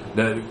 Joe,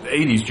 the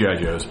 80s G.I.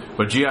 Joes,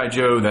 but G.I.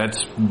 Joe,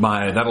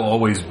 that'll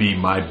always be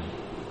my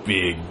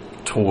big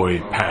toy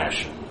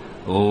passion.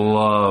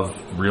 Love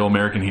real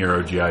American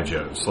hero G.I.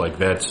 Joes. Like,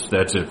 that's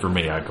it for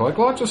me. I collect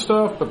lots of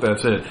stuff, but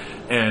that's it.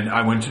 And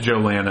I went to Joe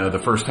Lanta the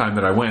first time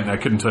that I went, and I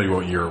couldn't tell you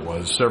what year it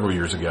was, several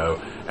years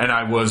ago, and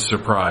I was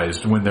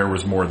surprised when there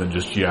was more than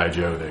just G.I.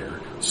 Joe there.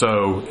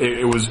 So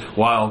it was,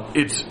 while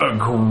it's a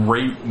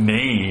great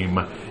name,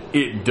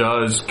 it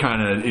does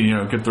kind of,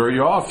 could throw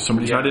you off. If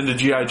somebody's not into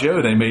G.I.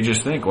 Joe, they may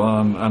just think, well,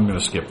 I'm going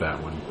to skip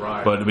that one.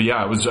 Right. But yeah,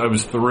 I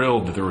was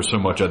thrilled that there was so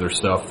much other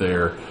stuff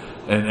there.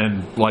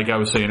 And like I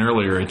was saying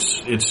earlier,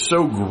 it's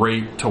so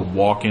great to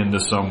walk into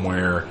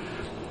somewhere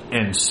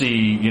and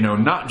see,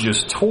 not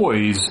just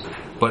toys,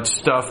 but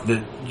stuff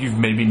that you've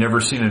maybe never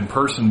seen in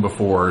person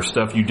before, or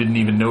stuff you didn't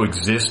even know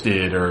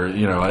existed, or,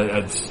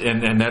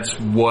 and that's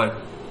what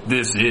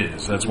this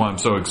is. That's why I'm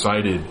so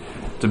excited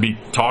to be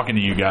talking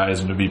to you guys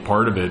and to be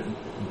part of it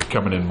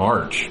coming in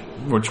March,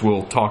 which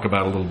we'll talk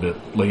about a little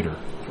bit later.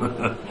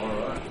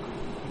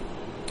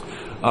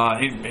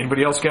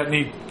 Anybody else got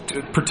any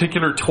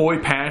particular toy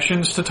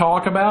passions to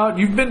talk about?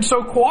 You've been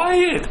so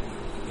quiet.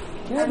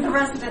 And the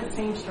resident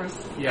seamstress.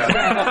 Yeah.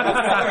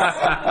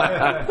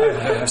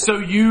 So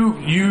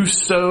you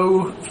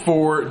sew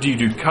for? Do you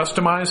do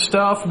customized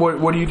stuff?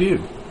 What do you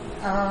do?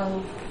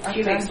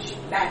 She makes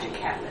magic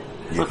cabinet.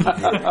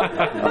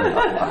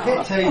 I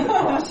can't tell you the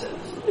process.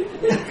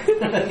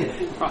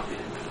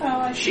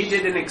 She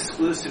did an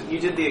exclusive. You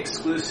did the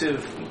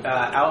exclusive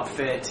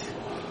outfit.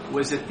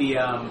 Was it the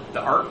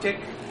Arctic?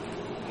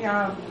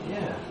 Yeah.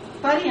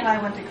 Buddy and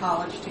I went to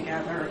college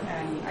together,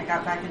 and I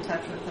got back in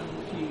touch with him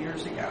a few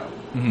years ago.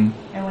 Mm-hmm.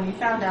 And when he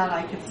found out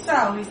I could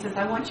sew, he says,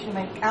 "I want you to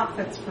make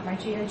outfits for my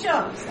G.I.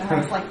 Joes." And I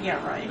was like,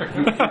 "Yeah, right."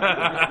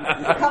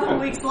 A couple of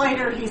weeks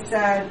later, he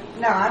said,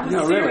 "No, I was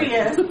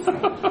serious,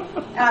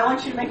 and I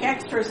want you to make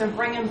extras and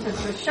bring them to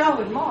the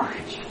show in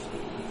March."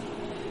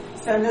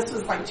 So this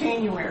was like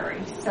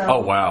January. So oh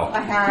wow! I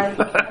had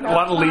a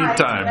lot of lead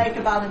time to make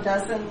about a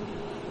dozen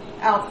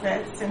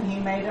outfits, and he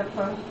made up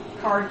a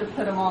card to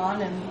put them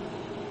on, and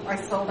I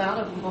sold out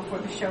of them before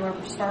the show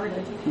ever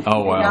started.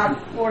 Oh wow! I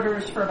got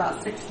orders for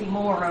about 60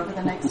 more over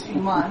the next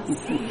few months.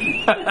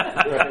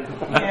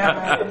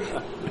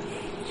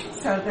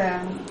 So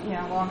then,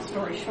 long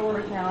story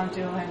short, now I'm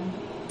doing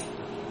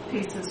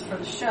pieces for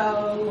the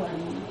show,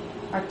 and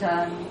I've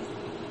done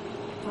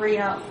 3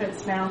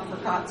 outfits now for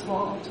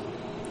Cotswold.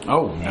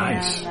 Oh,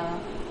 nice.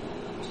 And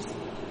just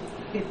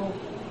people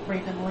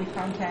randomly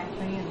contact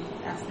me and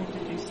ask me to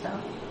do stuff.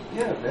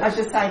 Yeah, I've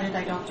decided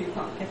I don't do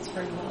pockets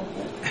very well,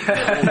 but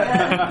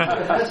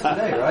that's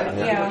today, right?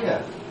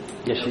 Yeah.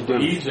 Yes, she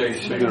does. She's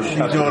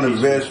doing a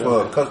vest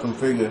for a custom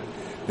figure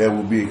that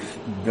will be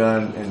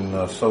done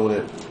and sold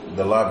at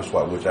the Lobby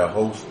Swap, which I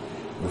host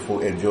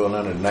at Joe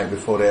London the night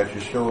before the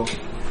actual show.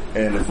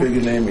 And the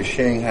figure name is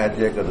Shanghai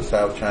Jack of the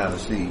South China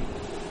Sea.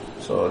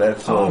 So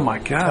that's oh my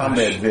gosh.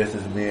 Combat vest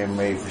is being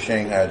made for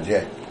Shanghai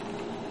Jack.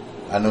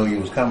 I know you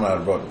was coming out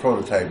and brought the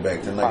prototype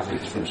back tonight.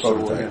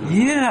 Prototype.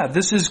 Yeah,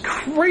 this is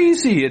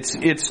crazy.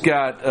 It's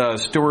got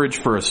storage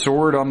for a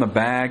sword on the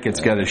back.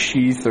 It's got a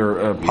sheath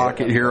or a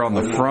pocket here on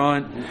the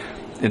front.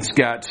 It's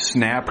got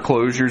snap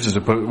closures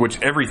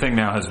which everything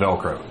now has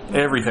Velcro.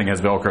 Everything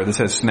has Velcro. This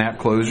has snap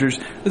closures.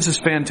 This is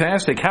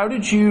fantastic. How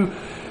did you?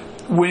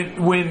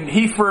 When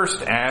he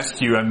first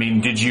asked you, I mean,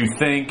 did you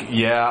think,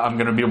 I'm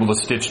going to be able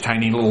to stitch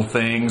tiny little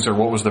things, or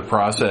what was the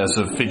process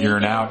of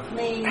figuring out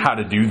how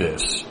to do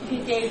this?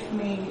 He gave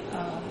me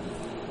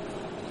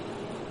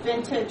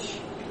vintage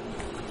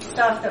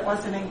stuff that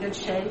wasn't in good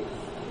shape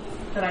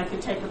that I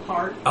could take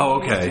apart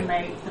to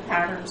make the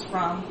patterns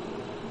from,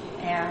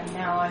 and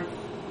now I've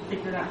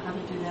figured out how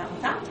to do that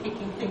without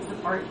taking things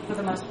apart for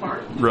the most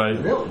part. Right.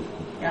 Really?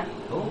 Yeah.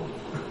 Cool.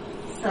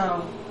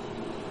 So...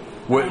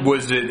 What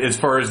was it as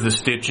far as the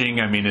stitching?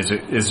 I mean, it's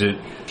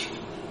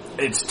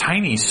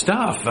tiny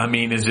stuff. I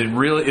mean, is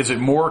it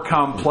more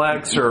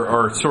complex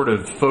or sort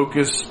of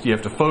focused? You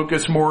have to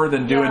focus more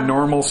than doing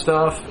normal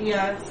stuff?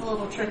 Yeah, it's a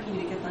little tricky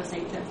to get those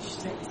 8-inch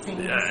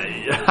seams.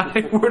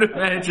 I would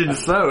imagine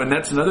so. And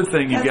that's another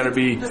thing you've got to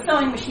be... The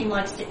sewing machine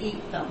likes to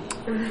eat them.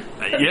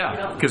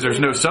 Yeah, because there's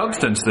no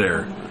substance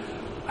there.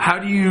 How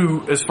do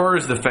you, as far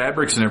as the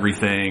fabrics and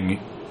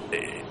everything,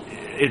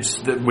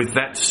 with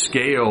that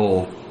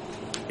scale...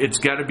 It's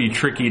got to be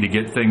tricky to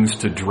get things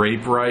to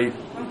drape right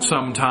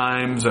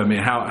sometimes. I mean,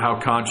 how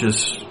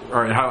conscious,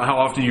 or how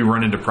often do you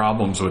run into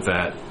problems with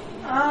that?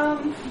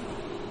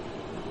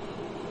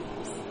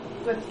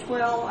 With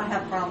twill, I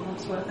have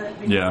problems with it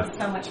because it's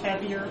so much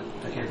heavier.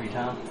 Like every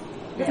time?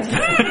 Yeah.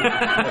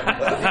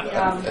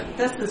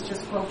 This is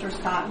just quilter's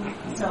cotton,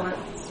 so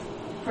it's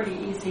pretty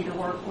easy to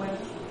work with.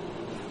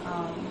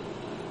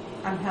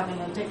 I'm having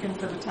a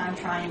dickens of a time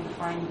trying to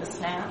find the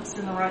snaps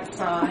in the right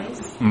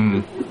size.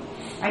 Mm.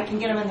 I can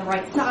get them in the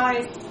right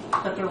size,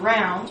 but they're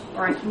round,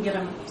 or I can get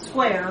them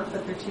square,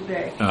 but they're too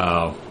big.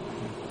 Oh.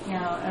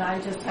 And I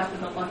just happen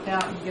to luck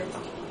out and get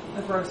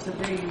a gross of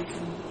these,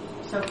 and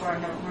so far I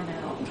haven't run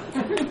out.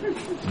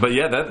 But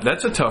yeah,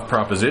 that's a tough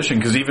proposition,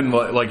 because even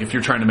like if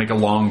you're trying to make a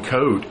long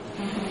coat,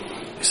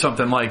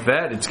 something like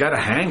that, it's got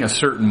to hang a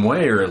certain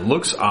way or it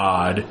looks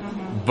odd.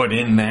 But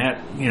in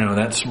that,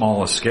 that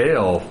small a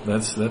scale,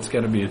 that's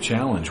got to be a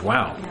challenge.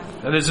 Wow. Yeah.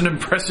 That is an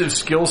impressive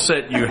skill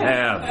set you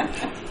have.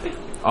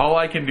 All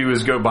I can do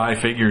is go buy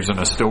figures in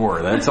a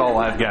store. That's all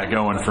I've got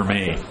going for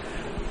me.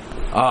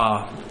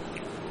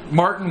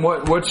 Martin,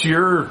 what's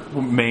your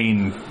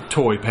main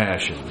toy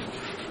passion?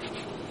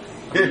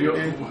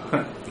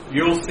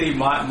 You'll see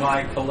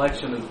my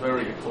collection is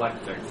very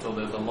eclectic, so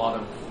there's a lot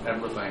of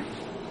everything.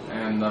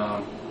 And,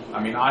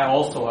 I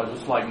also,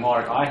 just like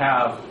Mark, I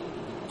have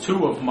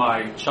 2 of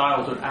my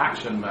childhood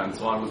action men.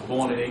 So I was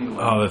born in England.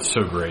 Oh, that's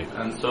so great.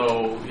 And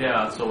so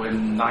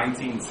in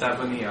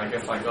 1970, I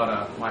guess I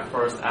got my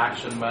first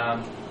action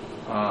man,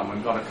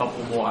 and got a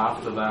couple more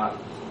after that.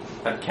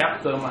 I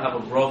kept them. I have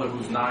a brother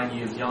who's 9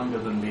 years younger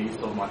than me,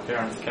 so my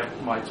parents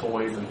kept my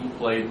toys and he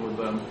played with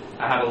them.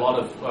 I had a lot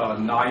of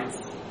knights,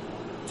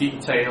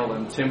 detail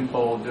and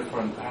tempo,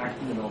 different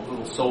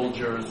little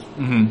soldiers,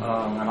 and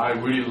I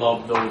really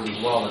loved those as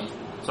well. And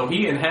So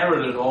he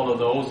inherited all of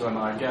those, and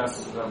I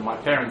guess my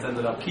parents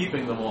ended up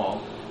keeping them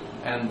all.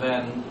 And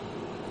then,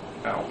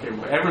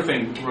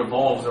 everything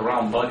revolves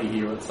around Buddy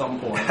here at some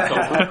point. So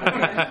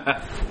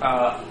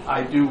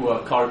I do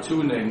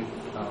cartooning,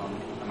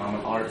 and I'm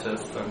an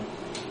artist, and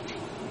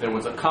there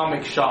was a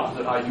comic shop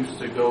that I used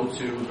to go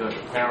to that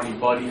apparently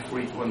Buddy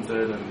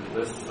frequented, and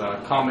this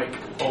comic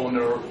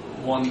owner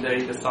one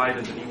day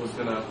decided that he was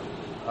going to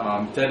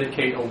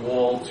dedicate a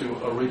wall to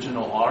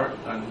original art,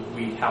 and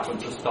we happened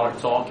to start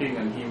talking,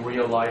 and he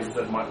realized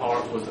that my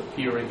art was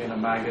appearing in a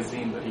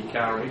magazine that he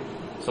carried,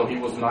 so he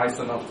was nice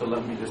enough to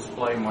let me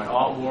display my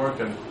artwork.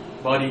 And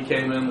Buddy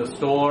came in the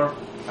store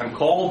and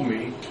called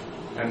me,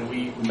 and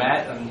we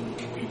met and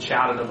we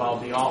chatted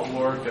about the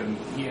artwork, and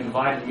he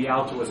invited me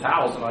out to his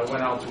house, and I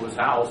went out to his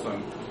house,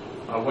 and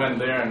I went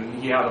there,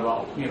 and he had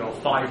about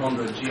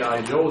 500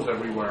 G.I. Joes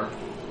everywhere.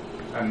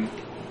 And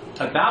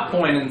at that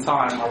point in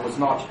time, I was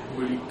not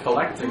really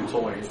collecting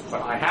toys,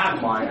 but I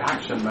had my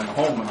Action Men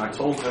home, and I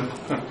told him,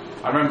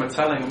 I remember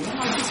telling him,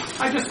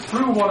 I just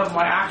threw one of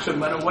my Action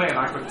Men away, and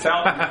I could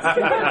tell him.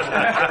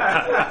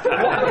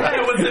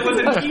 it was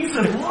in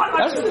pieces. What?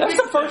 That's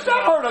the first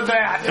I've heard of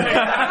that.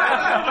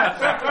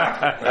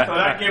 So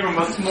that gave him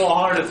a small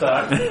heart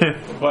attack.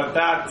 But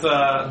that,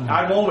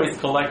 I've always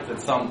collected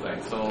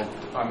something. So,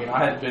 I mean,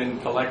 I had been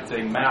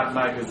collecting Mad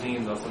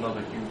magazines. That's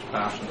another huge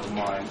passion of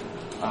mine.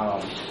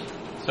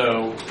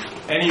 So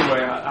anyway,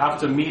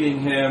 after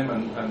meeting him,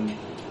 and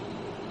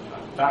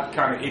that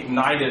kind of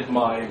ignited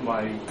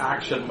my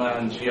Action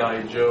Man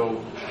G.I.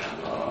 Joe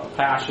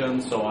passion,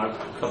 so I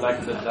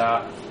collected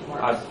that.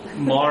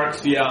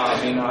 Marks,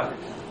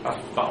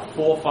 about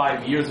 4 or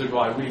 5 years ago,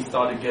 I really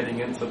started getting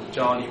into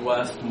Johnny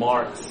West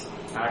Marks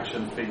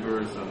action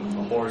figures and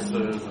the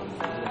horses and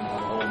the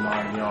whole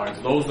 9 yards.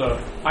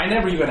 I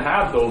never even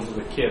had those as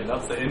a kid.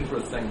 That's the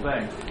interesting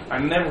thing. I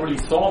never really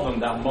saw them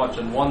that much,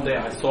 and one day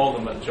I saw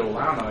them at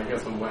Joanna, I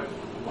guess, and went,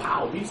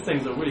 wow, these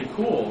things are really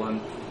cool,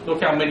 and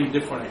look how many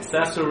different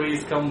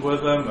accessories come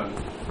with them, and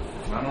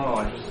I don't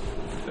know,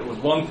 there was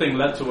one thing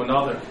led to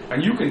another,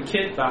 and you can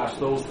kit bash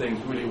those things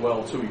really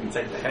well too. You can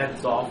take the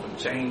heads off and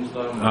change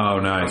them. Oh,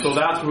 nice. And so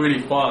that's really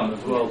fun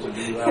as well to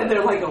do that. And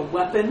they're like a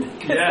weapon.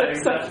 Yeah, they're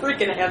so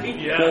freaking heavy.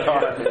 Yeah.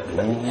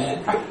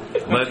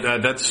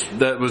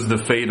 That was the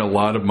fate a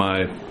lot of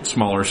my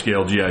smaller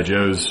scale G.I.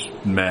 Joes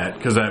met,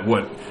 because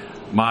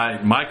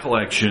my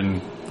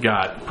collection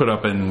got put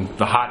up in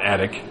the hot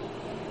attic.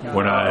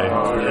 When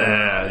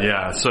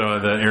so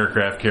the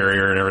aircraft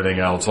carrier and everything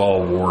else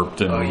all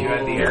warped. And, you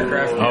had the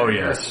aircraft carrier? Oh,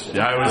 yes.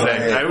 I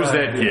was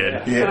that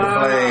kid.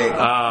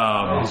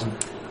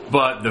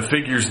 But the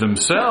figures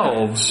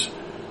themselves,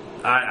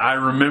 I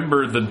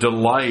remember the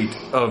delight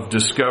of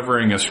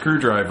discovering a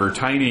screwdriver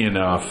tiny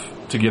enough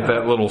to get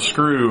that little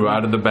screw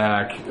out of the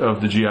back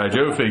of the G.I.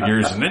 Joe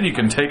figures, and then you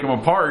can take them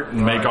apart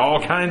and make all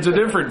kinds of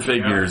different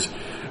figures.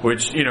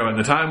 Which, at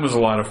the time was a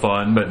lot of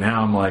fun, but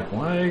now I'm like,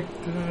 why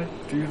did I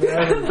do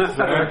that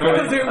exactly?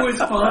 Because it was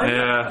fun.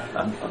 Yeah.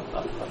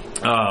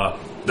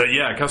 But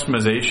yeah,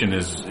 customization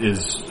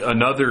is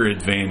another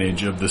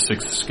advantage of the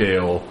 6th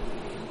scale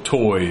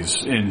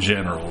toys in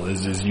general,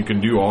 is you can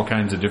do all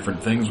kinds of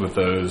different things with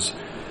those.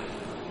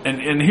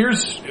 And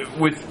here's,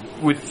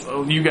 with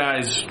you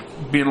guys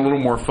being a little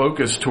more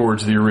focused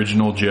towards the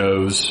original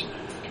Joes,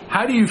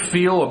 how do you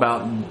feel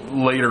about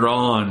later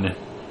on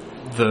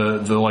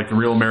the like the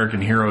Real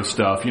American Hero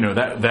stuff?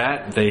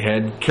 That they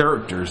had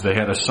characters, they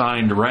had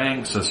assigned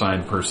ranks,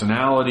 assigned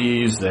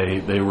personalities,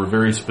 they were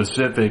very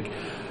specific,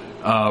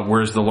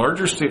 whereas the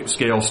larger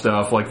scale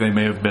stuff, like they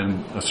may have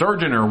been a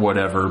sergeant or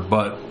whatever,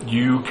 but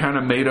you kind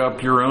of made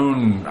up your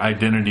own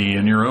identity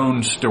and your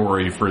own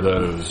story for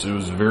those. It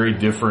was a very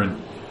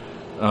different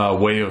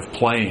way of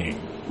playing.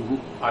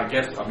 I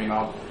guess,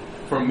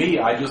 for me,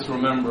 I just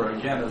remember,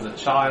 again, as a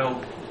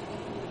child,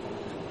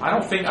 I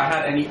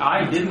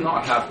did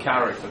not have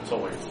character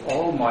toys.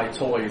 All my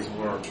toys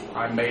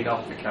I made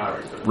up the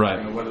characters.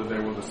 Right. Whether they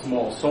were the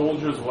small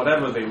soldiers,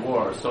 whatever they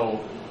were.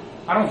 So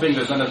I don't think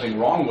there's anything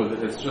wrong with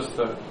it. It's just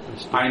that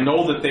I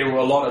know that there were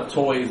a lot of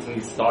toys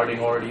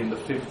starting already in the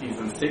 50s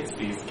and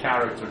 60s,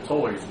 character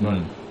toys.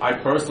 But I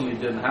personally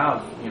didn't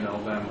have,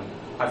 them.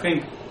 I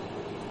think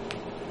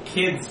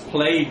kids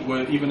played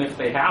with, even if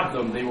they had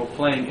them, they were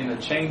playing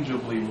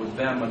interchangeably with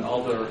them and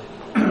other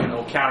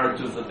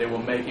characters that they were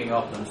making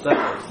up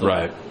themselves. So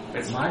right.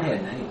 Mine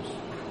had names.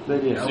 They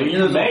did. So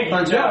you make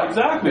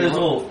exactly. There's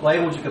little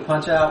labels you could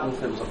punch out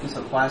if it was a piece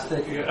of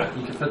plastic. Yeah.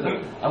 You could put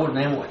I would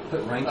name it,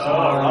 put ranks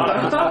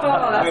on.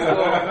 That's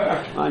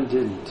cool. Mine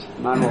didn't.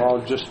 Mine were all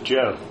just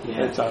Joe.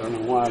 Yeah. I don't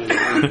know why.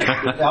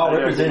 They all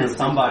represented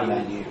somebody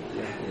I knew.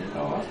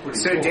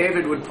 So cool.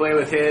 David would play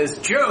with his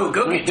Joe.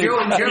 Go get Joe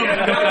and Joe.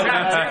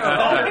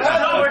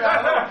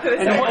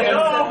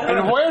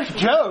 And where's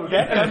Joe? He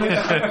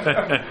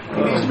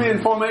needs to be in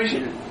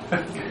formation.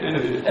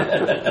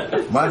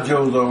 My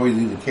Joes always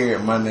either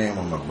carried my name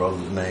or my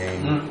brother's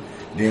name.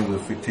 Then we'll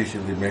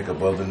fictitiously make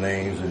up other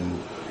names. And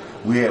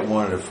we had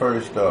one of the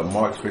first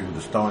Marks figures,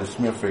 the Stony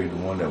Smith figure, the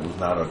one that was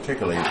not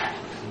articulated.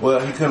 Well,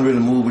 he couldn't really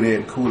move with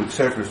that cool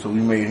accessories, so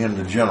we made him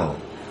the general.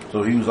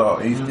 So he was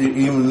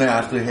even now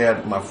I still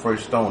had my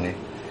first Stoney.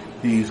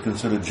 He's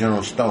considered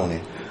General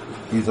Stoney.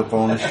 He's up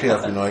on the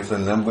shelf, you know, like I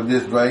said, nothing but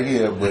this right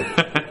here, but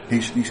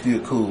he's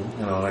still cool,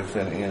 you know, like I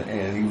said,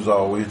 and he was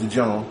always the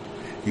general.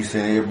 He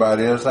sent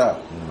everybody else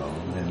out, you know.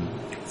 And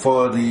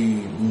for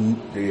the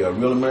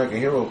Real American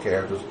Hero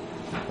characters,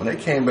 when they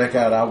came back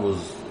out, I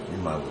was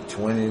in my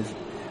 20s.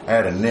 I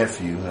had a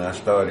nephew, and I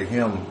started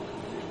him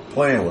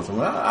playing with them.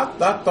 I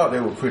thought they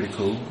were pretty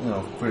cool, you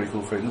know, pretty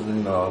cool figures. And,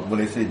 you know, when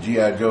they said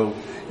G.I. Joe,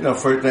 you know,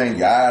 first thing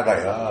your eyes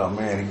like, oh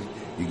man,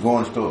 he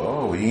going to the store.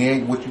 Oh, he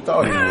ain't what you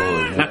thought he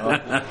was, you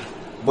know.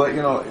 But,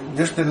 you know,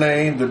 just the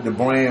name, the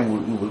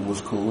brand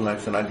was cool. Like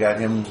I said, I got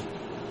him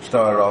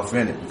started off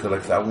in it because,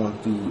 like I said, I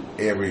went through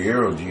every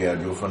era of G.I.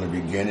 Joe from the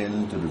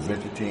beginning to the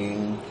Venture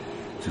Team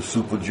to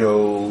Super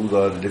Joe's,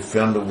 the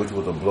Defender, which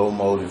was a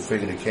blow-molded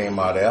figure that came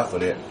out after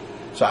that.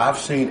 So I've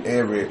seen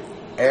every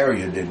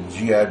area that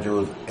G.I.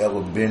 Joe has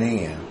ever been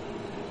in,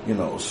 you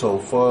know. So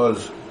far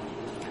as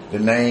the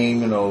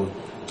name, you know,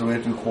 3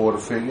 3/4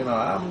 figure, you know,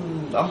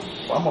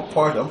 I'm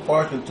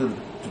partial to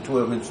the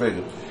 12-inch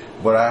figure.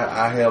 But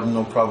I have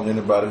no problem with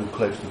anybody who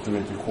collects the 3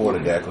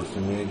 3/4 guy, because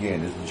to me,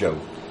 again, it's Joe.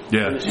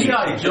 Yeah.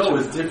 G.I. Joe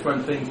is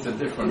different things to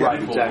different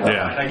people. Exactly.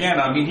 Yeah. Again,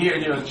 I mean, here,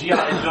 you know,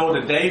 G.I. Joe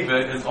to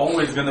David is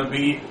always going to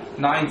be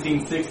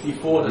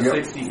 1964 to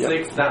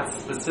 66, that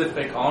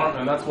specific arm,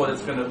 and that's what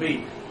it's going to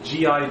be.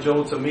 G.I.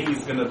 Joe to me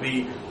is going to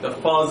be the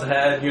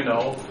fuzzhead, you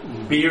know,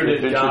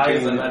 bearded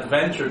guys and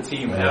Adventure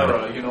Team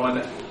era, you know,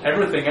 and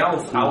everything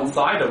else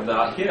outside of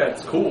that,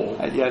 it's cool.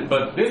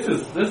 But this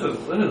is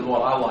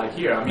what I like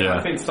here. I mean,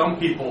 I think some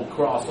people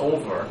cross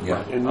over.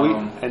 Yeah.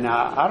 And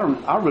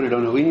I really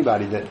don't know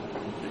anybody that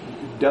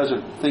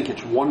doesn't think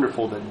it's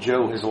wonderful that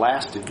Joe has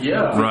lasted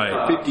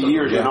 50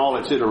 years in all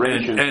its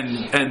iterations.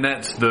 And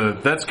that's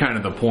kind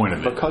of the point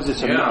of it. Because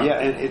it's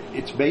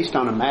it's based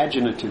on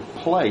imaginative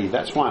play.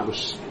 That's why it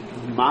was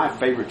my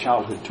favorite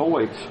childhood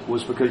toy,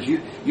 was because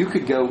you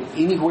could go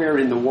anywhere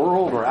in the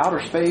world or outer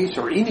space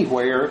or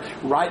anywhere,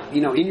 right,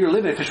 you know, in your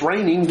living. If it's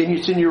raining, then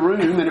it's in your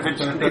room, and if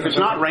it's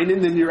not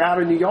raining, then you're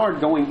out in the yard,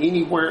 going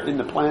anywhere in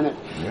the planet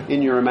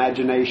in your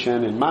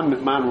imagination. And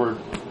mine were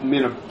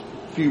men of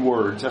few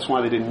words. That's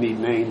why they didn't need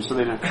names, so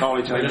they didn't call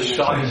each other. They just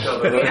shot each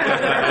other.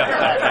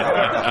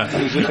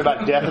 It was just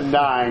about death and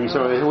dying,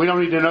 so we don't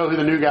need to know who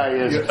the new guy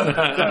is. He ain't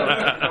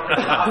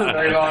gonna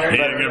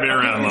be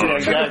around long.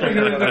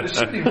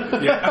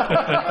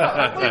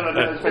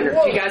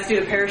 You guys do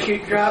the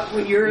parachute drop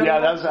when you're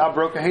I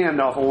broke a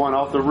hand off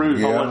the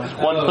roof. I wasn't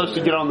supposed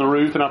to get on the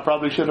roof, and I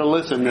probably should have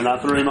listened, and I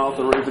threw him off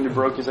the roof, and he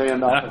broke his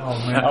hand off.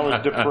 I was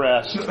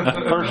depressed.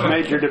 First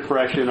major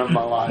depression of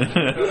my life.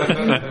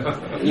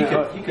 You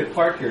could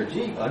park your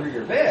Jeep under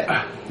your bed.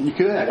 You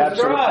could,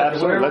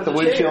 absolutely. Let the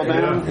windshield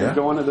down and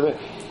go into the bed.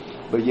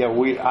 But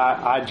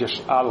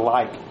I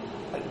like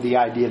the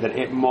idea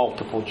that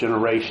multiple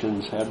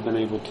generations have been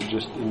able to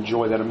just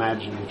enjoy that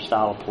imaginative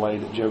style of play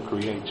that Joe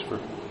creates for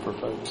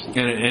folks.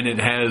 And it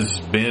has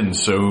been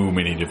so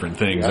many different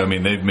things. I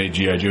mean, they've made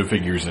G.I. Joe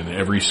figures in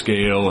every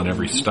scale and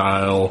every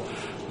style.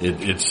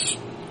 It's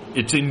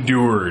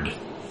endured.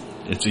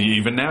 It's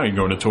even now you can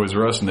go into Toys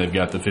R Us and they've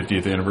got the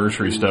 50th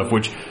anniversary stuff,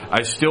 which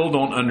I still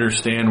don't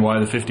understand why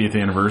the 50th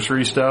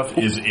anniversary stuff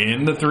is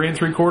in the 3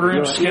 3/4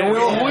 inch scale. We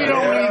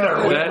don't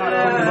either.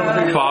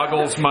 That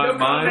boggles my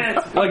mind.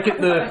 Like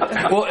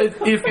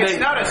if it's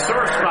not a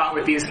sore spot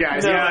with these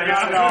guys.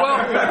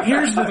 Well,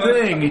 here's the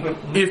thing: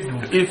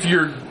 if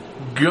you're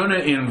gonna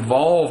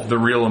involve the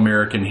Real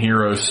American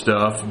Hero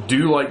stuff,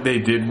 do like they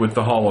did with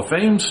the Hall of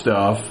Fame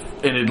stuff,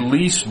 and at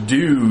least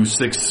do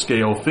 6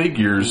 scale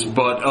figures,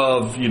 but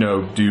of, you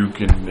know, Duke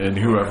and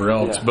whoever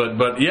else. But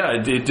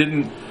it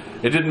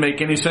didn't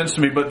make any sense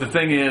to me. But the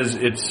thing is,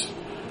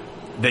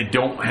 they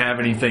don't have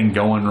anything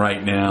going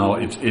right now.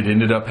 It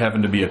ended up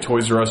having to be a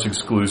Toys R Us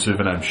exclusive,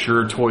 and I'm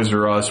sure Toys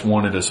R Us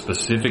wanted a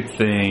specific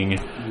thing,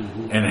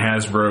 and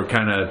Hasbro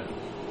kind of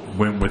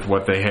went with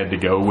what they had to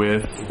go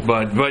with.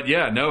 But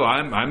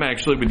I'm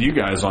actually with you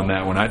guys on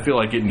that one. I feel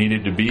like it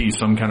needed to be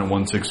some kind of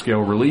 1/6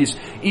 scale release.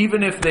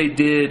 Even if they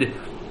did,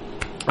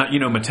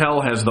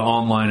 Mattel has the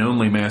online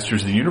only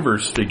Masters of the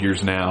Universe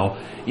figures now.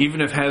 Even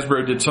if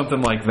Hasbro did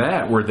something like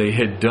that, where they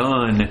had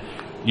done,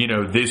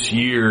 this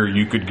year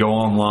you could go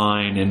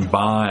online and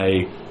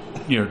buy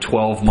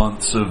 12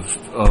 months of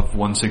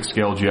 1/6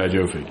 scale G.I.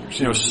 Joe figures.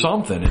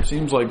 Something. It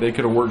seems like they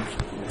could have worked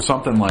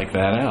something like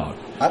that out.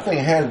 I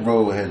think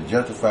Hasbro has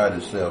justified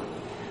itself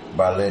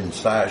by letting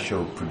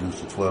Sideshow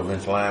produce a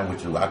 12-inch line,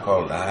 which I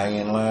call it the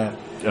high-end line.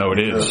 Oh, it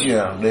is.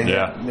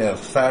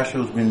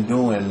 Sideshow's been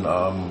doing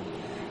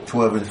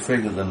 12-inch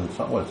figures, and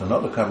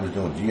another company's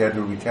doing G.I.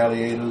 Joe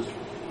Retaliators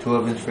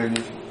 12-inch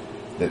figures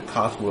that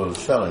Costco is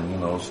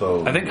selling.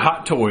 So I think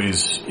Hot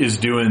Toys is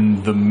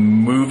doing the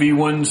movie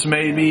ones,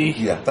 maybe.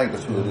 Yeah, I think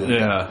that's who it is.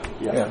 Yeah.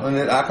 And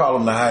then I call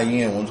them the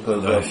high-end ones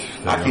because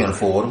I can't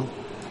afford them.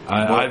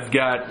 I've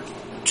got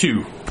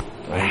 2.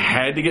 I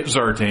had to get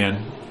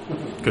Zartan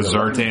because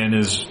Zartan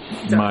is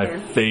my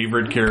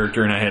favorite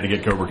character, and I had to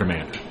get Cobra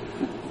Commander.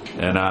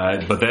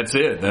 But that's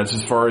it. That's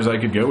as far as I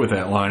could go with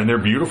that line. And they're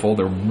beautiful.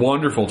 They're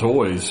wonderful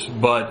toys.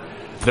 But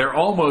they're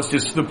almost,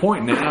 it's to the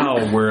point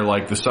now where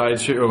like the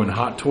Sideshow and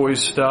Hot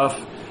Toys stuff,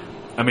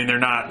 I mean, they're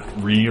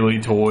not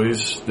really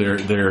toys. They're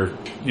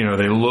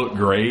they look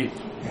great,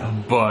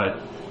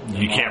 but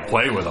you can't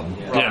play with them.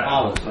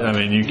 Yeah. I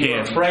mean, you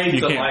can't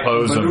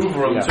pose them.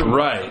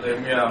 Right.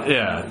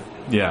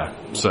 Yeah.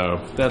 So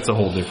that's a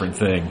whole different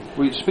thing.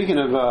 Speaking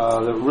of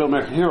the Real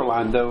American Hero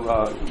line, though,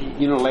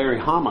 Larry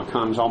Hama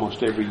comes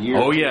almost every year.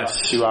 Oh,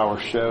 yes. To our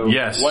show.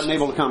 Yes. Wasn't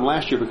able to come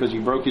last year because he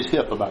broke his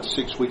hip about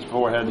 6 weeks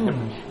before. Had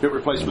hip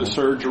replacement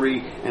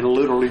surgery and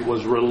literally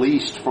was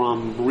released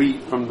from the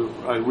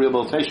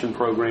rehabilitation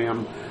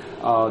program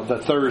the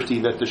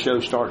Thursday that the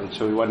show started.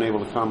 So he wasn't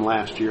able to come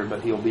last year,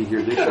 but he'll be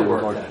here this year. We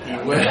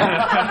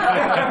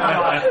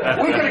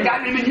could have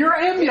gotten him in your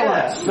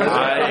ambulance. He's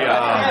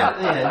got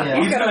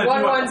a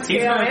 1-1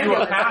 scale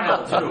ambulance.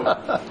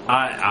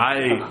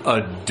 I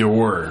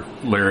adore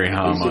Larry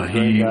Hama.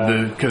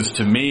 Because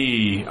to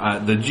me,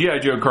 the G.I.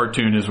 Joe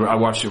cartoon is, I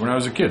watched it when I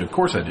was a kid. Of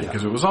course I did,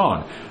 because it was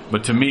on.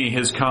 But to me,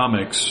 his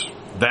comics,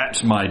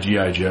 that's my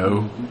G.I.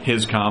 Joe,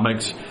 his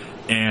comics.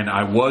 And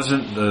I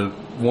wasn't the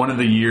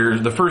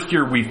first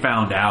year we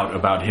found out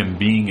about him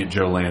being at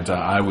Joe Lanta,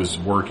 I was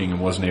working and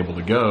wasn't able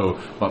to go,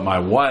 but my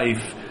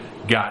wife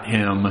got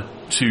him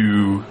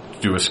to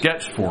do a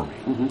sketch for me.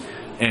 Mm-hmm.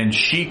 And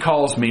she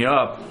calls me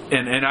up,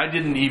 and I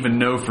didn't even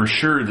know for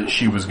sure that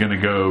she was going to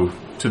go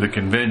to the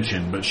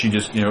convention, but she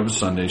just, it was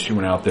Sunday, she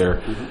went out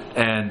there,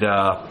 and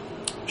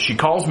she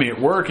calls me at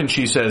work and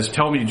she says,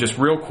 tell me just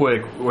real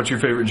quick, what's your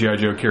favorite G.I.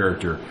 Joe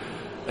character?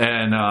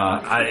 And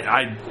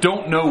I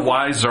don't know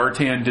why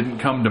Zartan didn't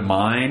come to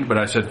mind, but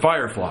I said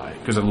Firefly,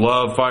 because I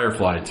love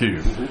Firefly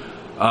too.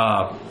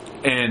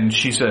 And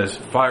she says,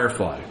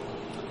 Firefly.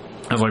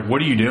 I was like,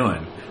 what are you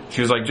doing?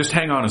 She was like, just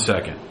hang on a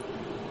second.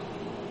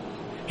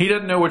 He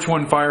doesn't know which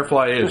one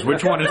Firefly is.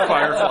 Which one is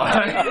Firefly?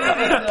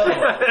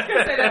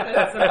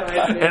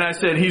 And I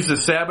said, he's the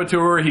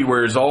saboteur. He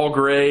wears all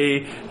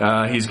gray.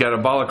 He's got a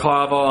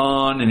balaclava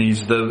on, and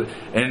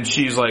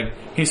she's like,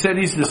 he said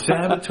he's the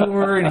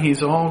saboteur, and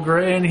he's all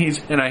gray, and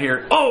I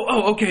hear,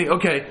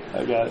 okay.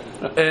 I got it.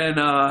 And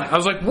I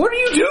was like, what are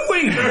you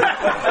doing?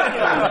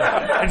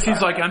 And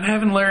she's like, I'm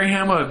having Larry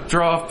Hama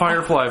draw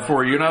Firefly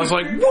for you. And I was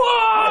like,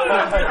 what?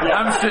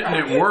 I'm sitting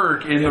at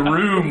work in the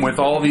room with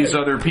all these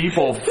other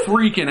people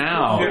freaking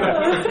out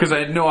because I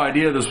had no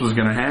idea this was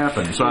going to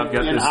happen. So I've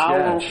got this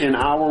sketch. In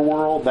our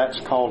world, that's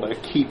called a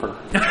keeper.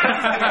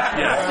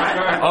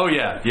 Yes. Oh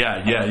yeah.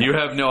 You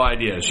have no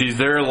idea.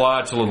 There are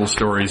lots of little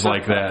stories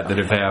like that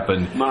have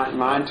happened.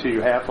 Mine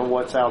too. Half of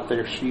what's out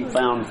there she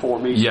found for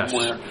me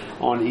somewhere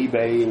on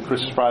eBay, and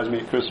Chris surprised me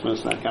at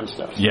Christmas and that kind of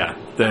stuff. Yeah,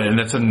 and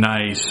that's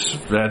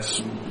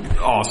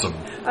awesome.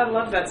 I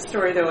love that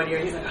story though. When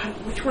he's like,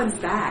 which one's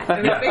that?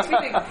 I mean, it makes me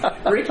think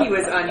Ricky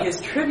was on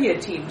his trivia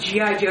team,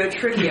 G.I. Joe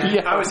trivia.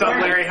 Yeah, I was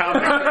on Larry Hama.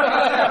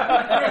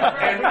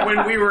 And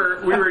when we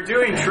were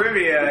doing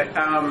trivia,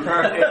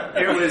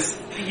 it was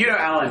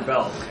Alan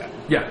Bell,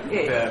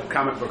 the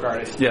comic book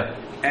artist. Yeah,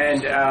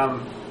 and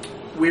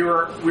we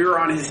were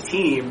on his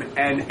team,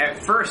 and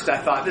at first I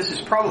thought this is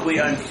probably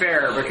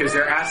unfair because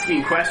they're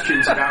asking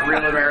questions about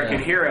Real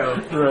American Hero.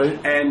 Right.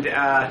 And,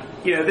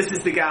 this is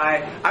the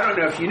guy, I don't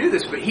know if you knew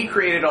this, but he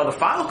created all the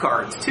file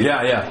cards too.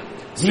 Yeah.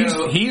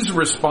 He's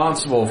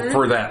responsible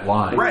for that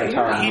line. Right.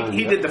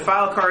 He did the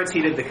file cards,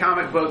 he did the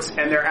comic books,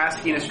 and they're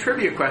asking us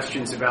trivia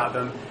questions about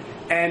them.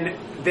 And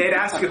they'd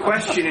ask a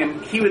question,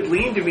 and he would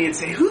lean to me and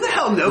say, who the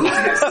hell knows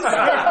this?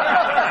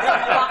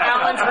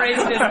 Alan's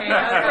raised his hand.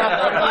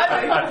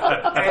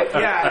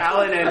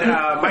 Alan and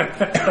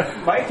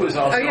Mike was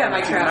also on the team.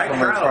 Mike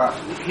Trout.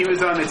 He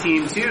was on the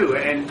team too.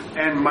 And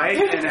Mike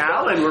and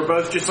Alan were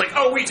both just like,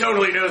 we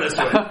totally know this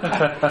one.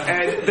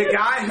 And the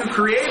guy who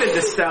created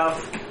the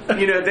stuff,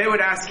 they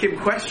would ask him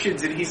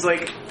questions, and he's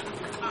like,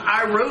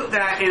 I wrote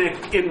that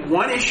in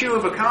one issue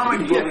of a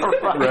comic book,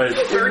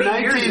 30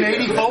 years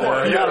ago.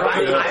 I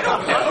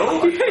don't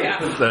know.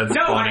 That's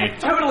funny. I'm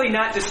totally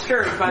not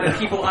disturbed by the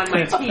people on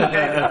my team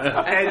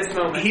at this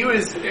moment.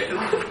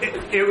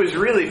 It was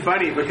really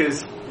funny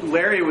because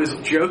Larry was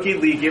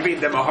jokingly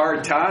giving them a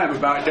hard time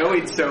about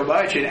knowing so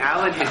much, and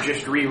Alan had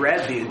just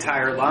reread the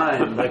entire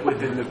line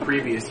within the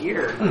previous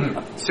year.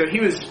 So he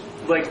was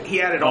he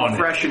had it all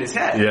fresh in his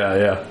head.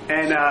 Yeah.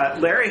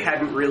 And Larry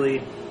hadn't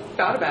really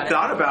thought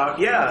about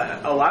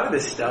a lot of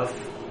this stuff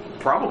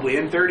probably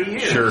in 30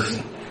 years. Sure.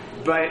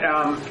 But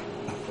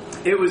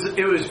it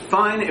was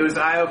fun. It was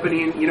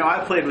eye-opening.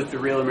 I played with the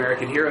Real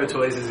American Hero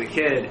toys as a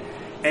kid,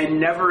 and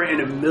never in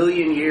a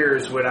million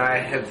years would I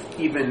have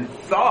even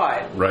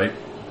thought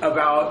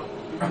about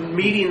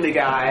meeting the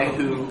guy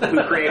who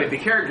created the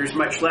characters,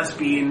 much less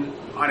being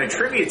on a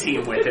trivia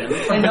team with him.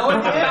 And knowing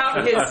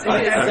about his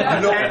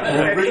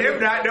and him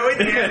not knowing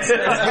the answers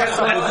against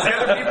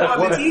other people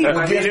on the team.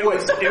 I mean,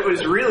 it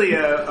was really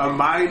a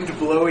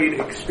mind-blowing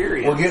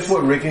experience. Well, guess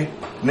what, Ricky?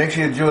 Next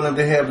year, Jordan, if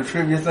they have the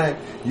trivia thing,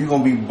 you're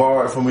going to be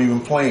barred from even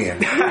playing.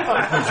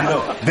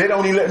 Because, they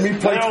don't even let me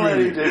play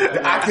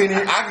trivia. I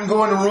can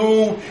go in the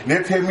room, and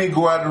they'll tell me to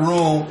go out the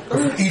room.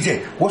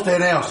 EJ, what's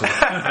that answer?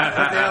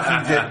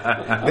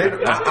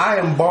 I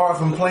am barred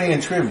from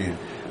playing trivia.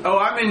 Oh,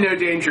 I'm in no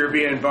danger of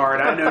being barred.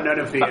 I know none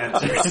of the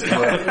answers.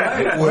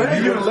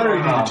 Well, you and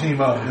Larry need to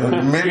team up. You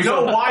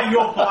know why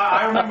you're barred?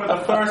 I remember the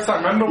first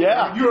time.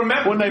 You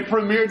remember when they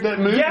premiered that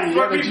movie? Yes,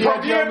 when we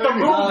premiered the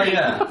movie.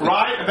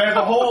 Right? There's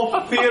a whole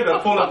theater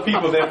full of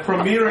people. They're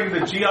premiering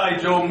the G.I.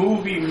 Joe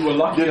movie. We were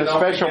lucky enough to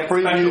get special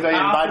preview. They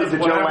invited the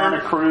Joanna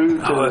crew.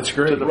 That's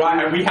great.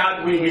 Right, and we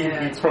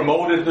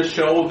promoted the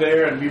show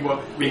there, and we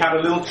had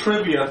a little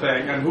trivia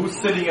thing. And who's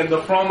sitting in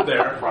the front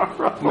there?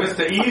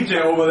 Mr. EJ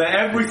over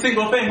there. Every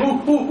single thing. Who?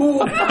 Come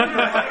on,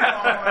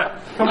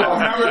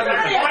 remember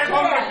that?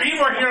 500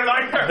 people here,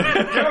 like,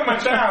 give him a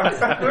chance.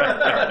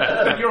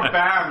 You're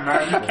bad,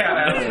 man. You can't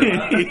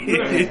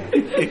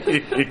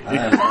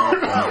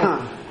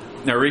answer.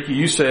 Now, Ricky,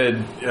 you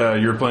said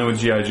you were playing with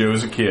G.I. Joe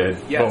as a kid.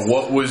 Yes. But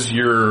what was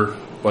your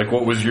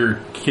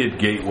kid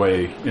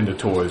gateway into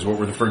toys? What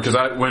were the first?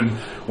 Because when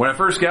I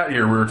first got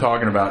here, we were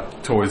talking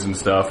about toys and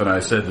stuff, and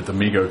I said that the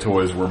Mego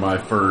toys were my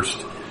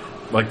first.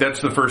 Like, that's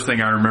the first thing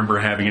I remember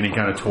having any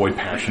kind of toy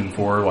passion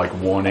for, like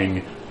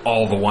wanting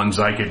all the ones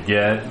I could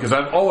get. Because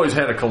I've always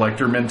had a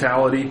collector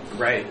mentality.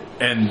 Right.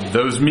 And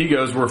those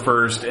Megos were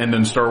first, and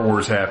then Star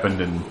Wars happened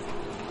and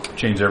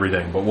changed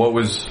everything. But what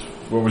was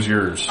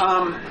yours?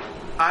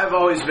 I've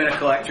always been a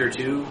collector,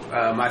 too.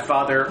 My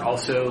father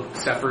also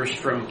suffers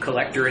from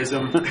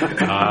collectorism.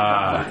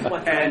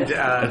 And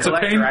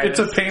it's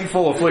a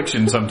painful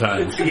affliction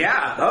sometimes.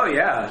 Yeah. Oh,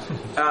 yeah.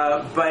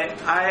 But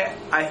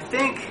I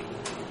think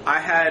I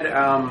had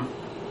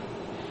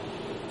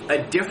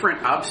a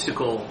different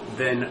obstacle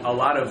than a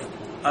lot of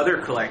other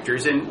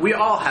collectors, and we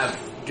all have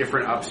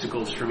different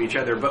obstacles from each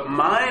other, but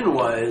mine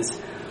was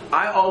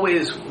I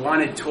always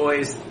wanted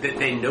toys that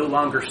they no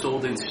longer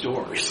sold in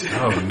stores.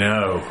 Oh,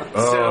 no.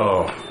 Oh.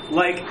 So,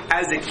 like,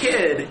 as a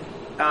kid,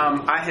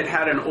 I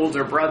had an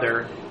older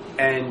brother,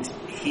 and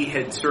he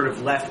had sort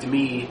of left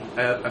me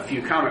a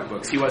few comic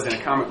books. He wasn't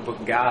a comic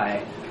book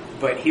guy,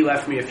 but he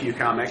left me a few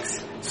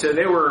comics. So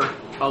they were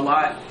a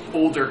lot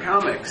older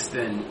comics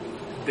than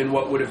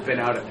what would have been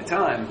out at the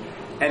time.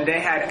 And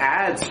they had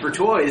ads for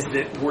toys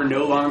that were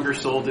no longer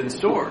sold in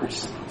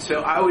stores.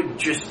 So I would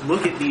just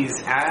look at these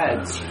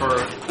ads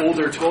for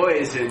older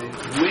toys and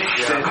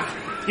wish that,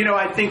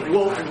 I'd think,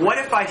 well, what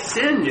if I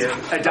send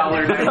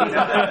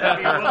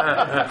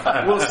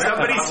 $1.99? Will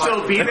somebody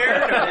still be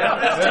there?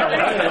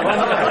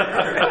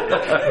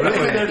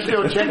 Maybe they're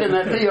still checking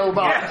that P.O.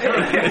 box.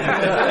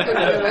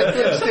 That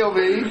could still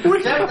be. It's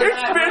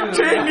been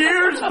 10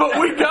 years, but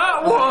we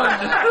got one.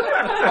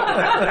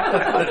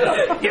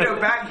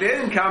 Back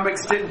then,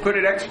 comics didn't put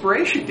an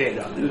expiration date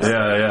on them.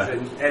 Yeah.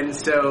 And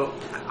so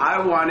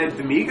I wanted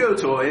the Mego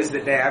toys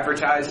that they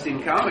advertised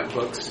in comic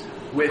books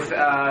with,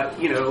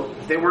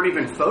 they weren't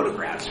even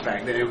photographs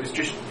back then. It was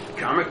just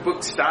comic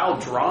book style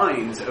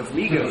drawings of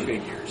Mego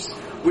figures,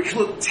 which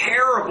looked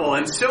terrible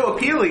and so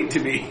appealing to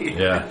me.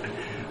 Yeah.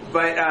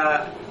 But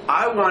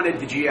I wanted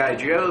the G.I.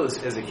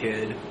 Joes as a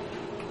kid.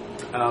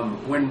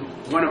 When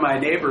one of my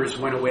neighbors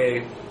went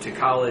away to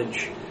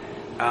college,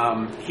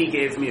 he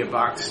gave me a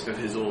box of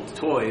his old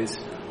toys,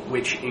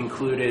 which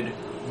included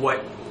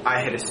what I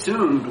had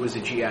assumed was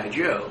a G.I.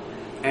 Joe.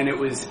 And it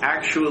was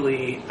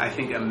actually, I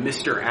think, a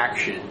Mr.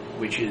 Action,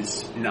 which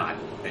is not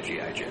a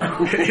G.I. Joe.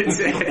 It's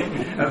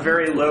a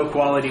very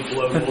low-quality,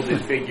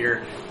 blow-molded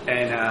figure,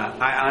 and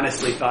I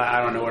honestly thought,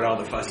 I don't know what all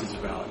the fuss is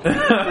about.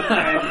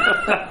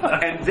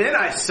 and then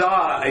I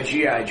saw a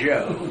G.I.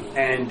 Joe,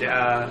 and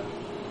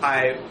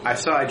I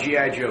saw a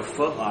G.I. Joe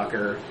Foot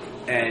Locker,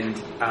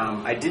 and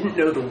I didn't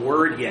know the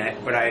word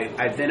yet, but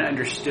I then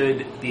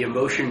understood the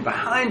emotion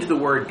behind the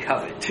word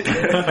covet.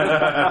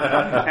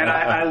 And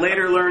I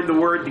later learned the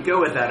word to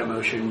go with that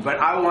emotion, but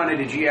I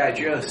wanted a G.I.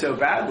 Joe so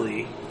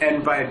badly,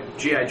 and by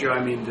G.I. Joe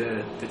I mean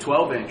the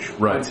 12-inch,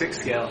 1/6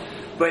 scale,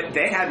 but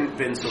they hadn't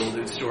been sold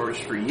in stores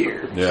for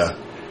years. Yeah.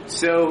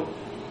 So,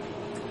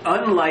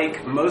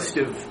 unlike most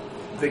of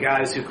the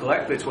guys who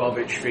collect the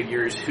 12-inch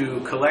figures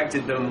who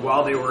collected them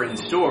while they were in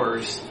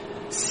stores,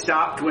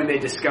 stopped when they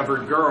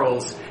discovered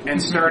girls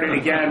and started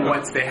again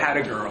once they had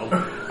a girl.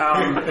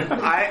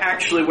 I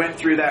actually went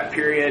through that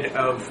period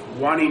of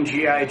wanting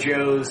G.I.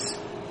 Joes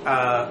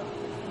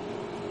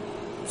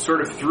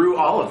sort of through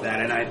all of that,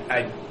 and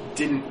I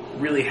didn't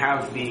really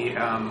have the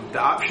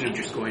option of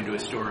just going to a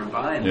store and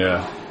buying them.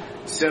 Yeah.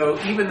 So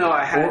even though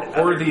I had...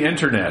 Or the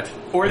internet.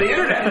 Or the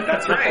internet,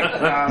 that's right.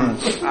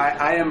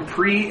 I am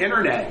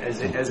pre-internet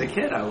as a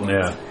kid, I was.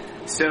 Yeah.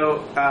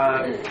 So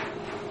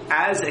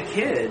as a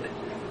kid,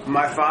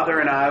 my father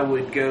and I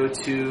would go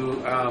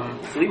to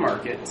flea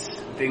markets,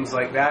 things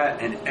like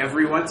that, and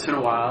every once in a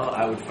while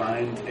I would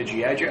find a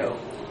G.I. Joe.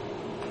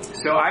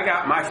 So I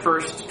got my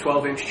first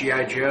 12-inch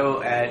G.I.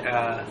 Joe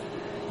at,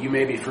 you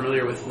may be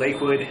familiar with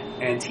Lakewood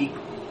Antique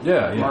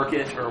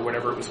Market, or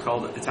whatever it was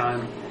called at the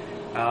time.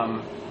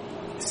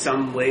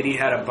 Some lady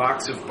had a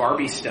box of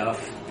Barbie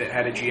stuff that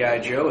had a G.I.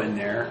 Joe in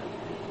there,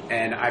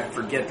 and I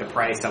forget the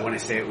price. I want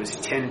to say it was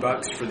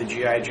 $10 for the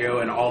G.I. Joe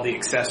and all the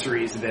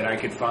accessories that I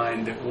could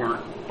find that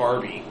weren't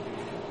Barbie.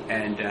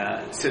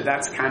 And so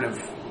that's kind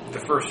of the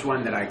first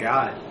one that I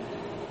got.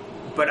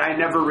 But I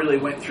never really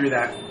went through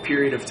that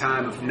period of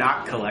time of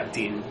not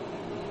collecting.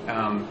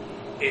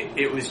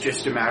 It was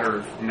just a matter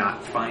of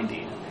not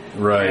finding.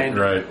 Right,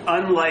 right.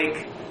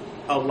 Unlike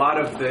a lot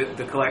of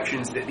the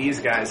collections that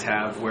these guys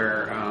have,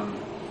 where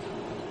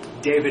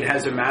David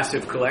has a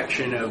massive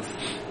collection of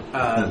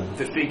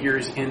the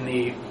figures in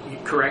the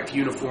correct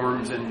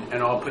uniforms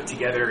and all put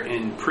together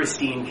in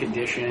pristine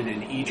condition,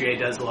 and EJ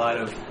does a lot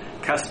of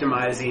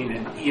customizing,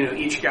 and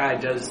each guy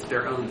does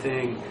their own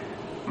thing.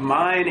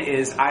 Mine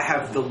is I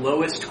have the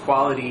lowest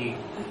quality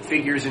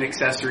figures and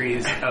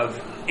accessories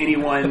of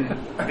anyone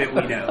that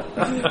we know.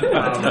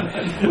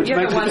 Which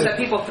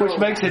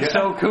makes it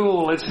so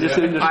cool. It's just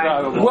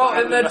indescribable. Well,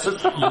 and that's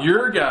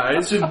your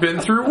guys have been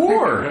through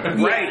war.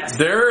 Right.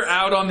 They're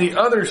out on the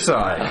other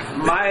side.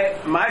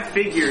 My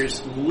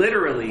figures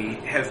literally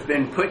have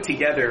been put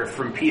together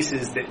from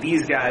pieces that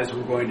these guys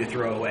were going to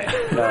throw away.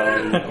 No,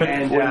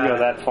 and wouldn't go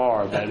that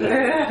far. They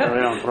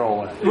don't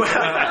throw away.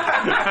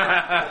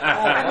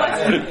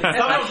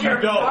 Some of you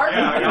don't.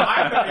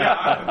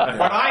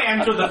 When I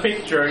enter the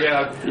picture, he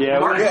got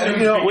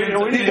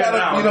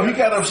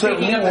upset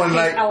with me one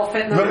night.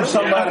 Remember,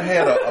 somebody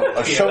had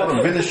a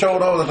shoulder, vintage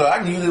shoulder, so I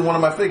can use it in one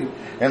of my figures,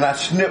 and I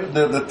snipped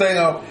the thing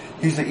off.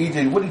 He said,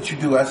 EJ, what did you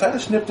do? I said, I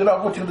snipped it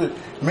off. What you did?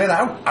 Man,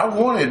 I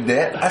wanted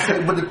that. I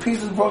said, but the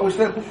pieces broke.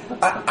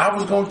 I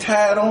was going to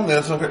tie it on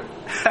there, so I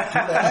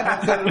had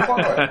to cut it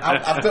apart.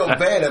 I felt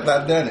bad after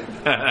I'd done it.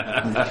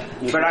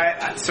 But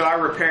I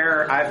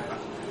repair.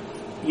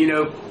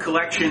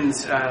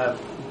 Collections,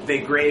 they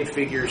grade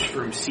figures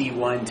from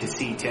C1 to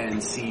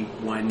C10,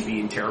 C1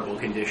 being terrible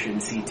condition,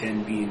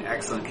 C10 being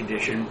excellent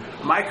condition.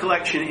 My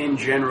collection in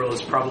general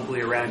is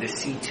probably around a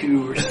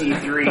C2 or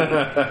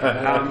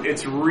C3.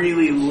 It's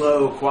really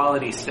low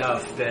quality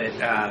stuff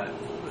that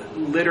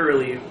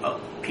literally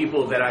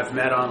people that I've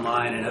met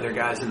online and other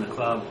guys in the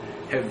club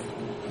have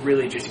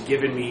really just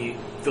given me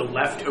the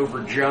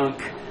leftover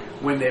junk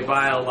when they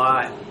buy a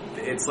lot.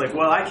 It's like,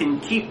 well, I can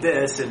keep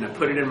this and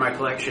put it in my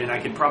collection. I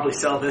can probably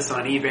sell this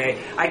on eBay.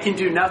 I can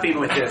do nothing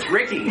with this.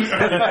 Ricky, is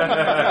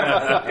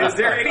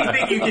there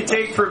anything you can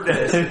take from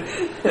this?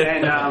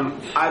 And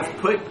I've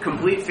put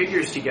complete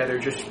figures together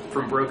just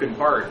from broken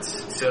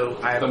parts. So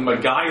I have the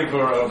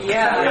MacGyver of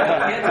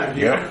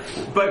yeah.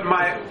 But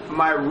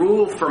my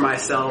rule for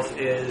myself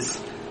is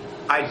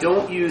I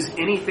don't use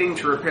anything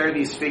to repair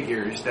these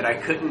figures that I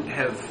couldn't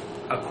have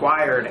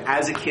acquired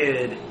as a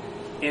kid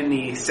in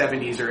the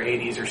 70s or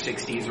 80s or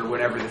 60s or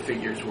whatever the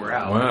figures were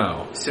out.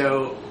 Wow.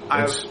 So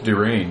that's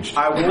deranged.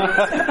 I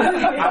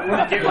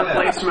won't get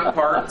replacement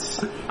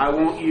parts. I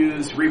won't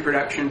use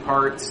reproduction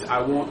parts. I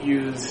won't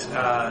use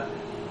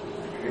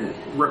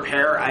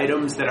repair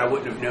items that I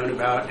wouldn't have known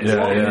about.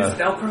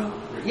 Velcro?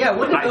 Yeah,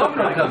 when did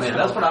Velcro come in?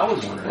 That's what I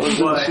was wondering.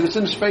 It was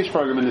in the space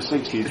program in the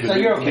 60s. So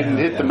it didn't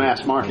hit the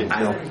mass market.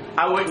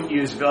 I wouldn't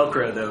use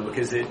Velcro, though,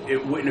 because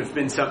it wouldn't have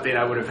been something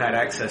I would have had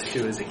access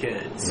to as a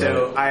kid.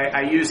 So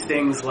I use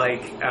things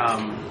like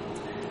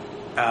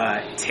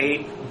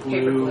tape,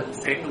 glue,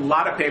 a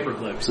lot of paper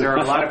clips. There are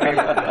a lot of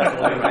paper clips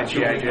holding my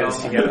G.I.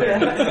 Joes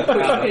together.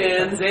 Push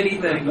pins,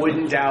 anything.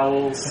 Wooden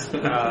dowels,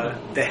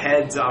 the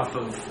heads off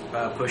of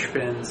push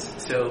pins.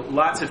 So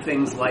lots of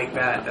things like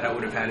that I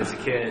would have had as a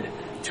kid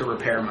to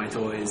repair my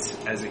toys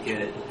as a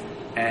kid.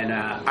 And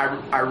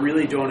I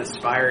really don't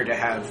aspire to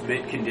have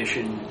mint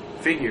condition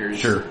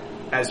figures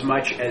as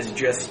much as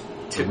just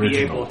to be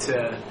able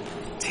to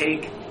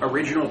take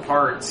original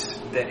parts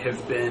that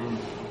have been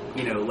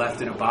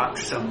left in a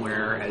box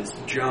somewhere as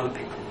junk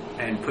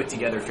and put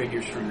together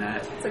figures from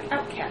that. It's like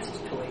Outcast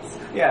toys.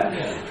 Yeah.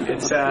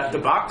 It's the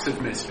box of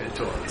Misfit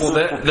toys. Well,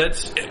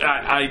 that's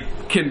I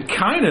can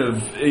kind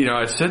of,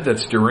 I said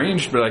that's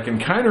deranged, but I can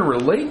kind of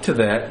relate to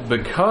that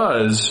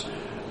because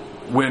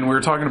when we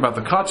were talking about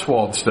the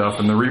Cotswold stuff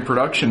and the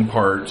reproduction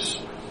parts,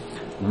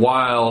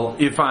 while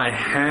if I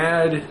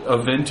had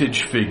a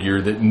vintage figure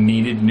that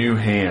needed new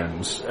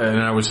hands, and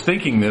I was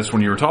thinking this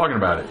when you were talking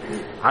about it,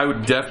 I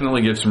would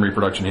definitely get some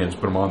reproduction hands,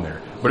 put them on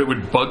there. But it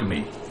would bug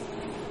me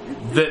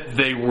that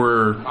they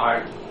were...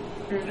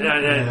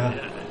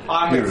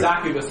 I'm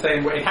exactly the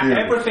same way.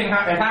 Everything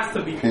it has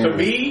to be, to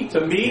me,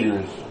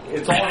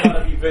 it's all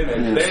gotta be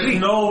vintage. There's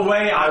no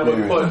way I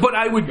would put... But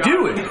I would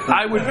do it.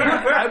 I would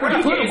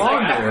put them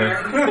on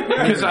there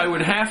because I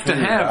would have to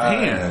have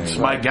hands.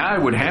 My guy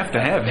would have to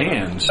have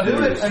hands.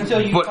 Do it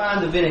until you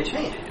find the vintage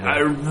hand.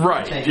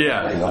 Right,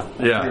 yeah.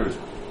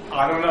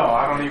 I don't know.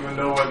 I don't even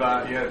know where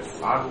that yet.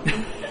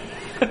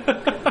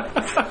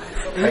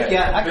 Ricky,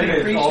 I can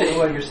appreciate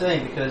what you're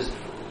saying because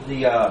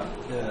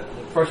the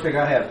first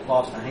figure I have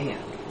lost a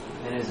hand.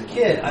 And as a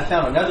kid, I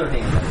found another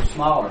hand that was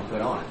smaller and put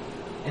on it.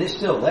 And it's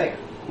still there.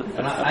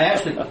 And I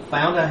actually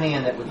found a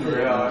hand that would fit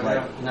it. I was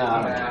like, no,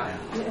 I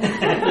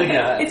don't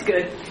know. It's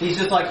good. He's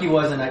just like he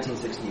was in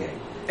 1968.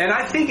 And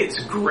I think it's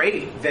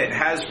great that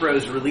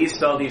Hasbro's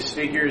released all these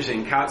figures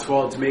and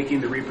Cotswold's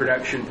making the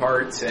reproduction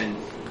parts, and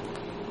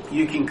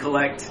you can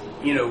collect,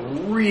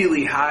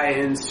 really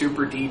high-end,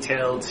 super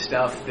detailed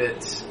stuff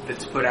that's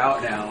put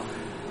out now.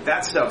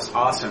 That stuff's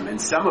awesome,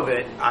 and some of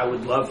it I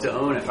would love to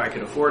own if I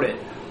could afford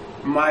it.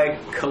 My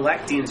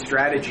collecting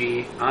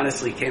strategy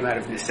honestly came out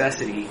of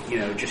necessity,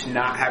 just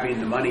not having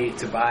the money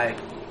to buy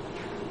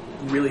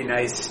really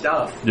nice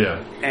stuff.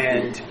 Yeah.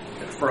 And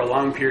for a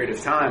long period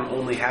of time,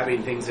 only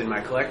having things in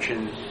my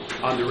collection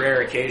on the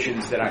rare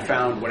occasions that I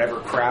found whatever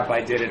crap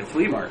I did at a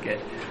flea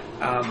market.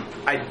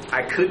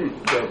 I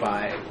couldn't go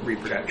buy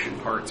reproduction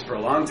parts for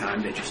a long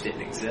time. They just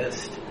didn't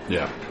exist.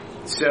 Yeah.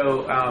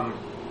 So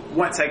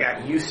once I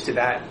got used to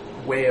that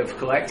way of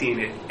collecting,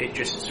 it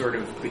just sort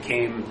of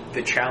became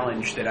the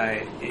challenge that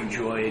I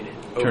enjoyed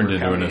overcoming. Turned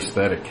into an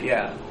aesthetic.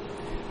 Yeah.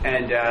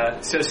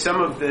 And so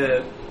some of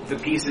the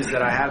pieces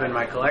that I have in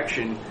my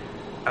collection,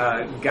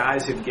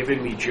 guys have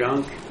given me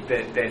junk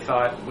that they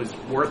thought was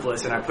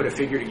worthless, and I put a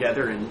figure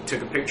together and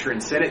took a picture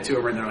and sent it to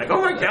them, and they're like,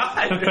 "Oh my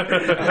god,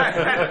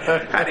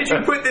 how did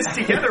you put this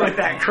together with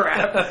that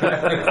crap?"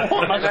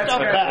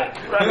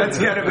 That's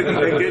kind of a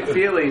good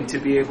feeling to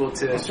be able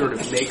to sort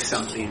of make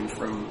something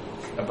from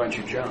a bunch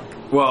of junk.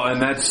 Well,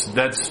 and that's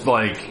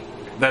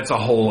a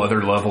whole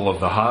other level of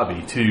the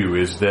hobby too.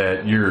 Is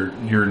that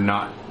you're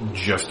not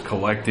just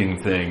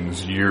collecting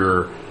things;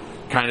 you're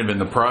kind of in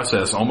the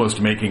process, almost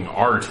making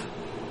art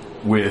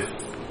with,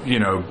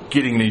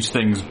 getting these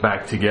things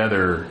back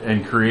together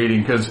and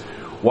creating, because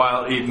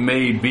while it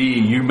may be,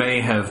 you may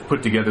have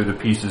put together the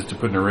pieces to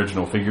put an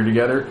original figure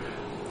together,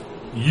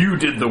 you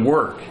did the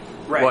work.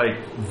 Right.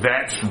 Like,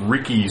 that's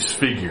Ricky's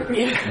figure.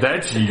 Yeah.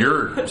 That's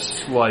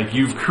yours. Like,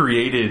 you've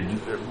created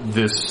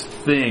this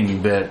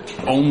thing that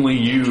only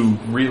you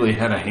really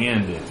had a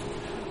hand in.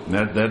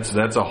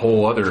 That's a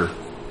whole other...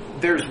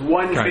 There's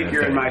one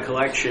figure in my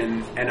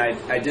collection, and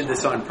I did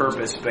this on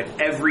purpose, but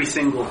every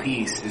single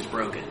piece is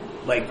broken.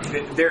 Like,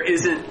 there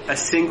isn't a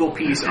single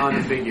piece on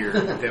the figure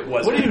that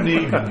wasn't What do you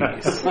need? a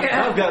piece.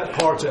 I've got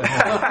parts at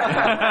home.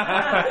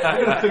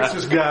 I'm going to fix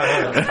this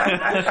guy up.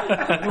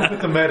 We're going to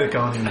put the medic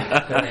on him.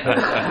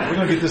 We're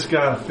going to get this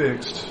guy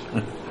fixed.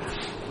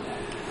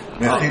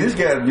 Now, see, this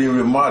guy's being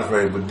real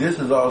moderated, but this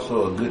is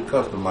also a good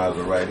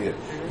customizer right here.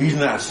 He's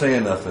not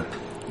saying nothing.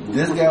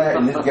 This guy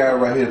and this guy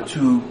right here,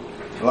 too,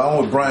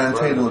 along with Brian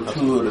Tatum, are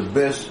two of the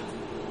best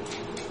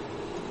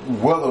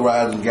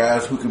weatherizing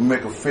guys who can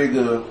make a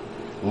figure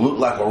look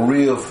like a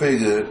real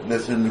figure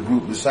that's in the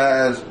group,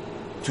 besides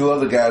two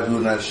other guys who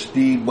are not,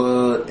 Steve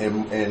Budd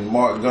and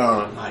Mike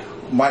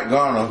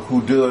Garner,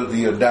 who does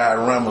the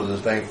dioramas and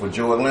things for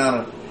Joe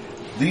Atlanta.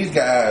 These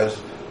guys,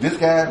 this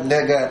guy,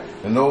 that guy,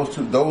 and those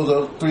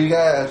other three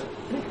guys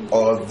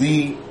are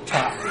the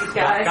top. These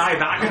guys.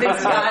 And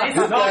those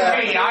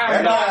three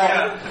guys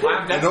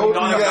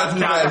who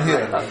not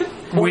here.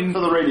 For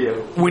the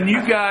radio. When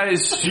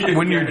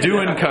you're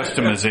doing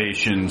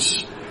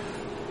customizations,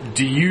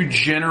 do you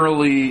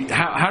generally,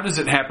 how does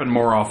it happen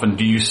more often?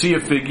 Do you see a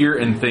figure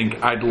and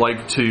think, I'd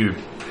like to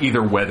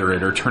either weather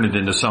it or turn it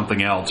into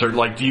something else? Or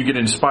do you get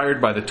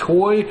inspired by the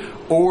toy?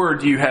 Or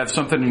do you have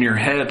something in your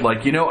head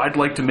like, I'd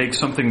like to make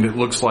something that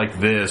looks like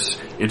this.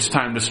 It's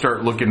time to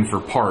start looking for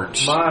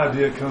parts. My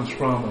idea comes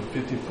from a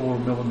 54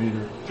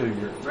 millimeter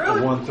figure. Really?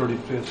 A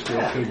 1/35th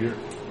scale figure.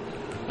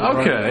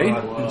 Okay.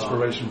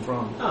 Inspiration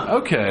from.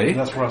 Okay. And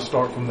that's where I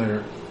start from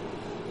there.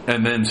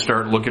 And then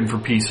start looking for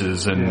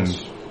pieces and...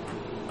 Yes.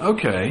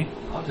 Okay.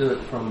 I'll do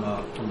it from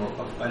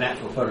an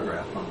actual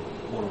photograph from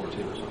World War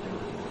II or something.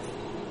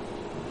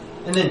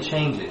 And then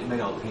change it. It may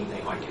not look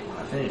anything like it when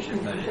I finish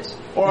it, but it's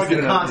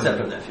the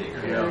concept of that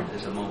figure.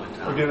 It's a moment in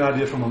time. Or get an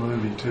idea from a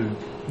movie, too.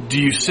 Do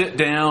you sit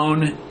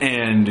down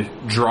and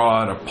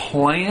draw out a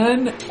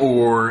plan,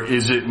 or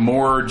is it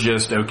more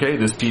just, okay,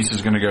 this piece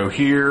is going to go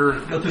here?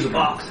 Go through the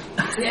box.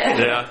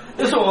 Yeah.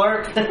 This will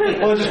work.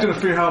 Well, I'm just going to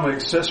figure how I'm going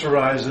to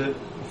accessorize it.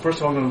 First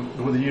of all, I'm going to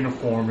go with the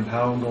uniform and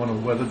how I'm going to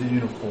weather the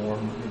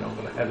uniform. I'm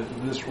going to have it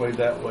this way,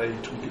 that way,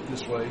 tweak it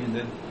this way, and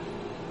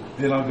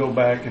then I'll go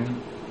back and,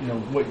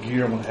 what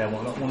gear I'm going to have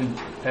on. I don't want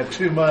to have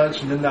too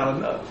much and then not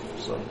enough.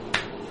 So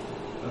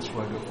that's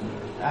where I go from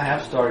there. I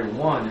have started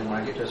one, and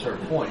when I get to a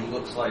certain point, he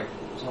looks like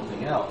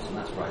something else, and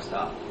that's where I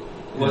stop.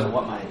 It wasn't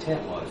what my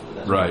intent was, but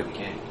that's what it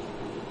became.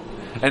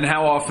 And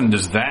how often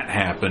does that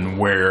happen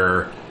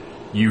where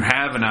you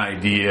have an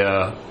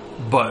idea,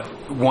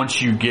 but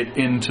once you get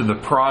into the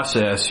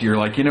process, you're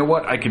like,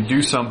 what, I could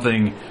do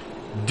something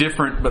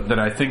different, but that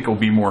I think will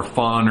be more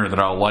fun or that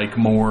I'll like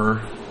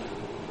more?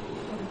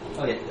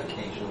 Oh, yeah,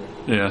 occasionally.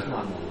 Yeah.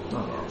 Not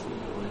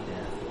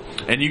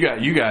And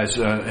you guys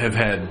have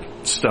had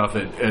stuff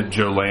at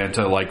Joe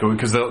Lanta,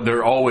 because there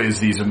are always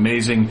these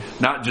amazing,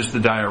 not just the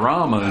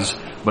dioramas,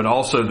 but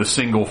also the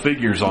single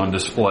figures on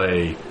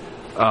display,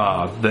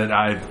 that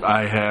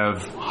I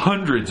have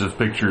hundreds of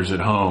pictures at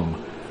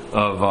home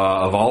of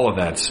all of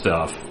that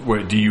stuff.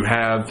 Do you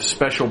have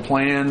special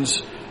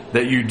plans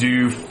that you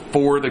do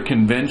for the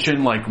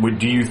convention? Like,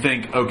 do you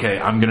think, okay,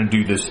 I'm going to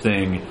do this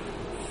thing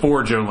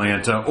for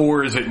Jolanta,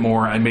 or is it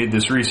more, I made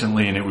this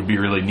recently and it would be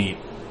really neat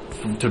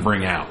to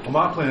bring out? Well,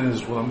 my plan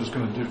is what I'm just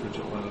going to do for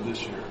Jolanta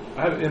this year.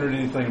 I haven't entered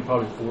anything in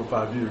probably 4 or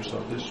 5 years, so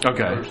this year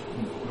first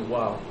in a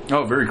while.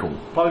 Oh, very cool.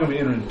 Probably going to be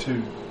entering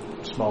 2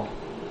 small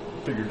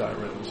figure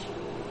dioramas.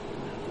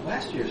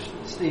 Last year,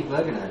 Steve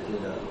Bug and I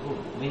did a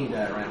little mini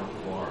diorama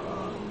for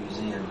a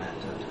museum at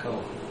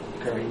Tacoma,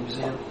 Curry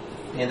Museum,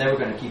 and they were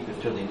going to keep it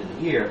till the end of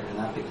the year,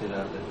 and I picked it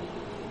up and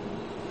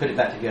put it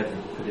back together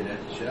and put it at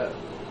the show.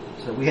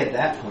 So we had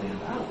that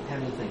planned. I don't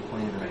have anything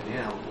planned right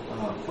now.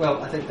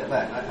 Well, I take that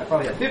back. I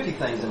probably have 50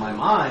 things in my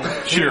mind.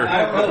 Sure.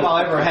 I don't know if I'll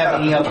ever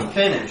have any of them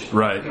finished.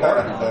 Right.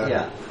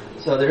 Yeah.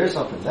 So there is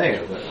something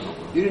there, but I don't know.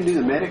 You didn't do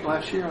the medic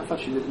last year? I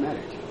thought you did the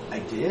medic. I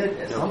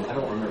did. I don't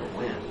remember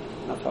when.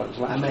 I thought it was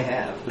last I may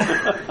have.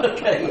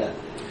 Okay, yeah.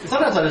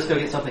 Sometimes I just go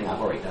get something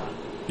I've already done.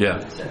 Yeah.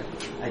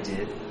 I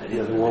did.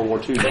 Yeah, the World War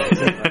II.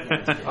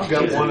 I've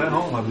got one at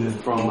home I did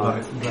from kind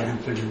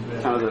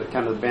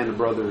of the Band of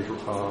Brothers.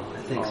 I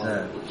think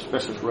so.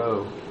 Specialist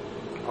Row.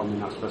 I mean,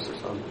 not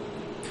Specialist.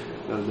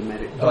 The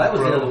medic. Oh, that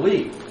was the other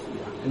week.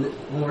 Yeah.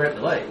 When we were at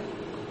the lake.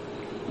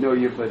 No,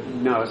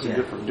 it's a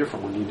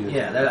different one you did.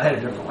 Yeah, I had a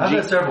different one. I've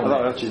had several.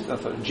 I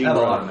thought Gene I have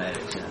a lot of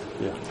medics.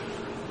 Yeah.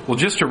 Well,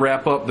 just to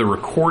wrap up the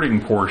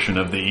recording portion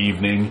of the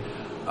evening,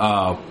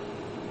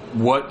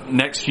 what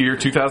next year,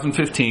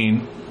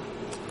 2015,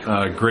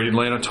 Great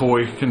Atlanta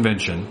Toy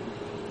Convention?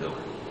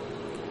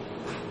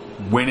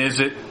 When is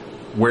it?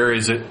 Where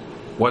is it?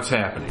 What's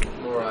happening?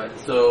 All right,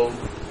 so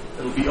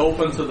it'll be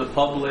open to the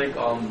public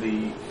on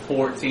the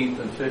 14th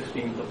and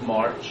 15th of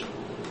March.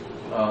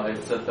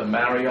 It's at the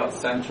Marriott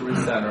Century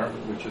Center,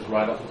 which is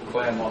right off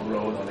Claremont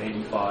Road on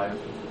 85.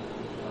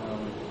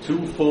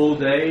 2 full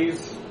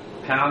days,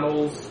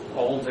 panels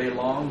all day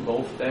long,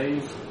 both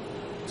days.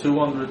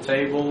 200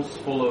 tables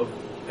full of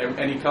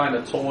any kind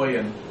of toy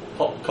and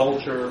pop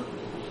culture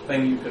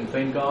thing you can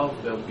think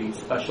of. There'll be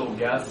special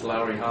guests.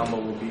 Larry Hama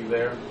will be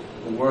there.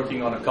 We're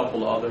working on a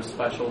couple of other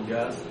special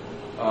guests.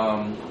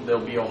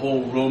 There'll be a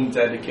whole room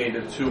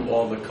dedicated to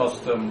all the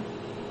custom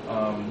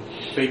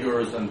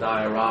figures and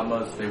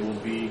dioramas. There will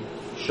be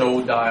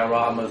show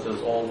dioramas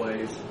as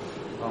always.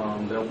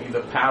 There'll be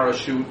the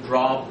parachute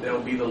drop.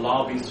 There'll be the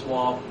lobby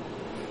swap.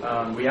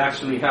 We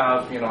actually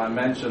have, I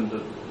mentioned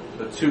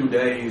the 2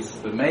 days,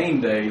 the main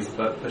days,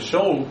 but the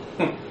show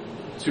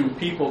to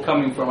people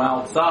coming from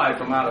outside,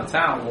 from out of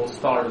town, will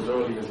start as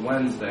early as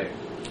Wednesday.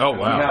 Oh,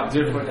 wow. We have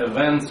different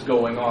events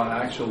going on,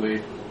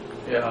 actually.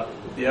 Yeah,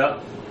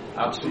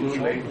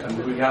 absolutely.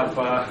 And we have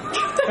radio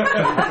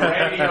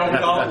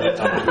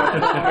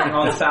coming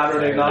on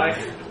Saturday night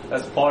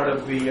as part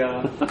of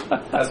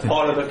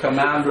the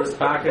Commanders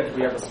package.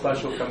 We have a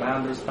special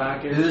Commanders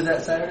package. Who is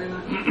that Saturday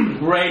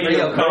night?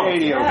 Radio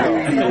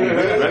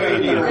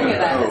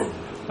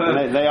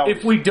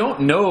If we don't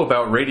know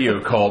about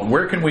Radio Cult,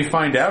 where can we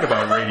find out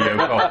about Radio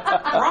Cult?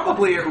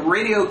 Probably at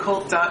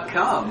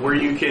RadioCult.com, where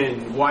you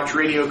can watch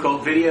Radio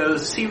Cult videos,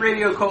 see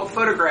Radio Cult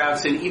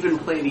photographs, and even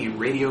play the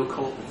Radio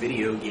Cult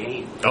video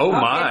game. Oh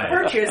my! And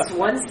purchase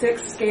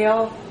 1/6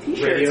 scale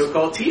t-shirts. Radio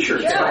Cult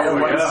t-shirts. Yeah.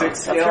 1/6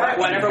 scale. That's right,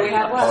 whatever we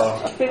have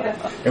left.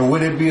 And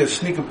would it be a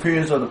sneak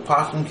appearance of the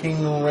Possum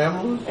Kingdom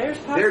Ramblers?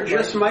 There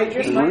just might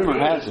be. Rumor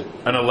has it.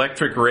 An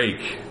electric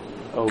rake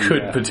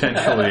could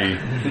potentially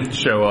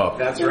show up.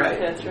 That's right.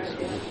 That's right,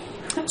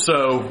 yeah.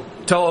 So,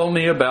 tell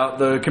me about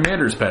the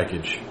Commander's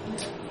package.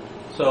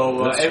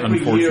 So That's every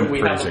year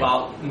we have phrasing.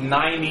 about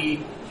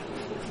 90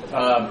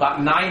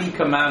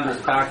 Commanders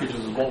packages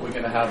is what we're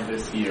going to have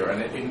this year, and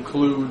it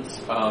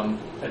includes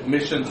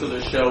admission to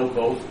the show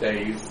both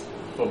days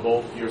for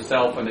both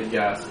yourself and a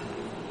guest.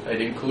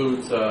 It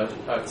includes a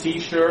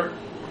T-shirt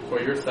for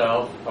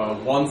yourself, a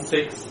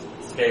 1/6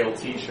 scale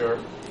T-shirt,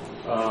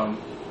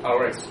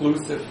 our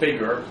exclusive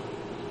figure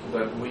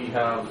that we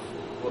have.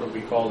 What are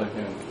we calling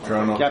him?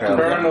 Colonel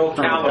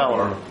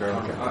Caliber.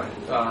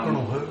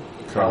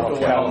 Colonel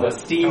On the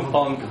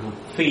steampunk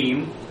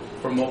theme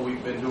from what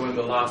we've been doing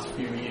the last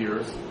few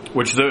years.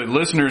 Which the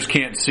listeners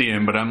can't see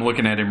him, but I'm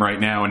looking at him right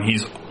now, and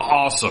he's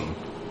awesome.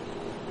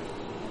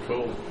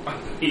 Cool.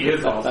 He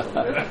is awesome.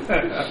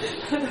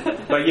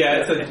 But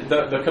yeah,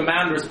 the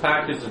Commander's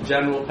package, the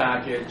general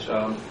package.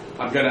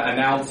 I'm going to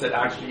announce it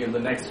actually in the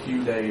next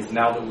few days.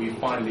 Now that we've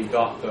finally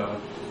got the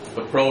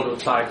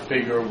prototype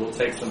figure, we'll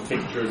take some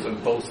pictures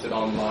and post it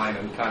online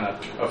and kind of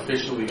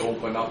officially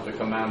open up the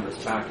Commander's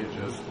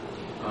packages.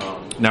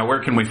 Now, where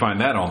can we find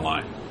that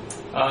online?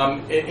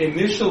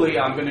 Initially,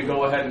 I'm going to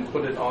go ahead and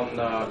put it on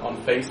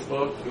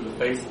Facebook, through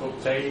the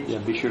Facebook page. Yeah,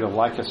 be sure to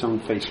like us on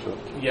Facebook.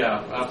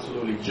 Yeah,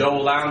 absolutely.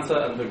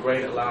 Jolanta and the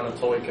Great Atlanta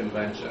Toy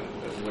Convention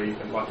is where you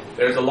can find.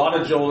 There's a lot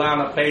of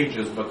Jolanta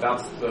pages, but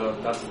that's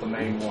the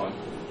main one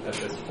at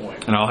this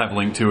point. And I'll have a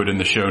link to it in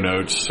the show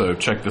notes, so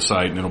check the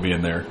site and it'll be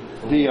in there.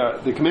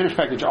 The Commander's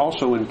package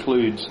also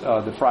includes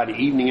the Friday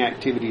evening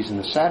activities and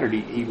the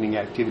Saturday evening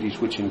activities,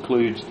 which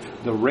includes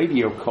the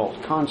Radio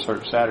Cult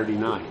concert Saturday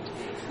night.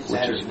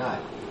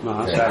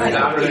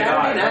 Saturday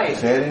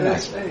night.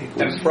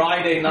 And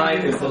Friday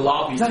night is the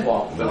lobby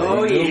swap.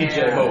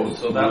 EJ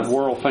hosts. So that's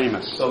world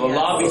famous. So the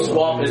lobby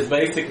swap is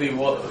basically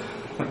what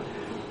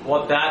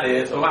that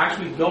is. Oh,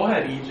 actually, go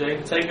ahead,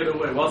 EJ. Take it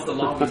away. What's the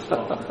lobby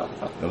swap?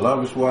 The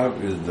lobby swap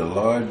is the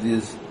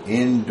largest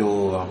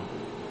indoor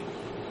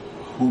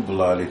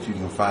hoopla that you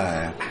can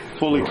find.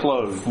 Fully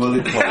clothed.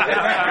 While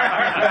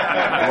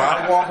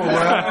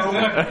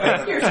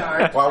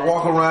I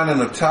walk around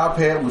in a top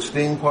hat with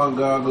steampunk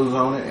goggles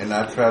on it, and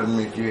I try to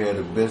make you have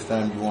the best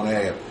time you want to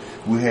have.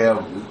 We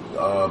have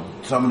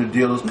some of the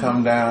dealers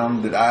come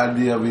down. The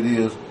idea of it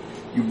is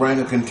you bring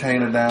a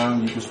container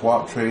down, you can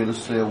swap, trade, or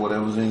sell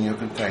whatever's in your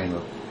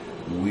container.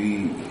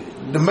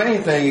 The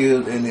main thing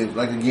is, and it's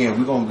like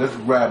again, let's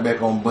ride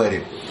back on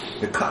Buddy.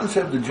 The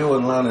concept of Joe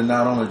Atlanta is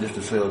not only just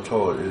to sell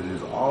toys, it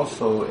is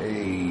also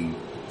a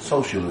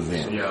social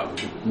event. Yeah.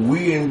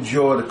 We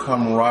enjoy the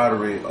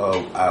camaraderie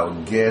of our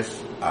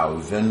guests, our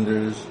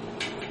vendors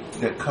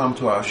that come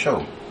to our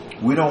show.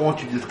 We don't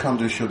want you to just come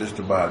to the show just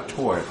to buy a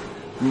toy.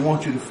 We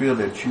want you to feel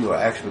that you are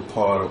actually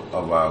part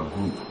of our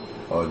group,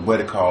 or what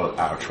they call it,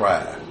 our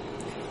tribe.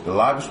 The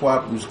Lobby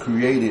Swap was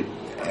created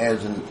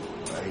as a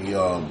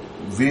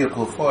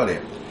vehicle for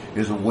that.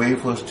 It's a way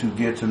for us to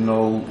get to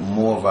know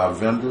more of our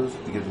vendors,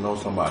 to get to know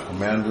some of our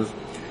commanders,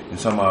 and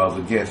some of our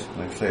other guests.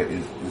 Like I said,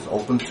 it's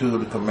open to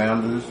the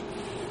commanders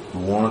who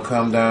want to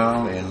come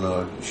down and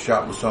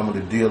shop with some of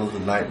the dealers the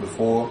night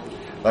before.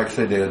 Like I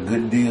said, there are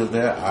good deals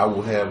there. I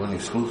will have an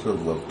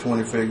exclusive of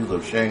 20 figures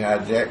of Shanghai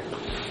Jack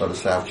for the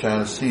South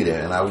China Sea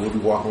there, and I will be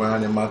walking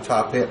around in my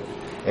top hat.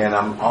 And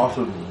I'm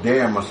also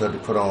daring myself to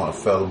put on a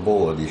feather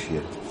boa this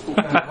year.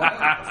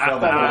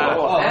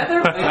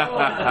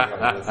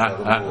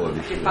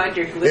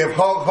 If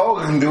Hulk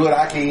Hogan can do it,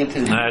 I can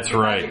too. That's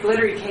right.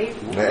 Glittery cape.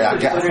 I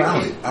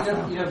found it.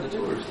 You have the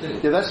tours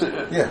too. Yeah,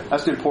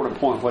 that's the important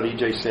point. What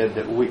EJ said,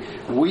 that we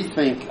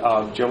think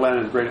of Joe Atlanta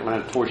and the Great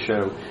Atlanta Toy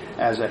Show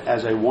as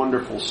a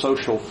wonderful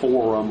social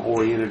forum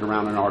oriented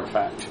around an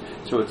artifact.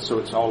 So it's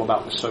all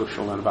about the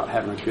social and about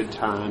having a good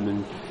time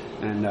and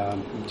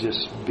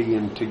just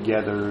being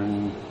together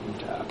and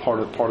part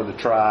of the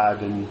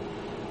tribe and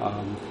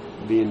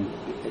being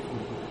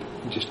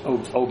just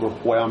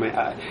overwhelming.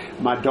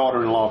 My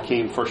daughter-in-law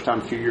came first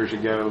time a few years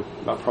ago,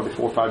 about probably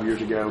 4 or 5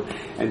 years ago,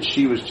 and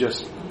she was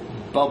just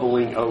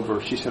bubbling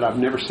over. She said, I've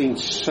never seen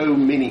so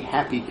many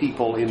happy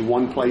people in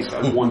one place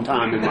at one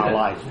time in my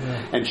life.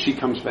 And she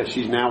comes back,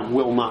 she now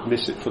will not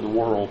miss it for the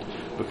world,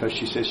 because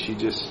she says she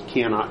just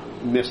cannot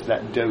miss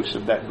that dose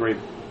of that great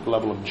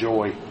level of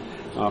joy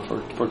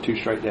for 2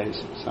 straight days.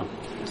 So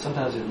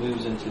sometimes it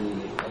moves into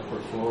the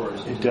upper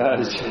floors. It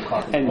does,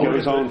 and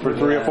goes on for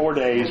 3 or 4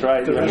 days,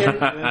 right?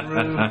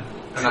 And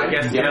I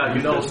guess,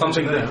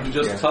 something that you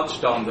just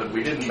touched on that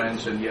we didn't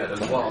mention yet as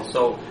well.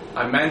 So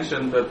I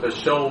mentioned that the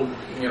show,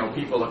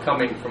 people are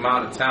coming from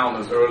out of town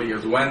as early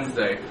as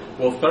Wednesday.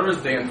 Well,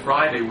 Thursday and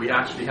Friday we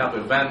actually have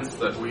events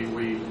that we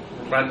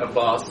rent a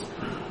bus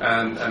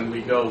and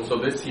we go. So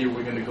this year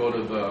we're going to go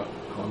to the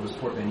Columbus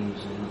Fort Benning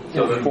Museum.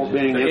 So the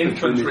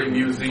Infantry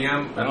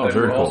Museum, and then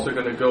we're also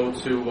going to go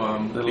to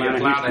the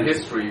Atlanta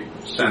History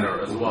Center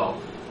as well.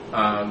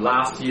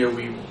 Last year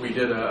we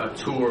did a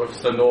tour of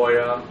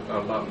Sonoya,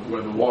 about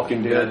where the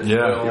Walking Dead is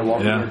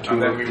filmed,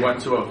 and then we went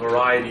to a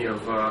variety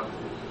of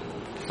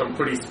some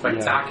pretty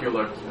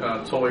spectacular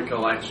toy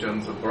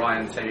collections of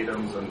Brian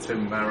Tatum's and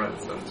Tim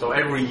Merritt's, and so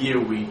every year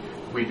we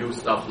do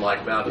stuff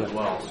like that as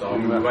well. So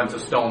we went to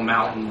Stone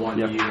Mountain one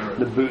year.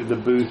 The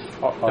booth,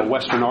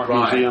 Western Art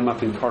Museum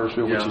up in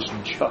Cartersville, which is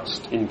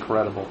just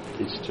incredible.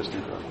 It's just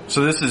incredible.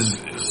 So this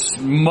is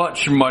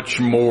much,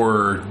 much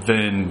more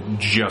than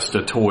just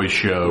a toy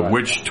show,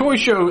 which toy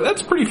show,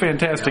 that's pretty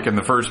fantastic in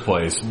the first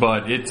place,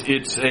 but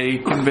it's a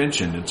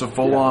convention. It's a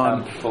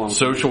full-on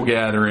social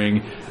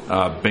gathering,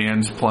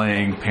 bands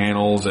playing,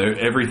 panels,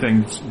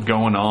 everything's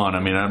going on.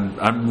 I mean,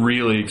 I'm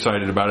really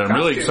excited about it. I'm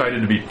really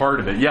excited to be part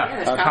of it.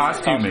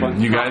 Costuming.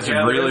 You guys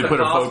have really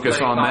put a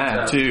focus on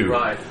that too.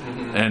 Right.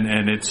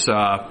 And it's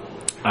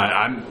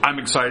I'm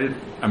excited.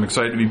 I'm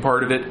excited to be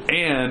part of it,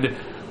 and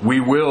we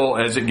will,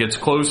 as it gets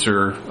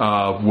closer,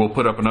 we'll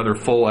put up another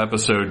full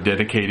episode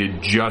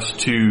dedicated just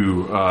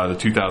to the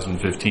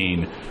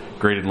 2015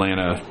 Great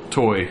Atlanta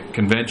Toy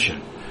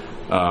Convention.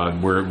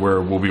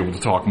 Where we'll be able to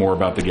talk more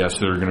about the guests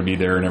that are going to be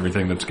there and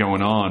everything that's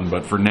going on.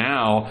 But for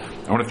now,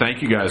 I want to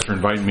thank you guys for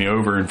inviting me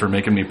over and for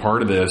making me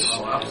part of this.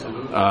 Oh,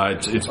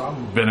 absolutely. It's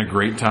been a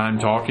great time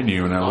talking to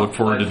you, and I look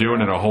forward to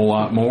doing it a whole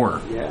lot more.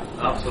 Yeah,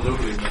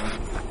 absolutely, man.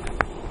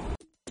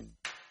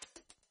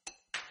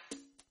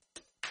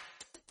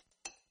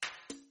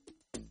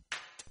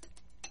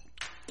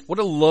 What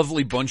a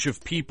lovely bunch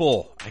of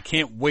people. I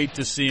can't wait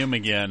to see them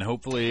again.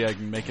 Hopefully I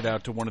can make it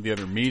out to one of the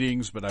other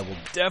meetings, but I will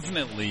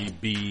definitely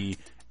be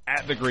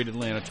at the Great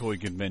Atlanta Toy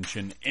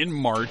Convention in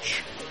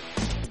March.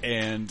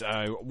 And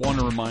I want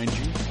to remind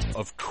you,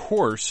 of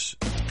course,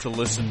 to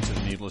listen to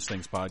the Needless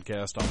Things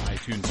podcast on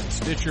iTunes and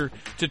Stitcher,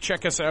 to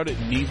check us out at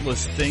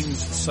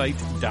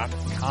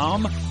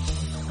needlessthingssite.com,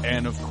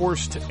 and of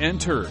course to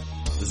enter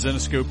the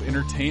Zenescope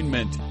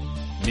Entertainment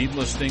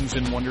Needless Things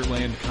in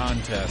Wonderland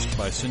contest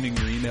by sending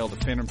your email to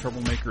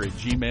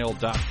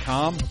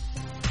phantomtroublemaker@gmail.com.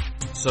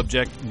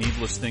 Subject,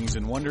 Needless Things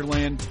in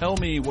Wonderland. Tell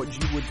me what you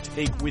would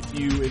take with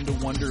you into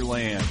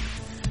Wonderland,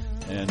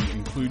 and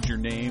include your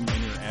name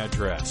and your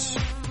address.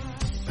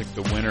 Pick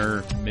the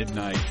winner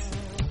midnight.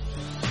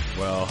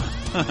 Well,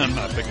 I'm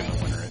not picking the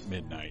winner at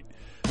midnight.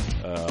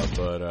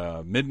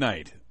 But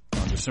midnight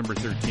on December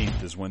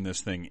 13th is when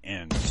this thing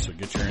ends. So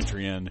get your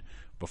entry in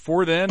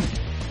before then.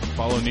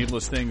 Follow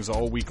Needless Things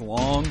all week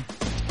long.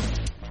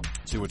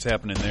 See what's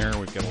happening there.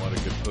 We've got a lot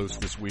of good posts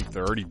this week.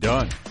 They're already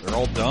done. They're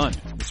all done.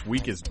 This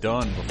week is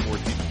done before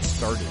it even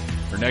started.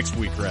 Or next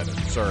week, rather.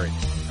 Sorry.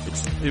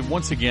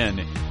 Once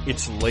again,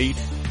 it's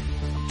late,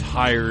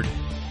 tired.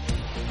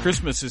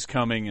 Christmas is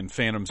coming and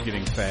Phantom's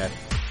getting fat.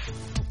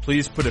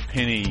 Please put a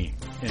penny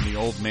in the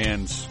old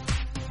man's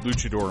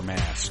luchador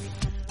mask.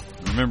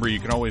 Remember, you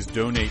can always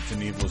donate to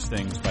Needless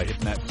Things by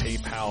hitting that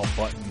PayPal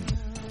button,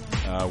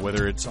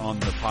 whether it's on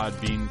the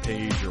Podbean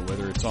page or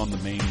whether it's on the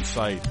main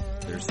site.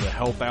 There's the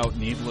Help Out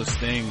Needless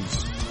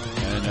Things.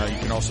 And you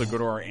can also go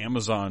to our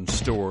Amazon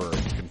store.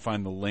 You can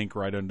find the link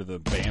right under the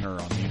banner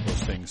on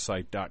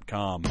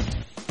needlessthingssite.com.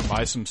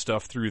 Buy some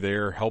stuff through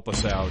there. Help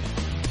us out.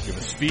 Give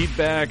us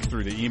feedback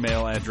through the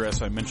email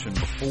address I mentioned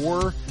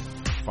before.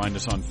 Find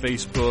us on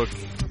Facebook,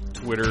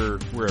 Twitter.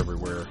 We're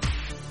everywhere.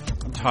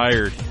 I'm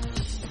tired.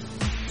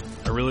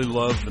 I really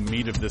love the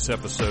meat of this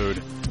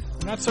episode.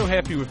 I'm not so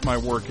happy with my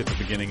work at the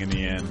beginning and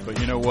the end, but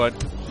you know what?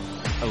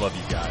 I love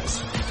you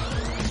guys.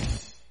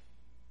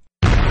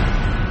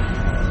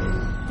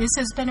 This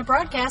has been a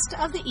broadcast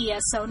of the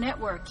ESO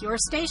Network, your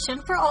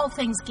station for all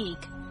things geek,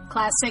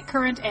 classic,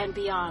 current, and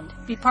beyond.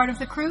 Be part of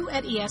the crew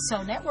at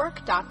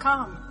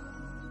ESONetwork.com.